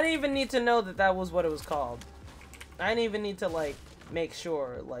 I didn't even need to know that that was what it was called. I didn't even need to, like, make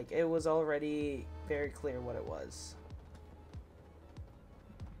sure. Like, it was already very clear what it was.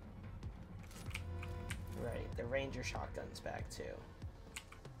 Right, the Ranger shotgun's back, too.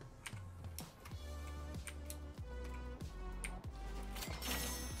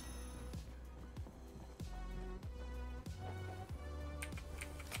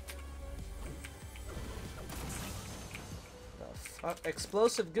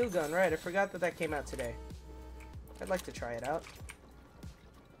 Explosive goo gun, right? I forgot that came out today. I'd like to try it out.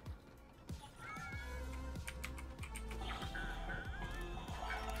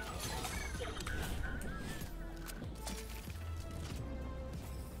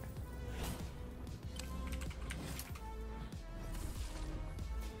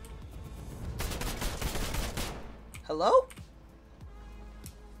 Hello?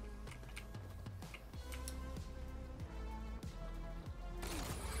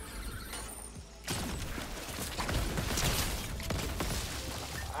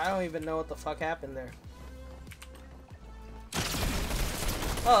 I don't even know what the fuck happened there.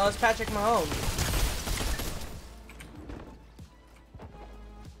 Oh, that was Patrick Mahomes.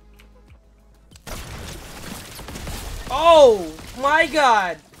 Oh my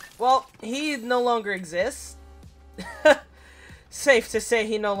god! Well, he no longer exists. Safe to say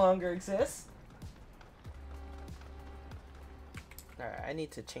he no longer exists. Alright, I need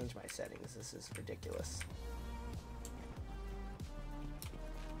to change my settings. This is ridiculous.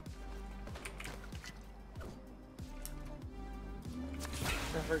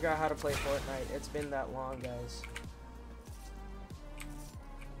 I forgot how to play Fortnite. It's been that long, guys.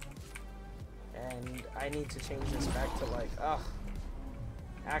 And I need to change this back to like, ugh.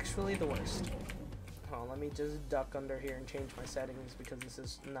 Actually the worst. Hold on, let me just duck under here and change my settings because this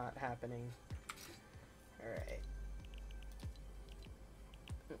is not happening. Alright.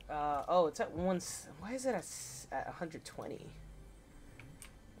 Oh, it's at once. Why is it at 120?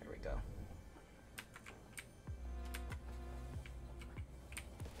 There we go.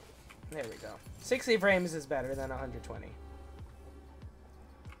 There we go. 60 frames is better than 120.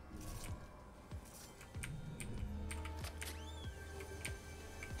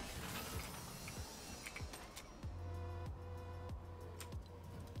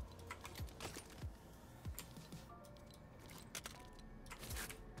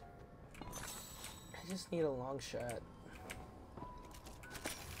 I just need a long shot.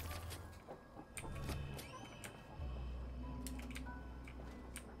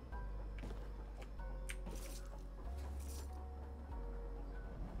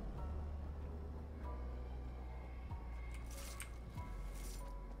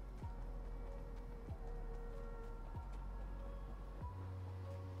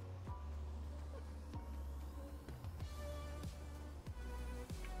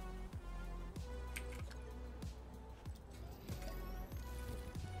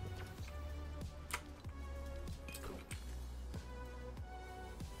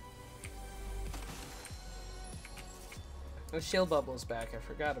 Oh, shield bubble's back. I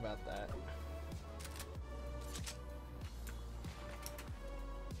forgot about that.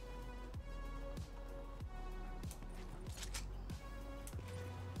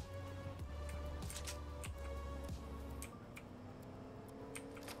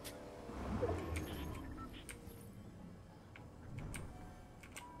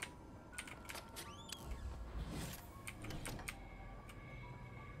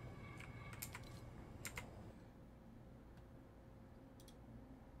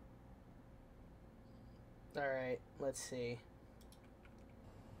 Alright, let's see.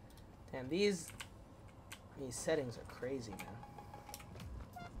 Damn, these settings are crazy, man.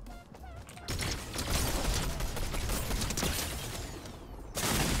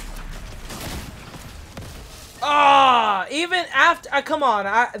 Ah, even after, come on,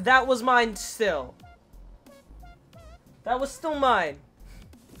 that was mine still. That was still mine.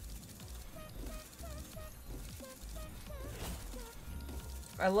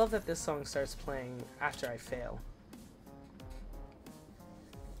 I love that this song starts playing after I fail.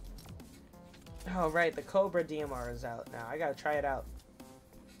 Oh, right, the Cobra DMR is out now. I gotta try it out.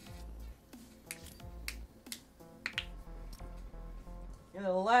 Yeah,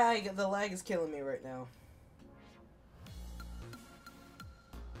 the lag is killing me right now.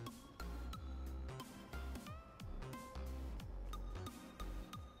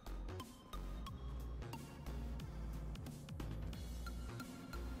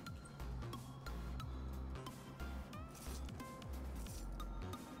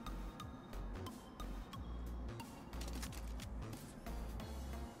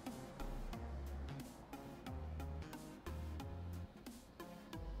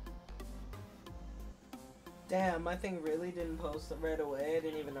 Damn, my thing really didn't post right away. I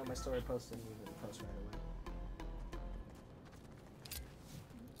didn't even know my story posted and even post right away.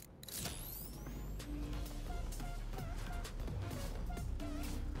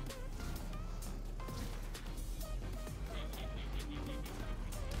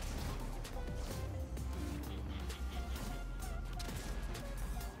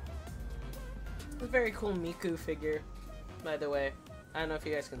 It's a very cool Miku figure, by the way. I don't know if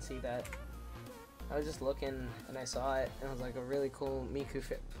you guys can see that. I was just looking and I saw it and it was like a really cool Miku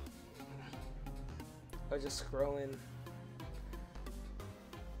fit. I was just scrolling.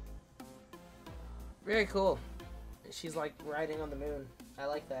 Very cool. She's like riding on the moon. I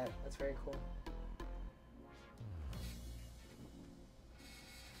like that. That's very cool.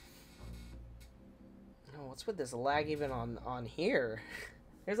 Oh, what's with this lag even on here?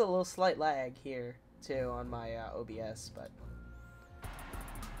 There's a little slight lag here too on my OBS, but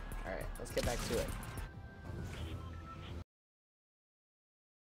alright, let's get back to it.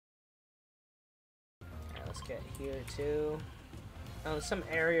 Alright, let's get here too. Oh, there's some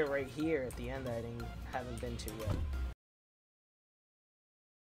area right here at the end that I haven't been to yet.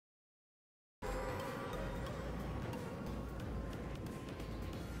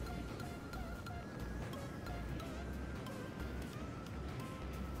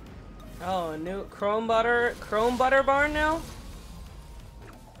 Oh, a new chrome butter barn now?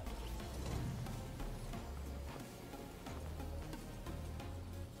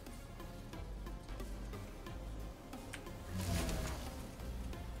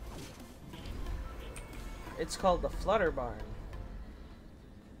 It's called the Flutter Barn.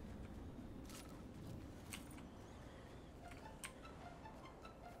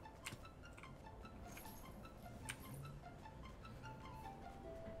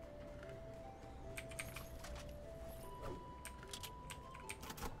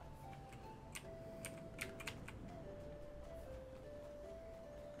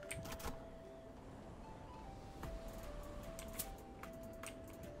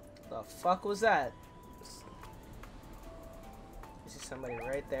 The fuck was that? I see somebody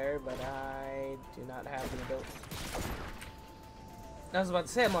right there, but I do not have the ability. I was about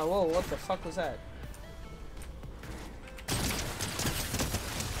to say, I'm like, whoa, what the fuck was that?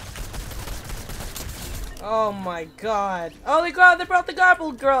 Oh my god. Oh, they brought the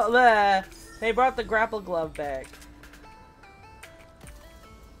grapple glove. They brought the grapple glove back.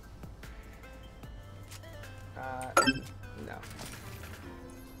 No.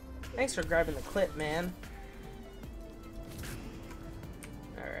 Thanks for grabbing the clip, man.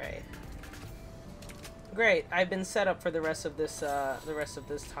 Alright. Great, I've been set up for the rest of this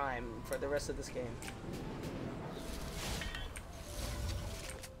time, for the rest of this game.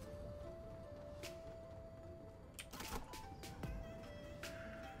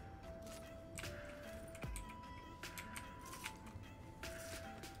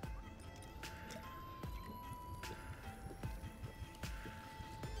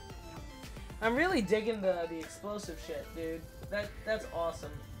 I'm really digging the explosive shit, dude. That's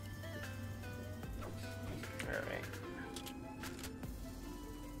awesome. Alright.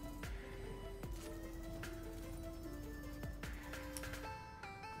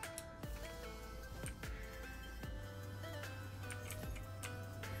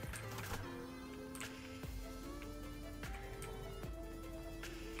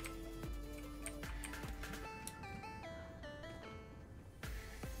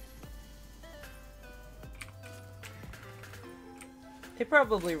 They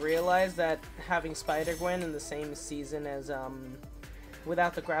probably realized that having Spider-Gwen in the same season as,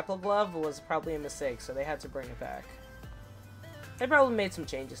 without the grapple glove was probably a mistake, so they had to bring it back. They probably made some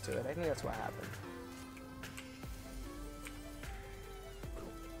changes to it. I think that's what happened.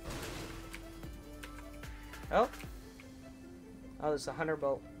 Oh. Oh, there's a Hunter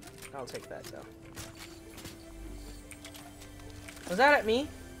Bolt. I'll take that, though. Was that at me?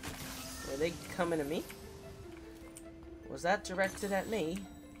 Were they coming at me? Was that directed at me?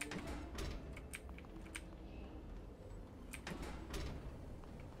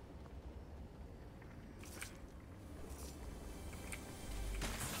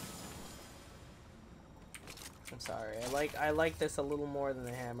 I'm sorry. I like this a little more than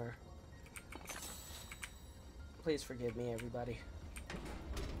the hammer. Please forgive me, everybody.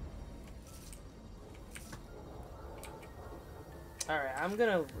 Alright, I'm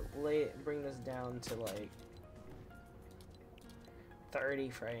gonna bring this down to like 30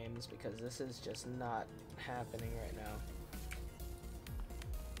 frames because this is just not happening right now.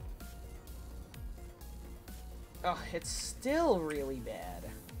 Oh, it's still really bad.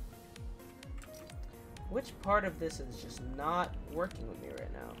 Which part of this is just not working with me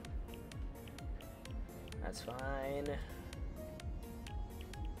right now? That's fine.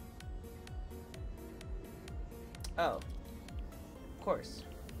 Oh. Of course.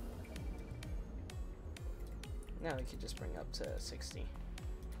 Now we could just bring up to 60.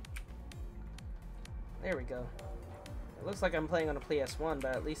 There we go. It looks like I'm playing on a PS1,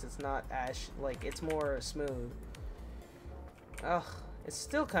 but at least it's not as, like, it's more smooth. Ugh, it's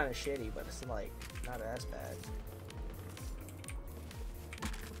still kind of shitty, but it's, like, not as bad.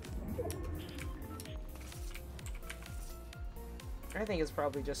 I think it's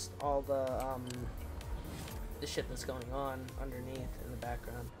probably just all the shit that's going on underneath in the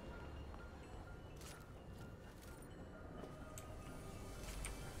background.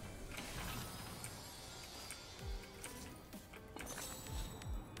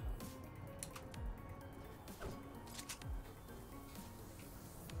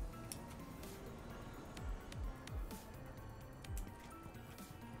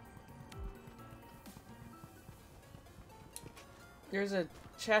 There's a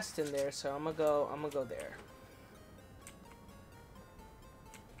chest in there, so I'm gonna go there.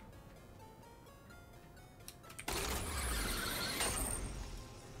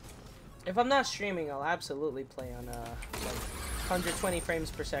 If I'm not streaming, I'll absolutely play on like 120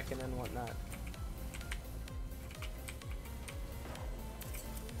 frames per second and whatnot.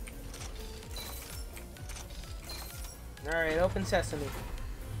 Alright, open sesame.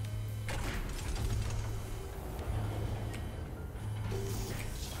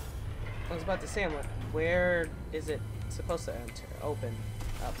 I was about to say, I'm like, where is it supposed to enter? Open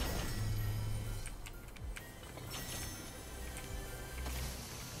up.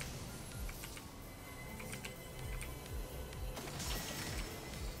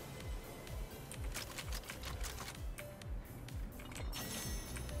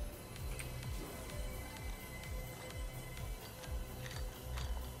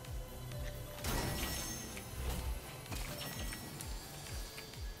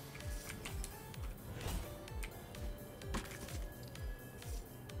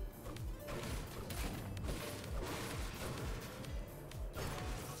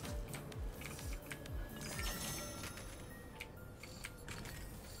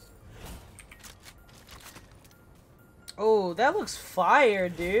 Oh, that looks fire,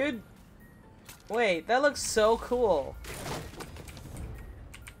 dude. Wait, that looks so cool.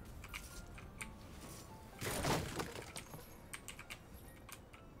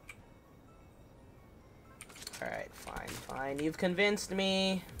 Alright, fine, fine. You've convinced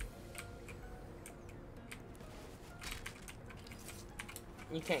me.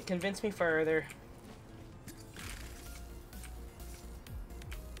 You can't convince me further.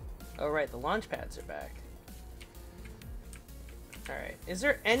 Oh, right, the launch pads are back. Alright, is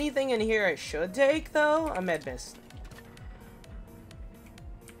there anything in here I should take, though? A med mist.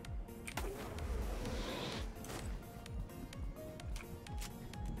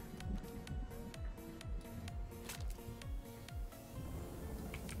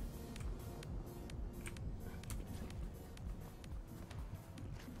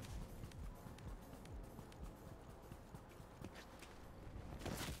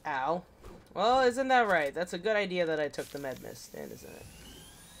 Ow. Well, isn't that right? That's a good idea that I took the med mist in, isn't it?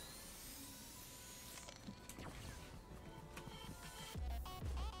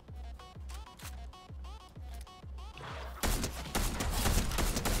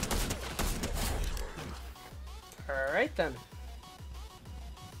 Alright then.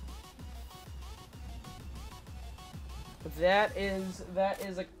 That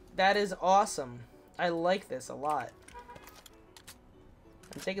is awesome. I like this a lot.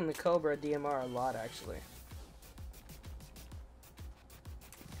 I'm taking the Cobra DMR a lot, actually.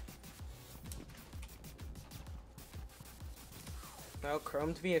 Oh,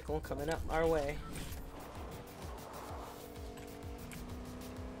 chromed vehicle coming up our way.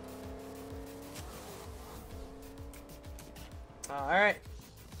 Alright.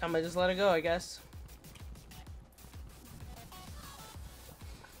 I'm gonna just let it go, I guess.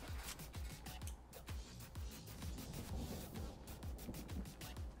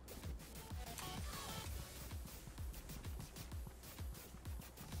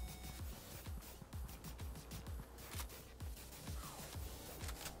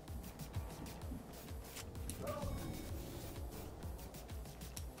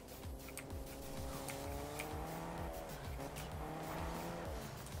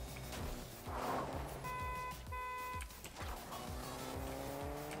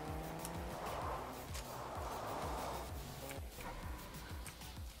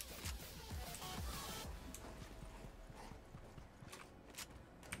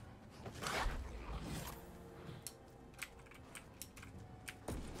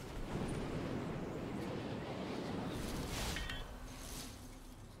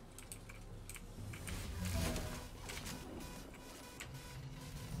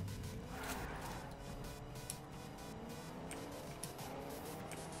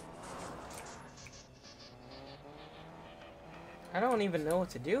 I don't even know what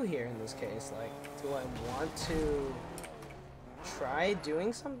to do here in this case. Like, do I want to try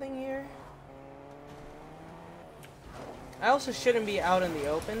doing something here? I also shouldn't be out in the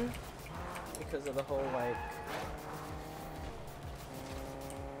open because of the whole, like...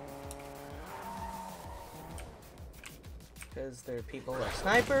 Because there are people who are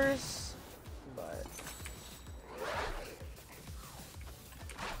snipers, but...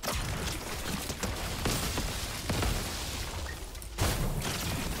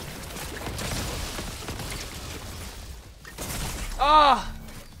 Oh!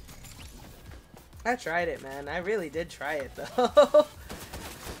 I tried it, man. I really did try it, though.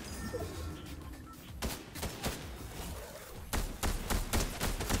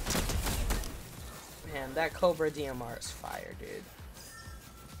 that Cobra DMR is fire, dude.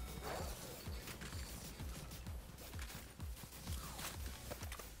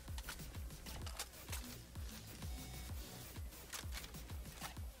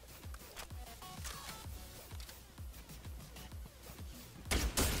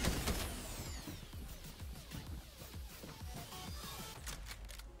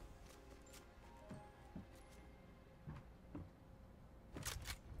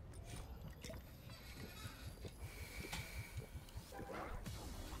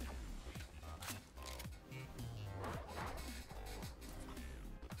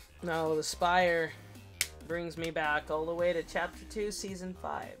 No, the Spire brings me back all the way to Chapter 2, Season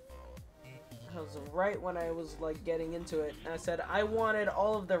 5. That was right when I was, like, getting into it. And I said I wanted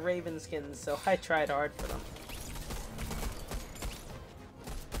all of the Raven skins, so I tried hard for them.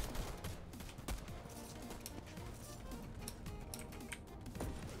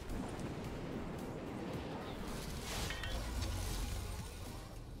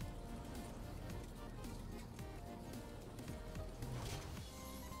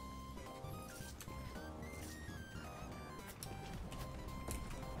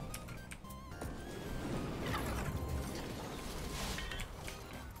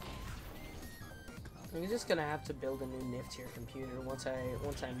 You're just gonna have to build a new niftier computer once I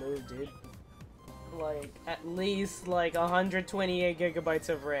move, dude. Like at least like 128 gigabytes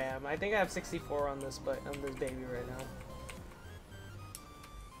of RAM. I think I have 64 on this baby right now.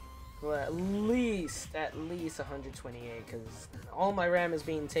 Well, at least 128, because all my RAM is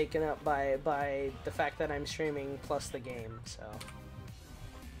being taken up by the fact that I'm streaming plus the game. So,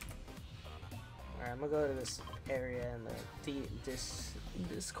 all right, I'm gonna go to this area in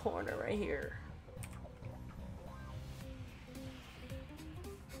this corner right here.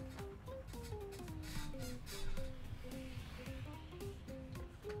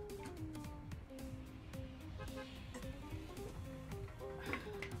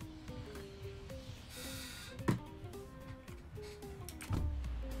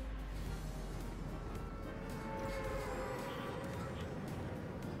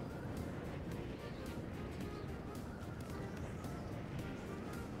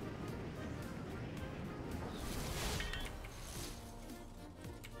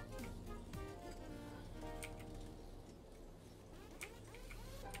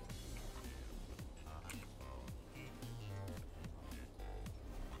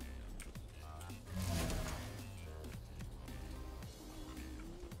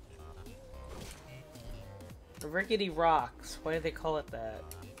 Rickety rocks. Why do they call it that?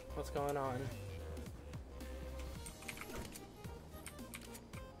 What's going on?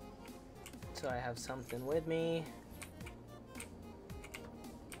 So I have something with me.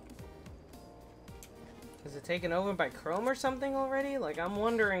 Is it taken over by Chrome or something already? Like, I'm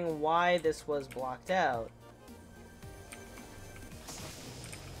wondering why this was blocked out.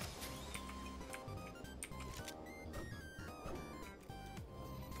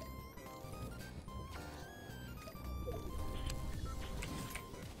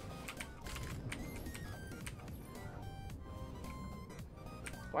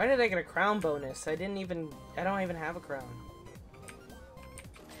 Why did I get a crown bonus? I don't even have a crown.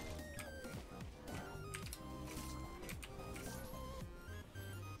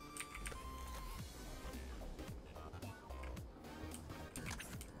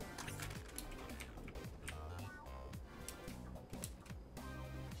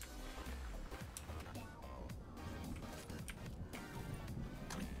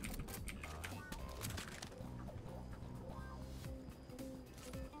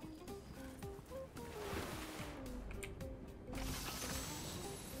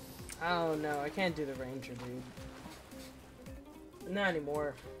 Oh no, I can't do the Ranger, dude. Not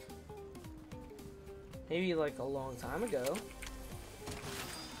anymore. Maybe like a long time ago.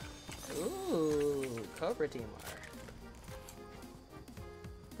 Ooh, Cobra DMR.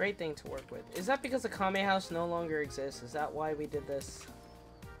 Great thing to work with. Is that because the Kame House no longer exists? Is that why we did this?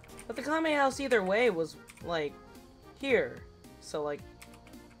 But the Kame House either way was like here. So like,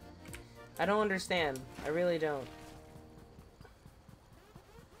 I don't understand. I really don't.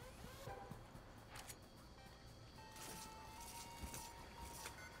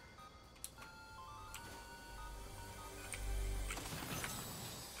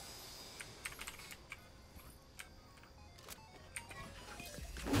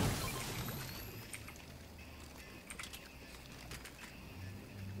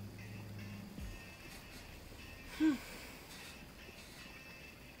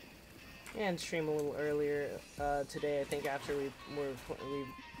 And stream a little earlier today, I think, after we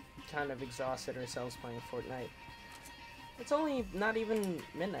kind of exhausted ourselves playing Fortnite. It's only not even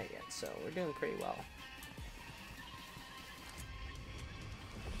midnight yet, so we're doing pretty well.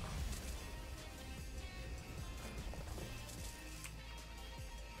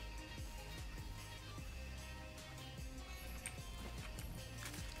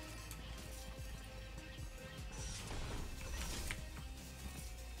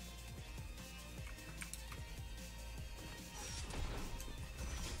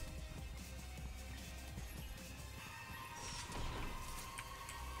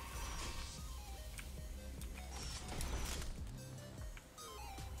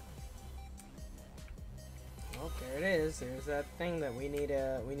 There it is. There's that thing that we need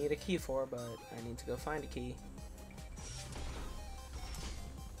a key for, but I need to go find a key.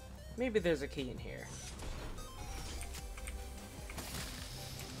 Maybe there's a key in here.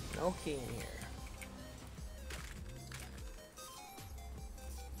 No key in here.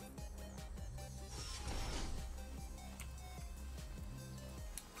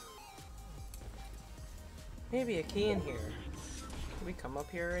 Maybe a key in here. Did we come up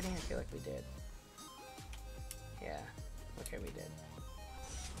here already? I feel like we did. Yeah. Okay, we did.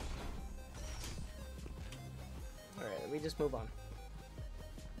 Alright, we just move on.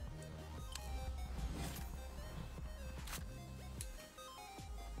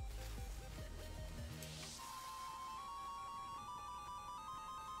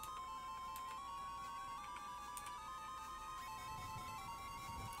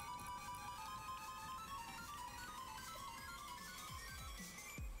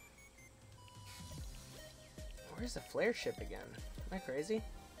 Where's the flare ship again? Am I crazy?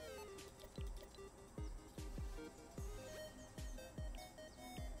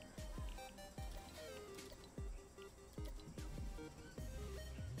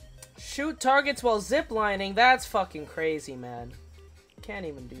 Shoot targets while ziplining? That's fucking crazy, man. Can't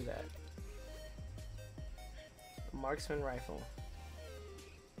even do that. Marksman rifle.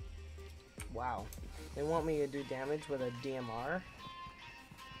 Wow. They want me to do damage with a DMR?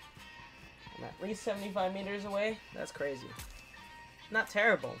 I'm at least 75 meters away? That's crazy. Not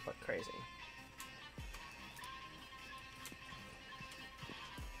terrible, but crazy.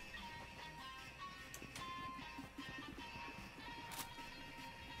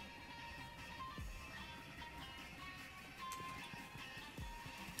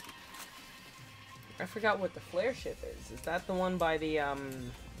 I forgot what the flare ship is. Is that the one by the,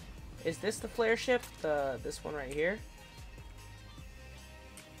 is this the flare ship? This one right here?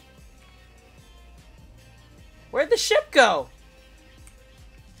 Where'd the ship go?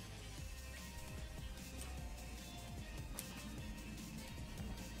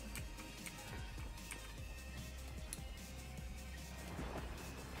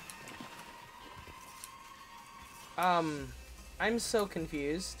 I'm so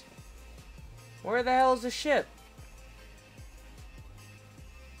confused. Where the hell is the ship?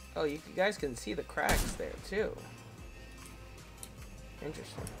 Oh, you guys can see the cracks there too.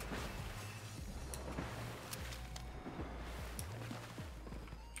 Interesting.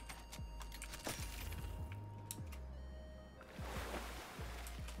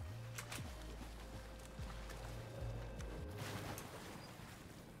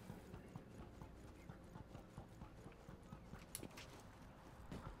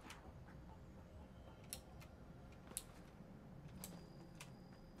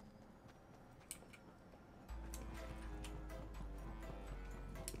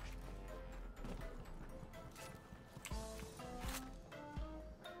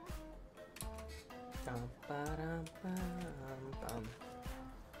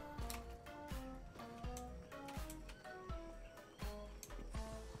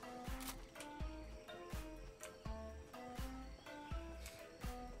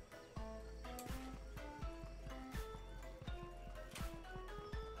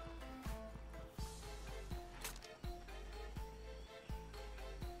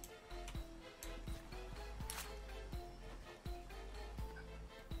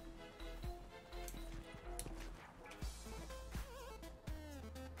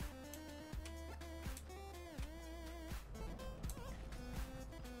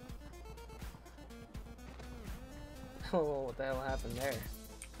 Oh, what the hell happened there?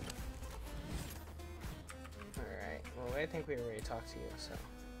 Alright, well, I think we already talked to you, so.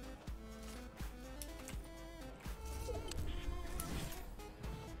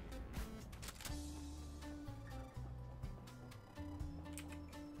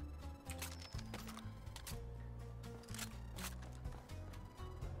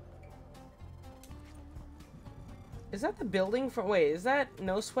 Is that the building for- wait, is that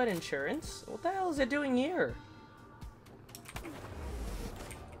No Sweat Insurance? What the hell is it doing here?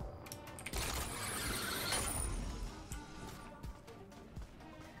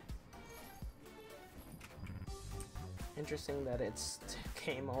 Interesting that it's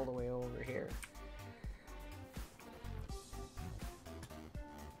came all the way over here.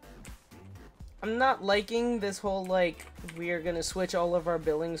 I'm not liking this whole, like, we are gonna switch all of our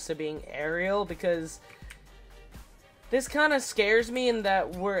buildings to being aerial, because this kind of scares me in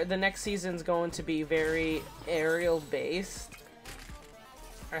that the next season's going to be very aerial based.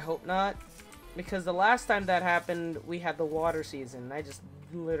 I hope not, because the last time that happened, we had the water season, and I just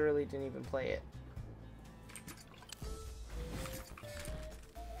literally didn't even play it.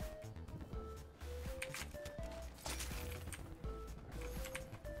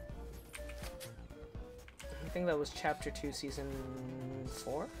 think that was chapter 2, season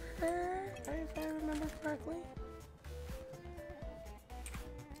 4, if I remember correctly.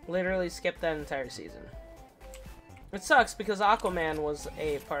 Literally skipped that entire season. It sucks because Aquaman was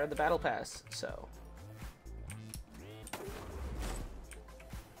a part of the battle pass, so.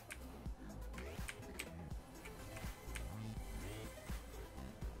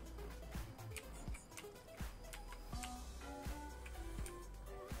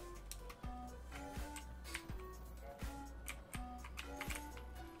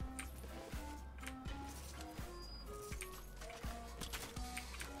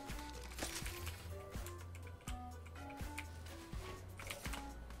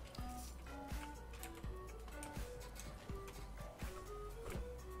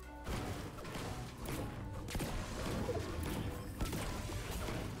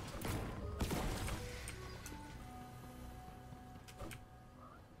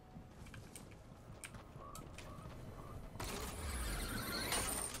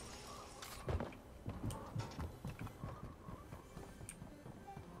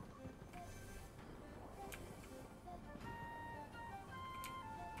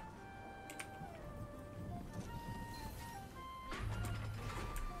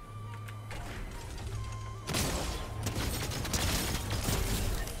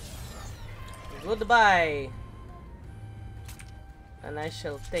 Goodbye. And I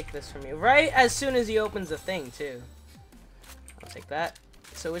shall take this from you. Right as soon as he opens the thing, too. I'll take that.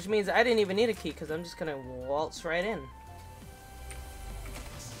 So, which means I didn't even need a key, because I'm just gonna waltz right in.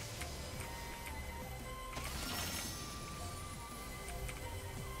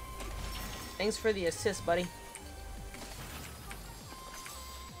 Thanks for the assist, buddy.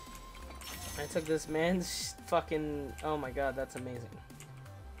 I took this man's fucking... Oh my god, that's amazing.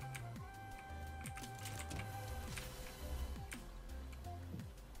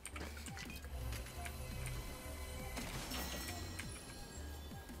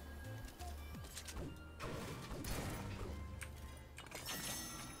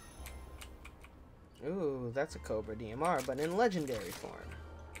 Ooh, that's a Cobra DMR, but in legendary form.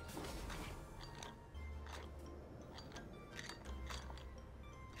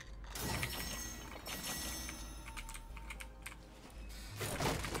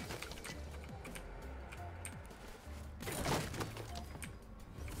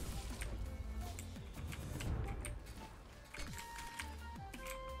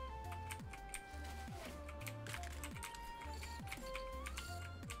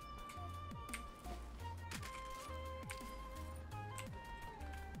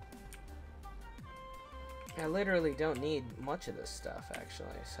 I literally don't need much of this stuff, actually,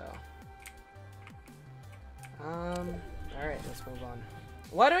 so... Alright, let's move on.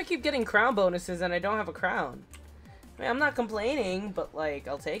 Why do I keep getting crown bonuses and I don't have a crown? I mean, I'm not complaining, but, like,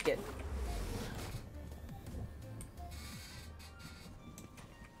 I'll take it.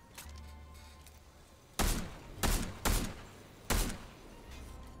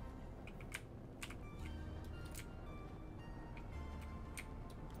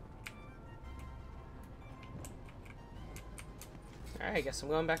 Alright, I guess I'm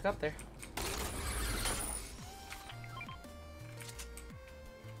going back up there.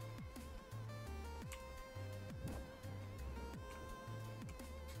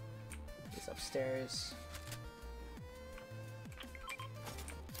 He's upstairs.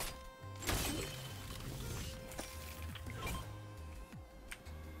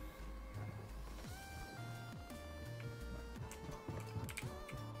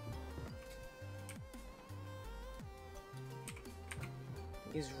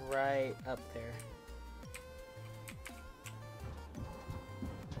 He's right up there.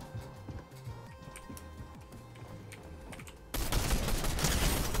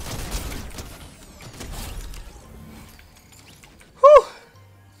 Whew!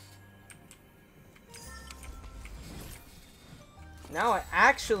 Now I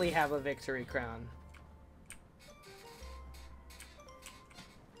actually have a victory crown.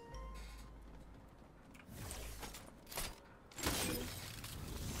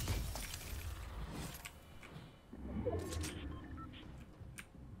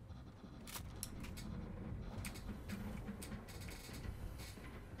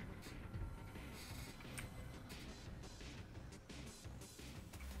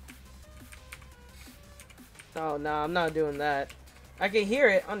 Oh, no, I'm not doing that. I can hear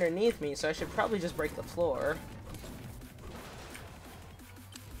it underneath me, so I should probably just break the floor.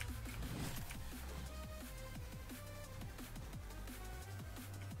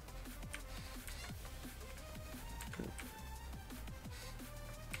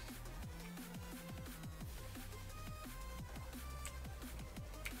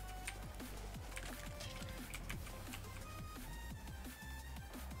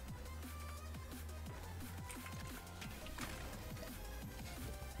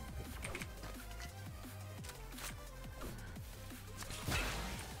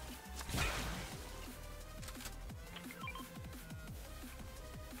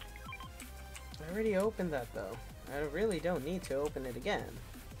 I already opened that though. I really don't need to open it again.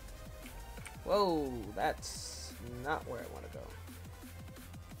 Whoa, that's not where I want to go.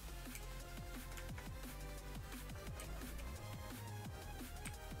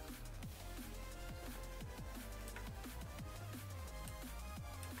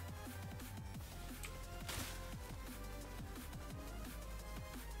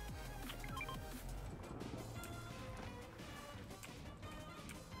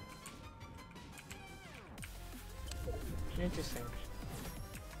 Interesting.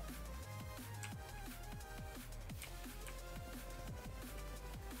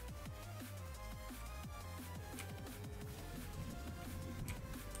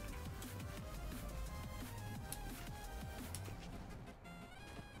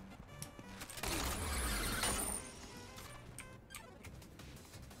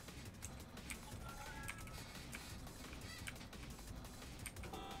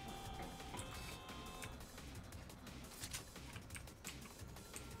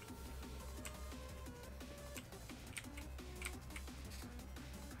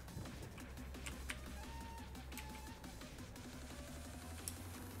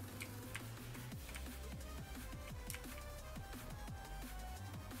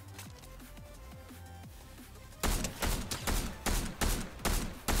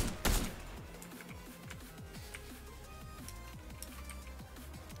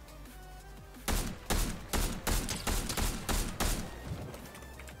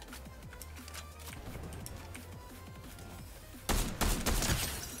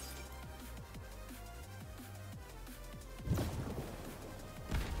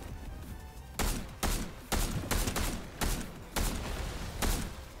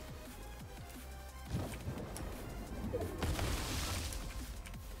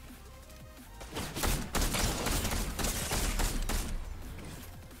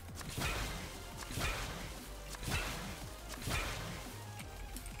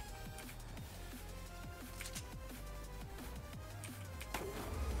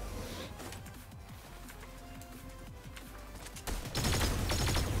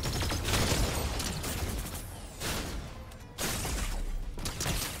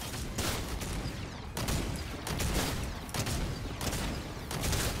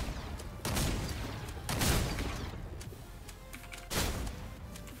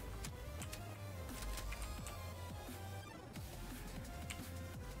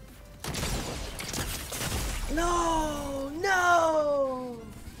 No! No!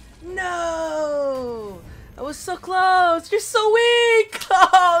 No! I was so close! You're so weak!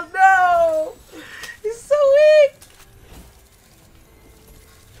 Oh no! You're so weak!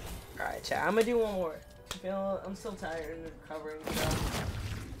 Alright, chat, I'm gonna do one more. I'm so tired and recovering, so.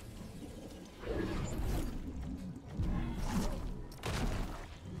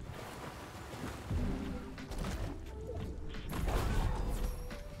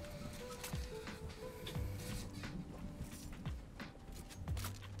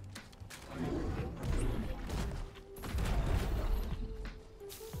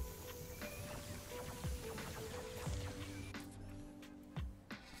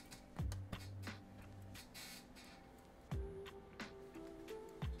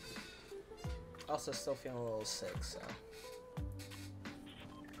 Also still feeling a little sick, so.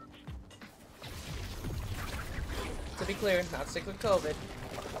 To be clear, not sick with COVID.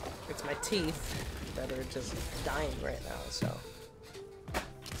 It's my teeth that are just dying right now, so.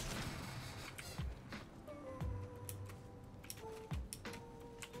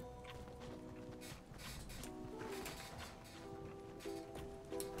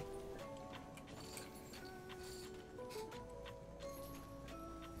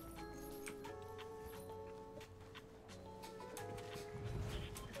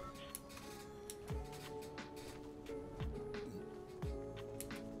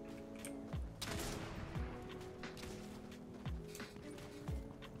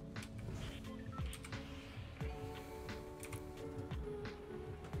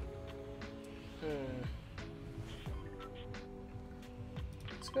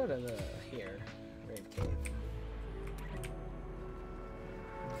 Let's go to the here, Raid Cave.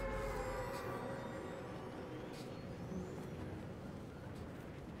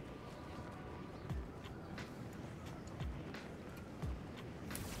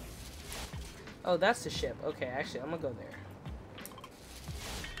 Oh, that's the ship. Okay, actually, I'm gonna go there.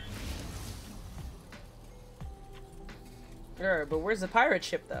 Sure, but where's the pirate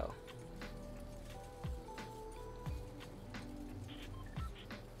ship, though?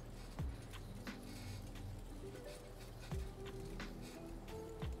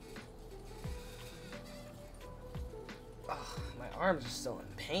 Oh, my arms are still in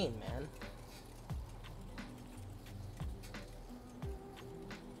pain, man.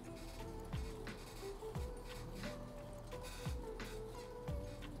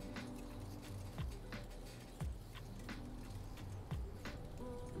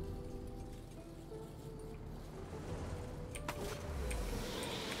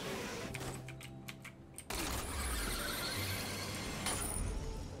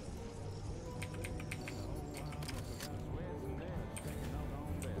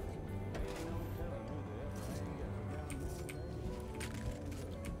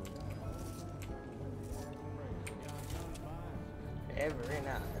 every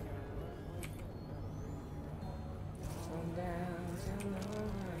night. Sundown, sundown.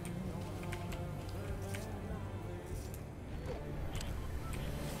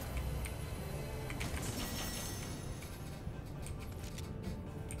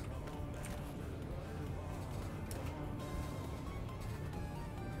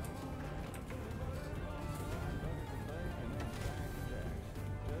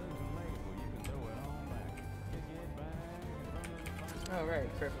 Oh, right,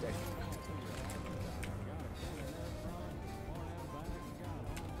 cryptic.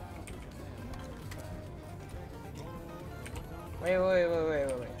 Wait.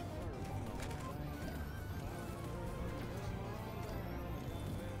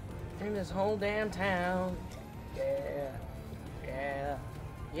 In this whole damn town. Yeah.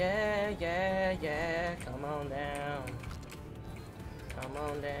 Come on down. Come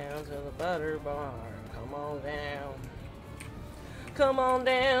on down to the butter barn. Come on down. Come on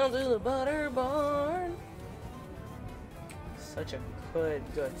down to the butter barn. Such a good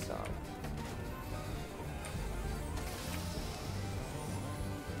song.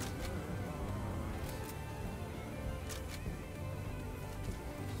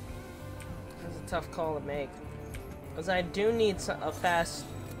 That's a tough call to make, because I do need a fast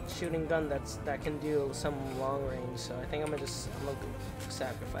shooting gun that can do some long range. So I think I'm gonna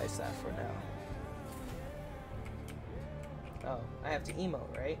sacrifice that for now. Oh, I have to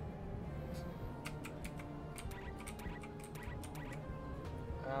emote, right?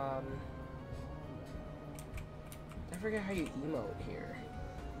 I forget how you emote here.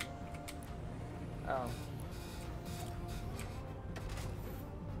 Oh.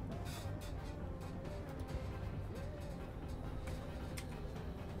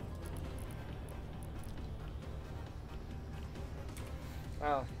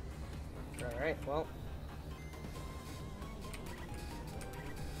 Oh. Alright, well.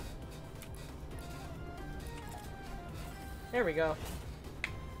 There we go.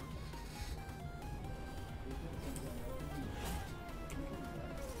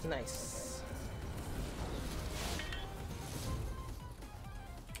 Nice.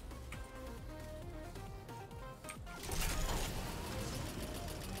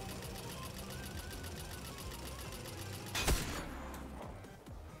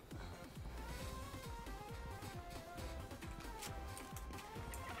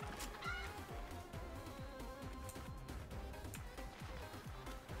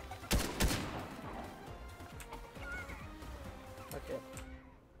 Okay.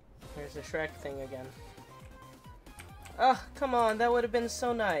 Here's the Shrek thing again. Oh, come on, that would have been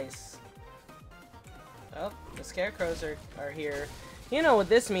so nice. Oh, the scarecrows are here. You know what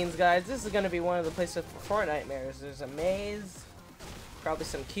this means, guys. This is going to be one of the places for Fortnitemares. There's a maze, probably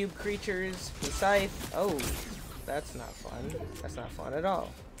some cube creatures, a scythe. Oh, that's not fun. That's not fun at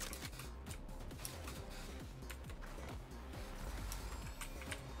all.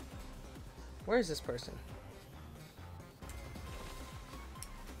 Where is this person?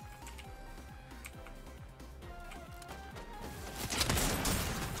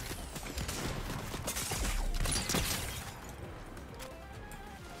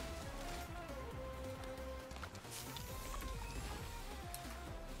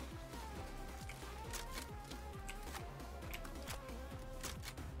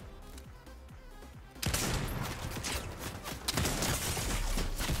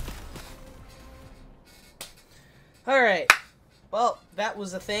 Alright, well, that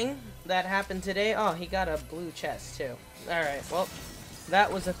was a thing that happened today. Oh, he got a blue chest, too. Alright, well,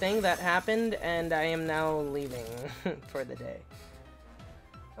 that was a thing that happened, and I am now leaving for the day.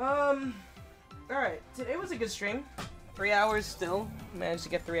 Alright, today was a good stream. 3 hours still. Managed to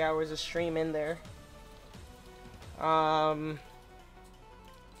get 3 hours of stream in there. Alright,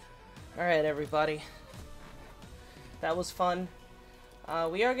 everybody. That was fun.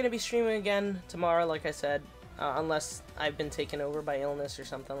 We are going to be streaming again tomorrow, like I said. Unless I've been taken over by illness or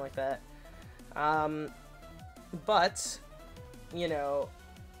something like that. But, you know,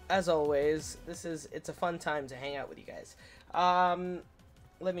 as always, it's a fun time to hang out with you guys.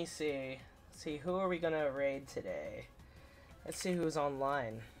 Let me see. Let's see, who are we gonna raid today? Let's see who's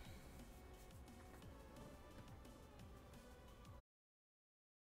online.